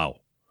 Wow.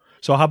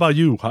 So how about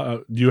you?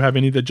 Do you have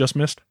any that just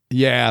missed?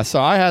 Yeah.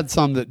 So I had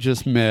some that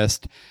just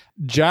missed.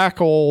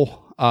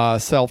 Jackal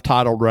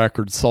self-titled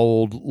record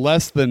sold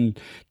less than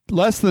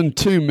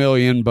 2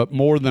 million, but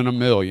more than 1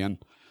 million.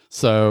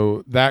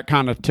 So that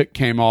kind of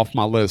came off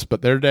my list,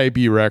 but their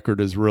debut record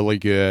is really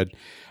good.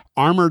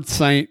 Armored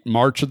Saint,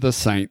 March of the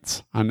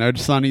Saints. I know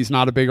Sonny's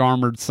not a big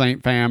Armored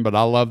Saint fan, but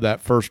I love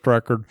that first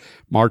record,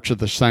 March of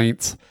the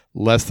Saints.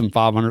 Less than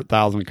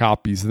 500,000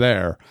 copies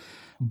there.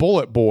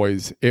 Bullet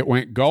Boys, it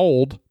went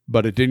gold,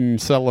 but it didn't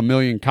sell 1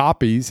 million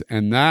copies,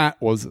 and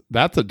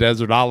that's a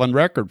desert island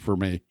record for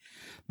me.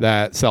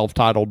 that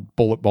self-titled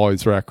Bullet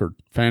Boys record.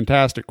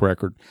 Fantastic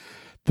record.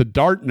 The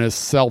Darkness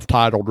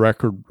self-titled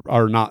record,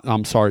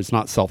 it's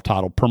not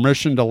self-titled,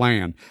 Permission to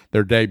Land,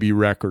 their debut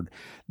record.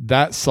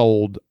 That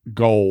sold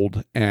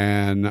gold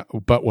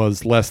but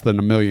was less than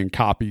 1 million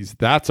copies.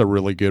 That's a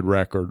really good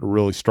record, a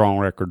really strong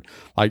record.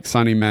 Like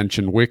Sonny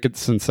mentioned, Wicked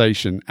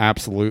Sensation,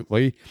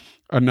 absolutely.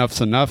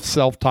 Enough's Enough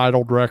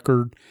self-titled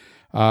record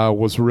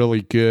was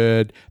really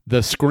good.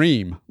 The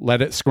Scream,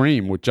 Let It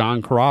Scream with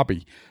John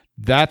Corabi.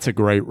 That's a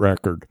great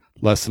record.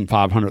 Less than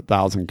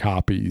 500,000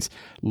 copies.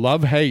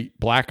 Love Hate,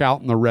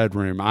 Blackout in the Red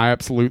Room. I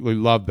absolutely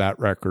love that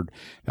record.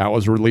 That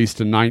was released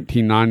in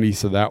 1990,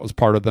 so that was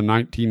part of the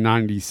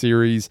 1990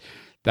 series.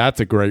 That's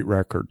a great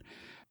record.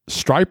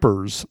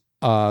 Stripers,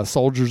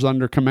 Soldiers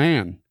Under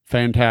Command.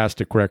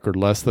 Fantastic record.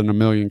 Less than 1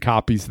 million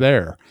copies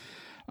there.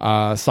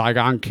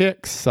 Saigon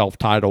Kicks,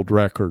 self-titled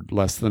record,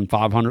 less than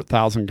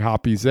 500,000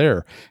 copies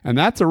there. And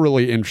that's a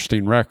really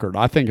interesting record.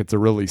 I think it's a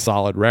really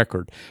solid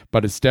record,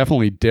 but it's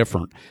definitely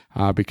different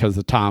because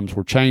the times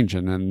were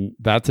changing, and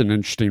that's an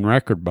interesting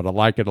record, but I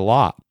like it a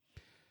lot.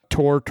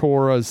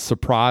 Tora's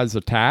Surprise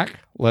Attack,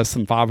 less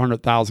than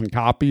 500,000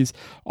 copies.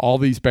 All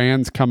these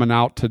bands coming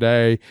out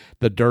today,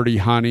 the Dirty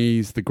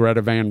Honeys, the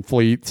Greta Van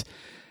Fleets,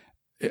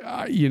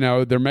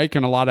 they're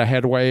making a lot of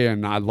headway,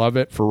 and I love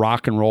it for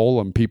rock and roll,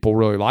 and people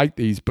really like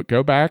these. But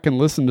go back and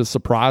listen to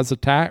Surprise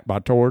Attack by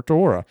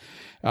Tora.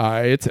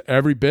 It's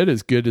every bit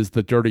as good as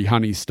the Dirty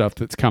Honey stuff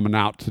that's coming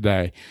out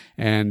today.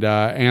 And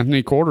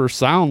Anthony Corder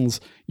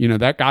sounds,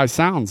 that guy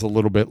sounds a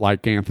little bit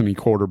like Anthony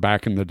Corder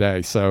back in the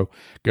day. So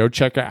go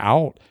check it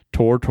out.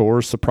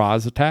 Tora's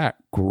Surprise Attack.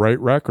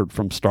 Great record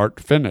from start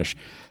to finish.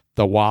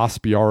 The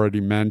Wasp you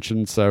already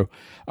mentioned. So,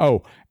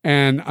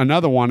 and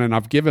another one, and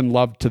I've given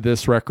love to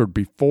this record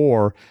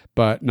before,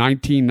 but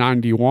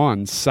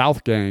 1991,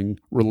 South Gang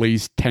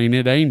released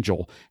Tainted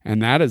Angel,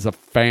 and that is a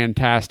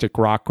fantastic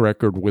rock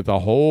record with a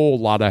whole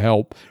lot of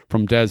help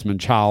from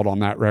Desmond Child on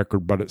that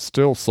record, but it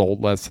still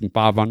sold less than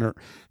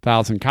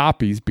 500,000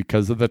 copies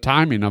because of the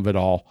timing of it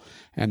all.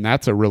 And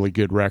that's a really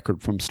good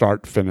record from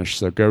start to finish.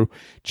 So go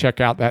check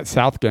out that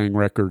South Gang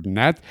record. And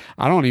that,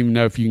 I don't even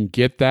know if you can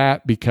get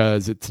that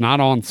because it's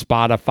not on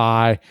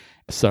Spotify.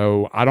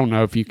 So I don't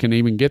know if you can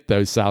even get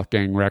those South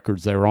Gang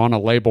records. They were on a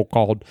label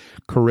called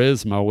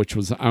Charisma, which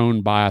was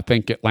owned by, I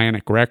think,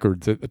 Atlantic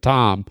Records at the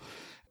time.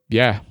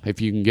 Yeah, if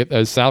you can get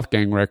those South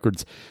Gang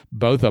records,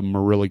 both of them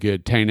are really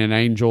good. Tainted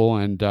Angel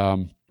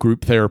and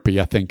Group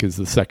Therapy, I think, is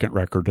the second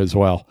record as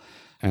well.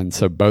 And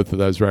so both of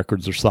those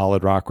records are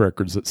solid rock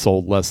records that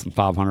sold less than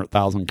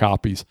 500,000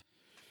 copies.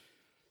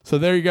 So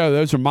there you go.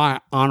 Those are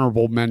my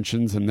honorable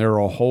mentions, and there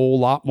are a whole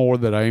lot more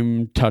that I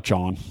even touch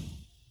on.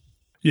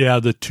 Yeah,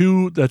 the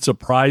two that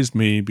surprised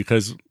me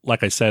because,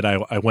 like I said, I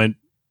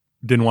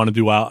didn't want to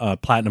do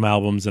platinum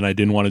albums and I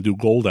didn't want to do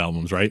gold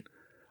albums, right?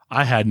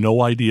 I had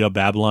no idea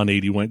Babylon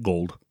 80 went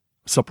gold.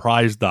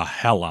 Surprised the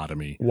hell out of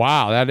me.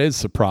 Wow, that is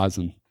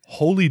surprising.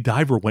 Holy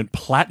Diver went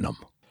platinum.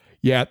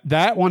 Yeah,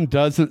 that one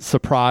doesn't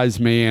surprise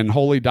me, and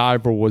Holy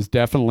Diver was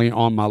definitely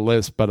on my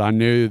list, but I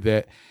knew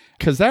that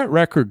because that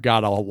record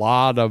got a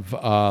lot of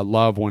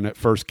love when it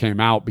first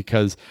came out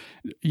because,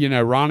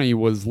 Ronnie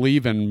was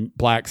leaving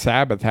Black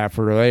Sabbath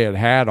after they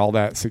had all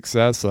that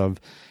success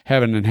of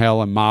Heaven and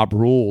Hell and Mob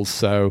Rules.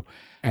 So,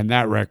 and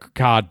that record,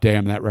 God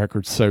damn, that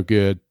record's so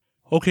good.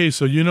 Okay,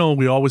 so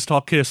we always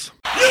talk Kiss.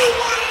 You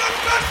wanted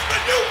the best,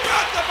 and you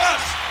got the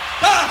best.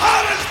 The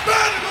hottest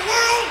band in the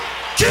world,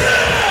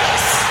 Kiss!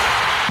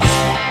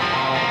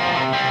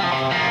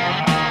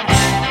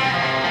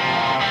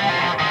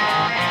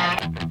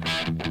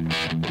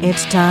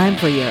 It's time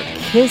for your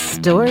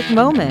Kiss-storic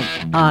moment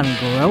on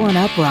Growing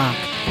Up Rock.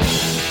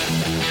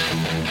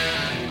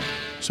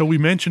 So we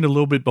mentioned a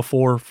little bit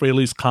before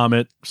Fraley's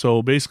Comet.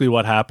 So basically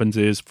what happens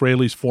is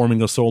Fraley's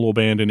forming a solo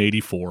band in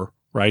 84,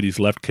 right? He's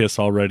left Kiss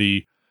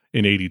already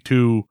in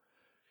 82.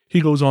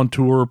 He goes on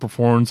tour,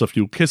 performs a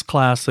few Kiss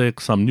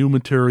classics, some new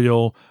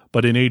material.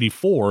 But in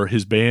 84,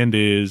 his band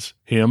is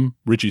him,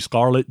 Richie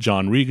Scarlett,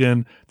 John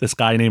Regan, this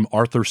guy named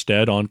Arthur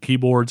Stead on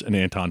keyboards, and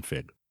Anton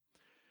Fig.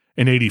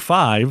 In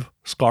 85,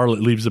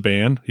 Scarlett leaves the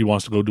band. He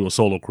wants to go do a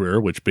solo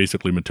career, which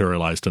basically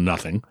materialized to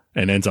nothing,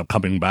 and ends up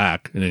coming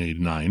back in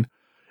 89.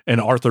 And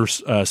Arthur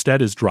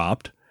Stead is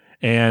dropped,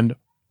 and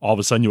all of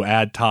a sudden you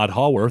add Todd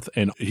Haworth,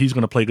 and he's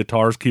going to play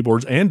guitars,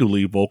 keyboards, and do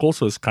lead vocals,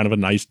 so it's kind of a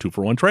nice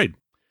 2-for-1 trade.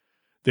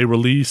 They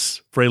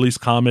release Fraley's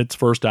Comet's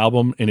first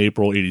album in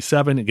April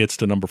 87. It gets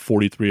to number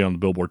 43 on the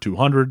Billboard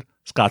 200.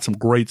 It's got some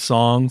great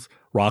songs.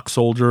 Rock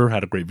Soldier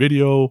had a great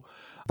video.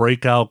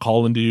 Breakout,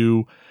 Calling to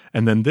You.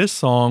 And then this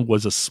song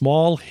was a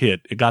small hit.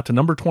 It got to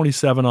number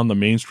 27 on the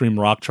mainstream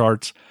rock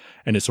charts,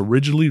 and it's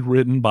originally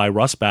written by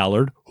Russ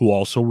Ballard, who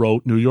also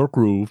wrote New York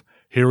Groove.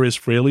 Here is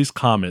Fraley's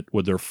Comet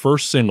with their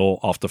first single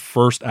off the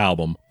first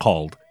album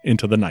called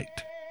Into the Night.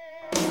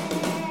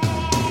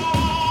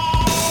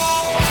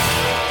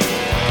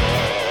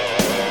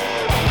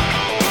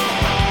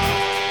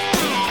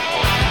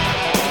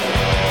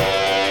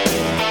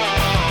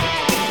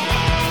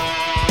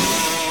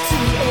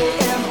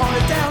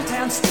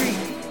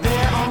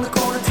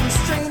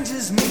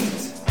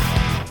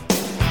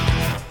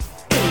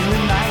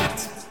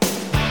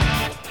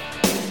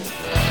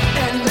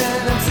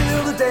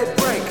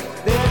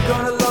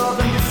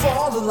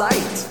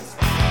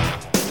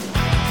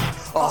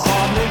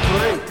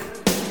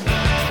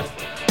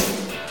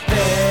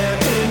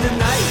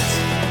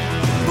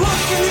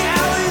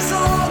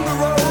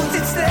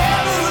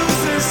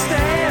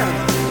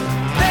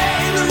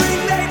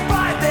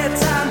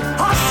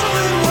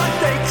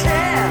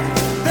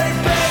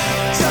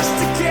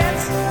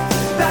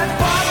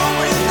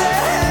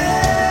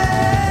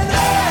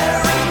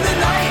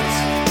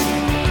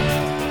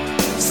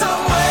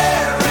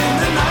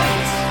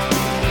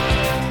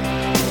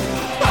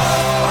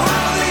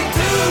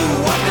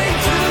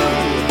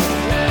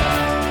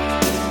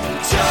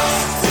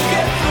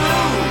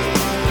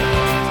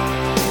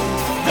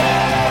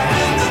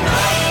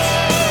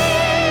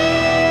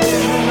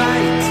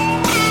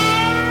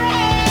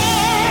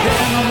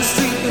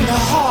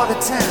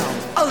 town.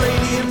 A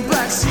lady in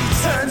black, she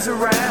turns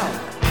around.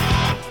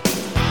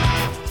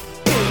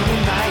 In the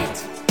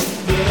night,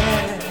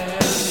 yeah.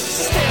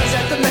 Stares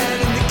at the man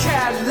in the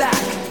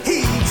Cadillac.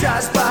 He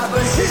drives by,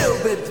 but he'll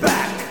be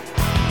back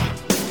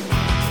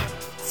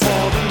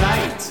for the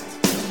night.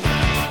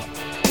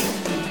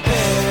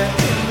 There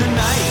in the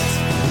night.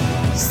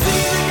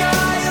 See the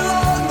guy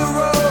along the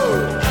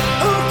road.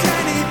 Who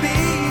can he be?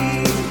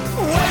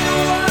 Wait a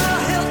while,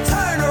 he'll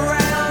turn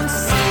around.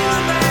 See the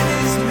man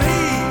is me.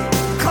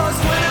 'Cause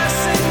when I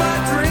sing my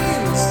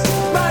dreams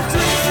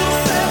will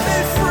set me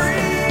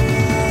free.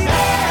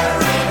 There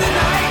in the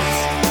night,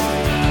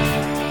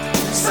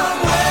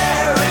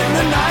 somewhere in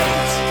the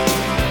night.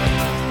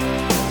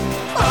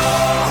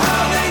 Oh,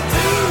 how they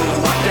do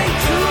what they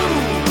do,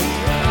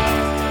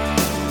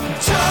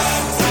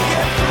 just to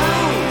get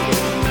through.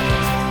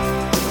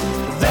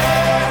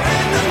 There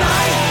in the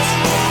night,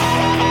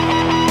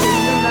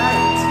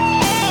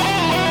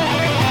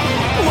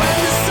 when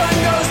the sun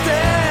goes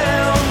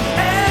down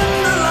and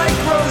the light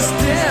grows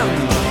dim,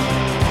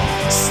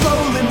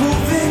 slowly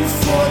moving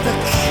for the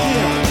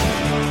kill.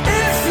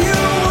 If you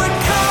would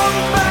come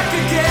back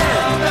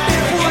again,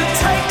 it would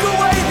take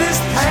away this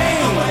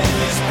pain.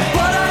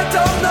 But I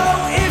don't know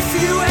if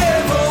you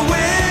ever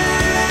will.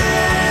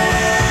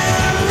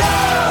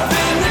 Love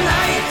in the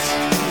night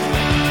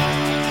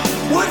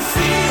would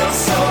feel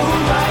so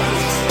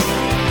right.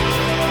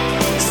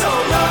 So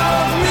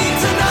love me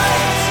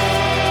tonight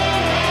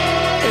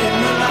in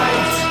the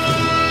night.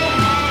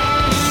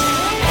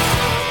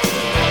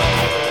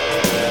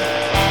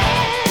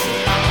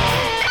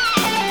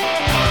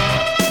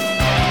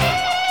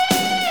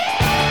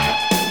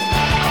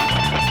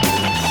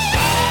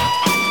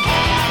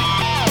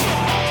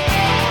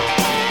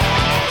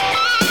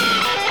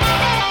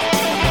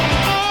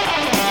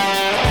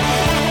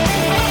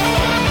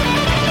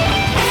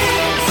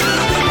 Into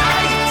the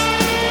night,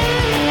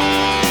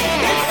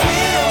 it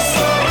feels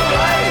so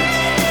right.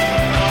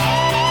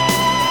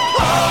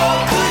 Oh,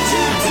 could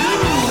you do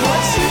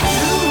what you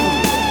do?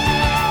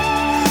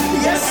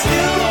 Yes,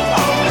 you,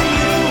 only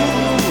you.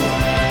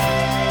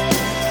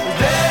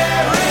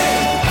 There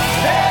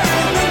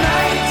in the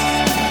night,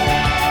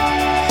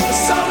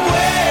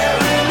 somewhere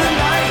in the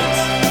night.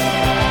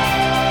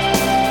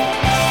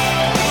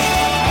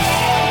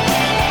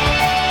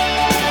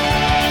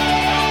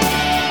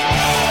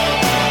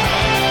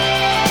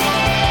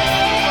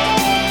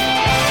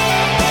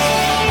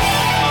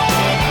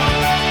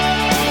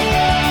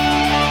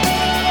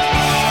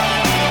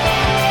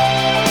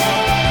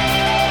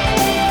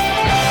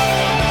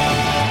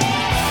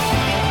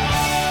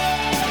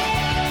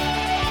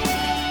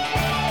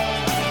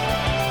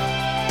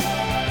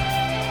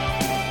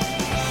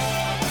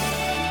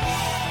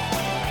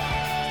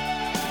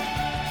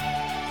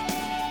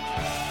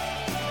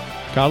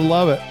 Gotta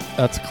love it.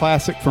 That's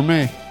classic for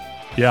me.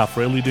 Yeah,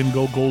 Fraley didn't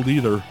go gold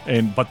either,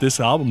 but this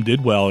album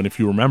did well. And if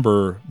you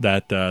remember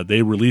that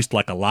they released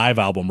like a live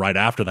album right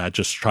after that,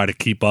 just to try to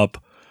keep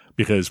up,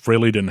 because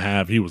Fraley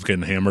he was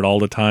getting hammered all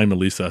the time. At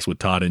least that's what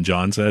Todd and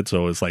John said.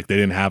 So it's like they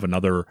didn't have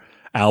another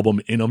album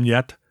in them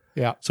yet.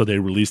 Yeah. So they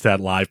released that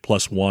live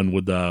 +1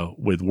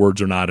 with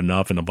Words Are Not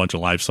Enough and a bunch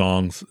of live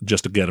songs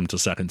just to get them to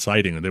Second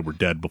Sighting, and they were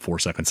dead before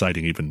Second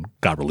Sighting even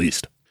got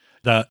released.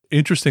 The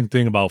interesting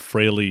thing about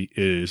Fraley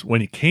is when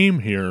he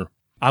came here,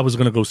 I was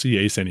going to go see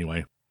Ace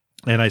anyway,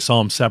 and I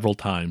saw him several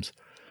times.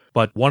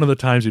 But one of the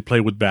times he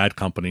played with Bad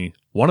Company,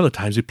 one of the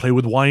times he played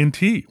with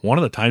Y&T, one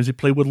of the times he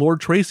played with Lord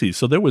Tracy.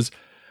 So there was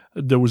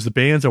the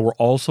bands that were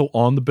also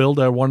on the bill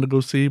that I wanted to go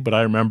see, but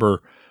I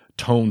remember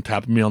Tone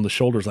tapping me on the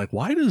shoulders like,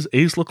 why does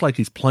Ace look like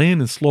he's playing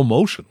in slow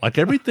motion? Like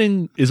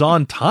everything is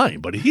on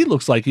time, but he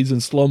looks like he's in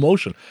slow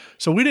motion.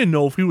 So we didn't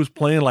know if he was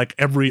playing like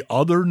every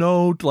other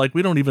note. Like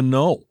we don't even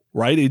know,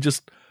 right?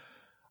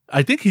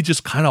 I think he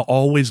just kind of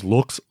always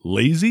looks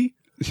lazy,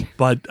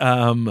 but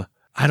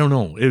I don't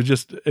know. It was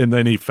just, and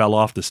then he fell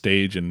off the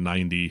stage in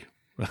 90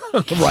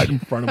 right in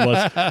front of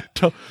us.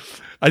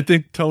 I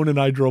think Tone and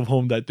I drove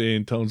home that day,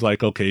 and Tone's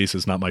like, okay, Ace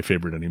is not my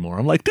favorite anymore.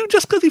 I'm like, dude,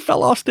 just because he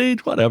fell off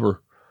stage,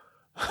 whatever.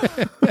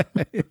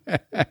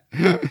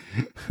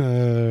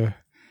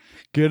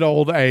 Good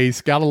old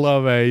Ace. Gotta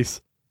love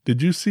Ace.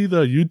 Did you see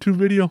the YouTube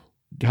video?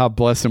 God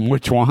bless him.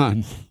 Which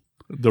one?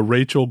 The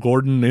Rachel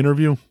Gordon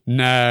interview?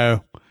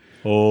 No.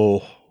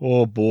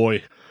 Oh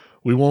boy.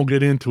 We won't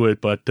get into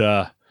it,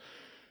 but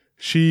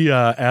she,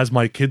 as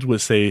my kids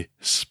would say,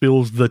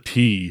 spills the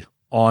tea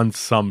on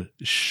some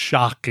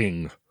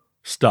shocking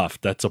stuff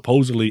that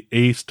supposedly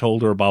Ace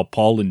told her about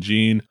Paul and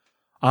Gene.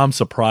 I'm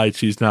surprised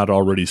she's not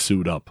already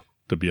sued up,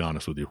 to be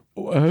honest with you.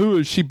 Who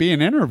is she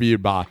being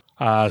interviewed by?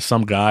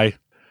 Some guy.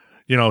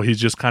 You know, he's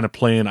just kind of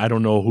playing. I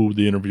don't know who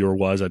the interviewer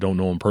was. I don't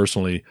know him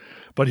personally.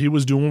 But he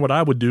was doing what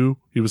I would do.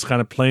 He was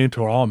kind of playing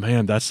to her, oh,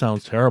 man, that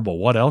sounds terrible.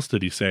 What else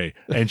did he say?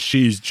 And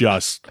she's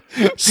just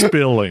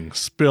spill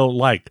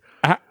like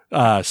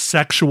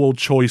sexual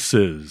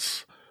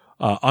choices,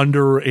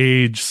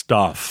 underage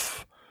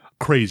stuff,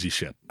 crazy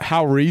shit.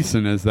 How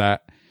recent is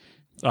that?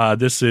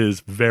 This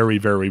is very,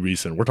 very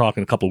recent. We're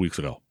talking a couple weeks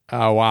ago.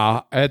 Oh,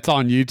 wow. It's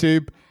on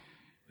YouTube?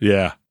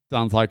 Yeah.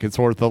 Sounds like it's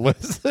worth a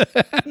listen.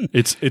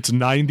 It's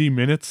 90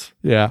 minutes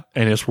Yeah.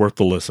 and it's worth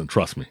the listen.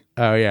 Trust me.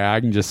 Oh, yeah. I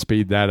can just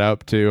speed that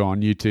up too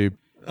on YouTube.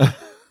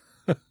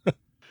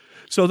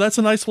 So that's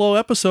a nice little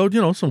episode.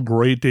 Some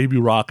great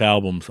debut rock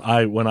albums.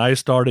 When I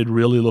started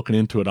really looking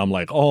into it, I'm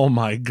like, oh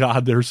my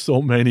God, there's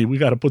so many. We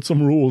got to put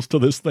some rules to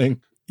this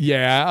thing.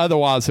 Yeah.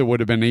 Otherwise, it would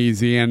have been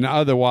easy. And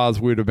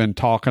otherwise, we'd have been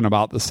talking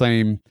about the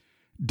same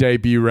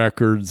debut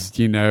records,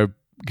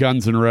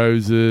 Guns N'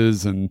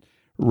 Roses and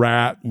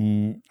Rat,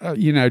 and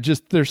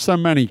just there's so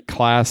many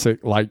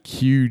classic, like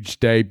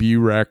huge debut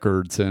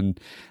records. And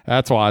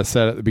that's why I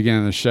said at the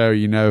beginning of the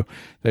show,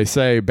 they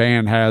say a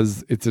band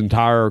has its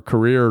entire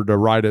career to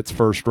write its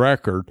first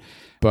record.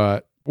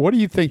 But what do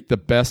you think the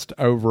best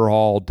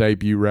overall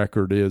debut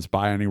record is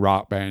by any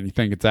rock band? You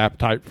think it's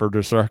Appetite for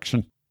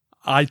Destruction?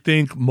 I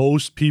think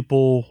most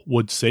people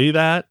would say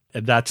that,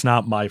 and that's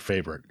not my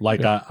favorite.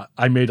 Like, yeah.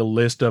 I made a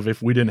list of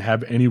if we didn't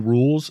have any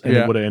rules, and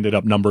it would have ended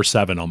up number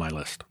 7 on my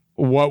list.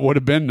 What would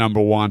have been number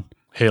 1?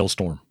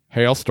 Hailstorm.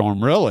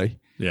 Hailstorm, really?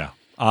 Yeah.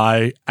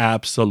 I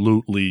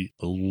absolutely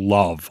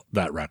love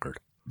that record.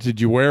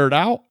 Did you wear it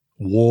out?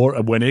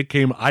 When it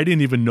came, I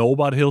didn't even know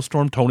about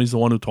Hailstorm. Tony's the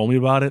one who told me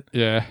about it.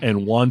 Yeah.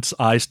 And once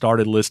I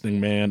started listening,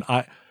 man,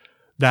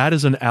 that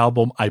is an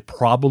album I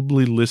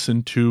probably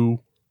listen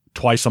to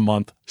twice a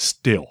month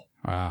still.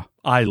 Wow.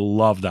 I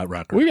love that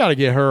record. We got to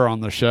get her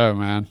on the show,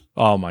 man.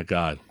 Oh my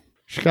God.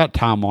 She's got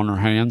time on her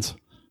hands.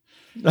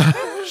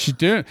 She's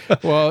doing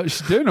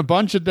a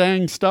bunch of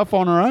dang stuff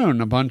on her own.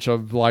 A bunch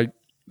of I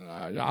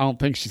don't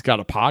think she's got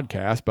a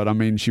podcast, but I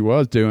mean, she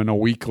was doing a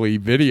weekly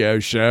video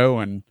show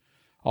and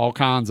all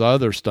kinds of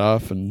other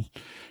stuff. And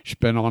she's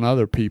been on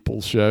other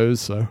people's shows.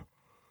 So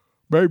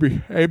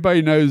maybe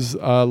anybody knows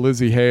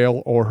Lizzie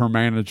Hale or her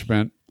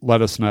management,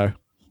 let us know.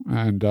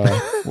 And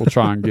we'll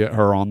try and get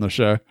her on the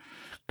show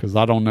because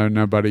I don't know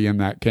nobody in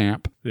that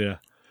camp. Yeah.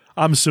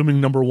 I'm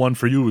assuming number 1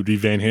 for you would be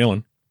Van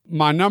Halen.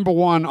 My number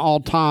 1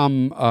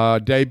 all-time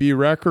debut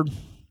record.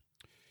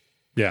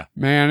 Yeah.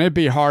 Man, it'd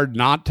be hard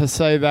not to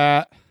say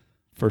that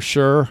for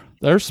sure.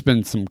 There's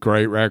been some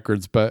great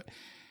records, but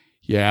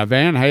yeah,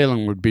 Van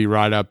Halen would be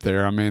right up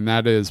there. I mean,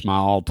 that is my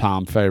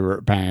all-time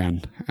favorite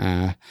band,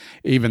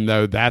 even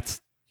though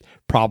that's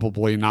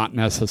probably not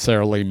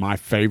necessarily my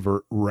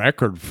favorite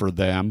record for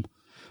them,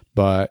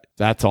 but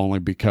that's only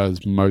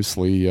because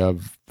mostly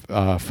of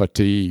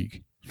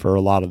Fatigue for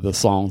a lot of the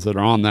songs that are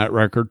on that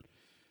record.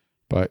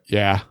 But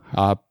yeah,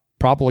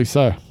 probably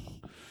so.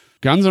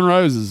 Guns N'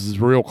 Roses is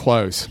real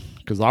close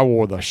because I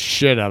wore the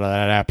shit out of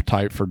that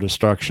Appetite for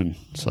Destruction.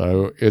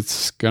 So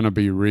it's going to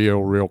be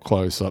real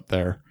close up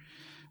there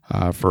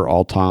for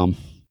all time.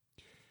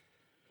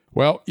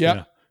 Well,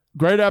 yeah,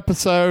 great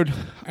episode.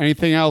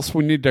 Anything else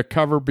we need to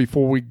cover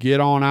before we get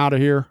on out of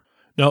here?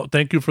 No,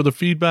 thank you for the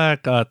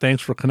feedback.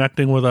 Thanks for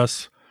connecting with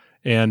us.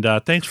 And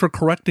thanks for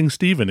correcting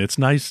Steven. It's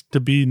nice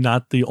to be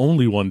not the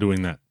only one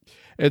doing that.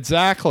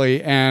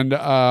 Exactly. And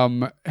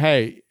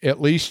hey,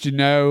 at least you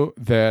know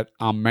that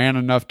I'm man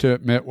enough to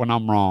admit when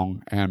I'm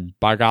wrong. And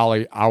by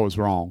golly, I was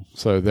wrong.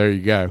 So there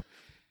you go.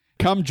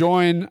 Come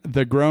join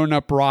the Grown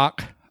Up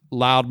Rock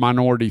Loud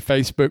Minority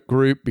Facebook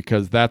group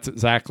because that's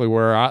exactly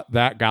where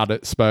that got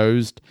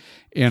exposed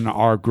in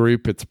our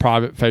group. It's a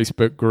private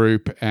Facebook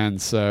group.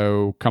 And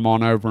so come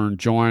on over and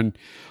join.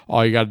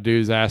 All you got to do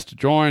is ask to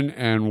join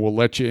and we'll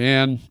let you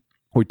in.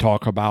 We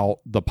talk about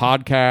the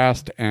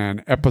podcast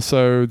and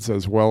episodes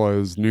as well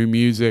as new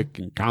music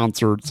and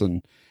concerts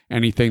and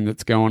anything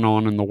that's going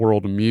on in the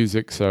world of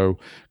music. So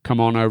come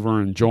on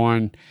over and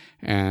join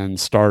and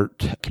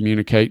start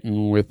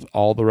communicating with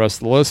all the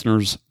rest of the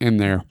listeners in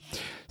there.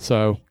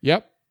 So,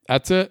 yep,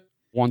 that's it.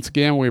 Once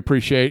again, we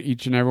appreciate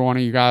each and every one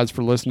of you guys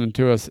for listening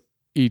to us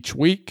each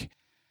week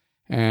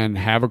and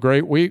have a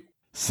great week.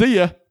 See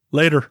ya.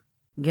 Later.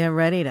 Get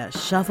ready to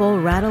shuffle,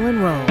 rattle,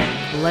 and roll.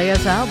 Lay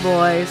us out,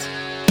 boys.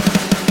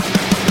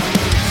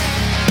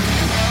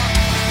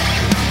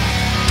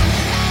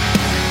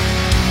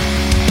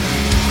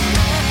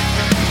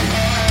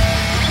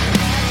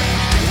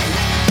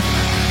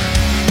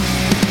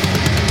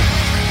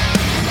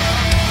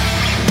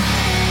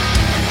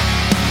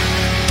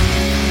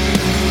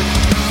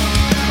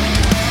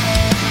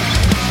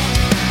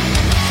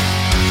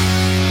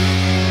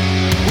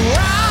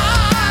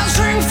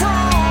 Rising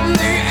from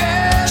the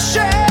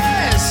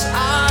ashes,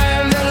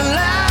 I'm the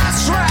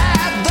last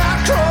rat that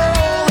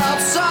crawled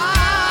outside.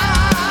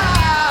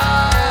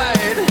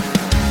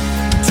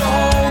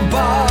 Don't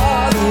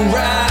bother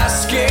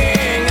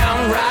asking,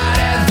 I'm right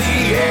at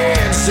the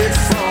exit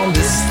from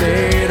this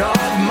state of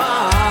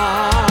mind.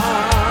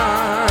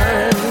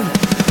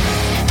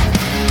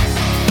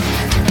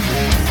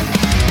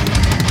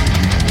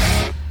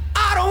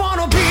 I don't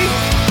wanna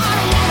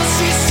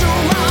see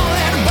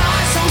surrounded by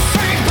some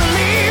fake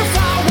belief.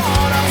 I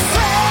wanna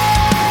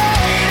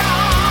fade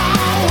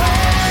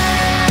away.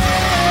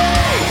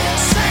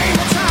 Same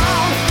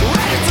town,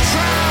 ready to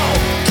drown.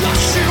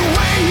 Crush you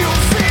when you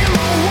feel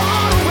no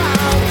one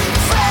around.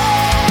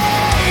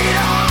 Fade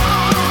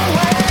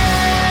away.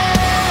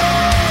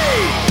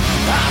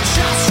 I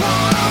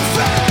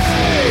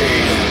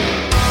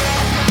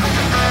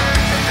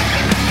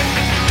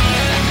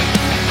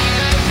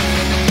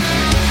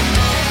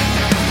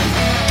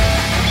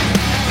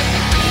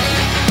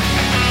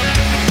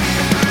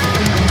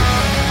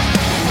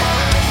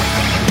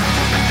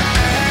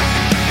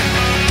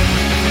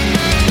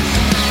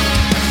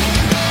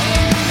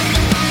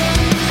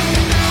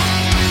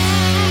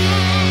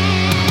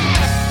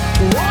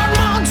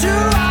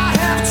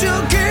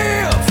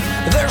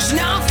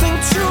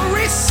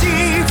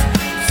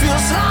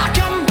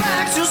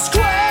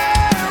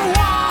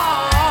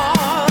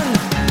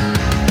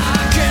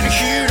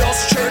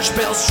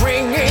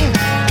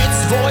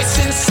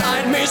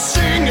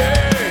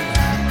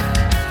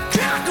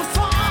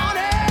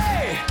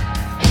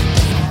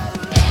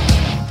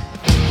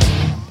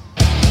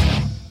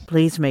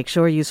Please make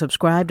sure you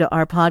subscribe to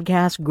our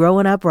podcast,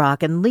 Growing Up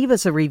Rock, and leave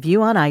us a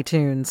review on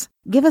iTunes.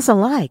 Give us a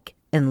like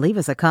and leave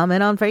us a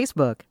comment on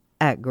Facebook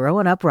at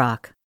Growing Up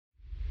Rock.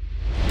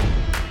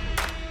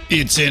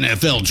 It's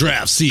NFL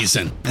draft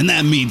season, and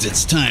that means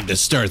it's time to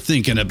start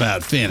thinking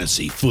about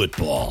fantasy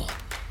football.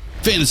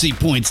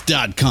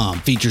 FantasyPoints.com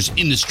features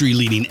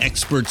industry-leading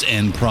experts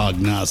and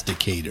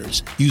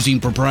prognosticators using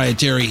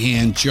proprietary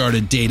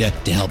hand-charted data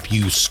to help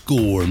you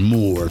score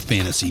more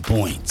fantasy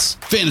points.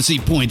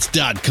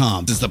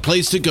 FantasyPoints.com is the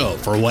place to go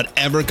for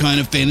whatever kind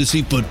of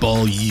fantasy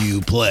football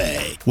you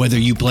play. Whether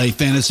you play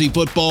fantasy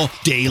football,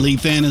 daily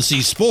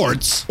fantasy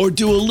sports, or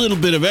do a little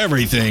bit of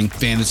everything,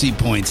 Fantasy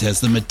Points has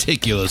the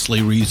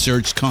meticulously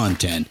researched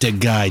content to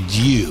guide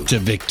you to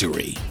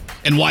victory.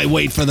 And why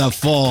wait for the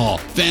fall?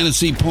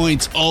 Fantasy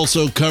Points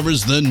also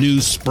covers the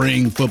new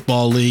spring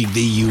football league,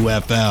 the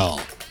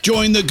UFL.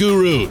 Join the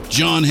guru,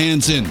 John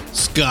Hansen,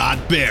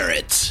 Scott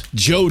Barrett,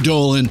 Joe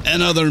Dolan,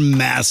 and other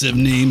massive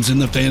names in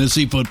the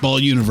fantasy football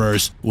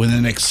universe with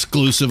an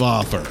exclusive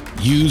offer.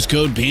 Use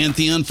code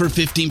Pantheon for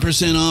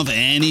 15% off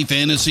any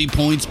Fantasy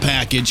Points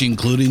package,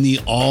 including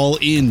the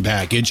all-in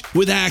package,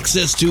 with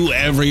access to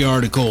every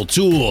article,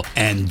 tool,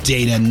 and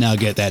data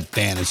nugget that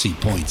Fantasy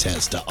Points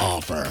has to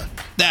offer.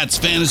 That's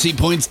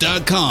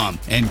FantasyPoints.com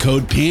and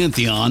code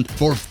Pantheon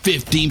for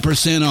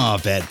 15%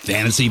 off at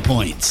Fantasy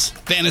Points.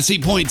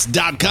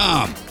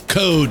 FantasyPoints.com,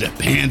 code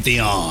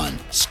Pantheon.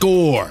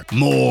 Score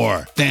more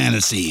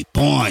fantasy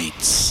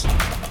points.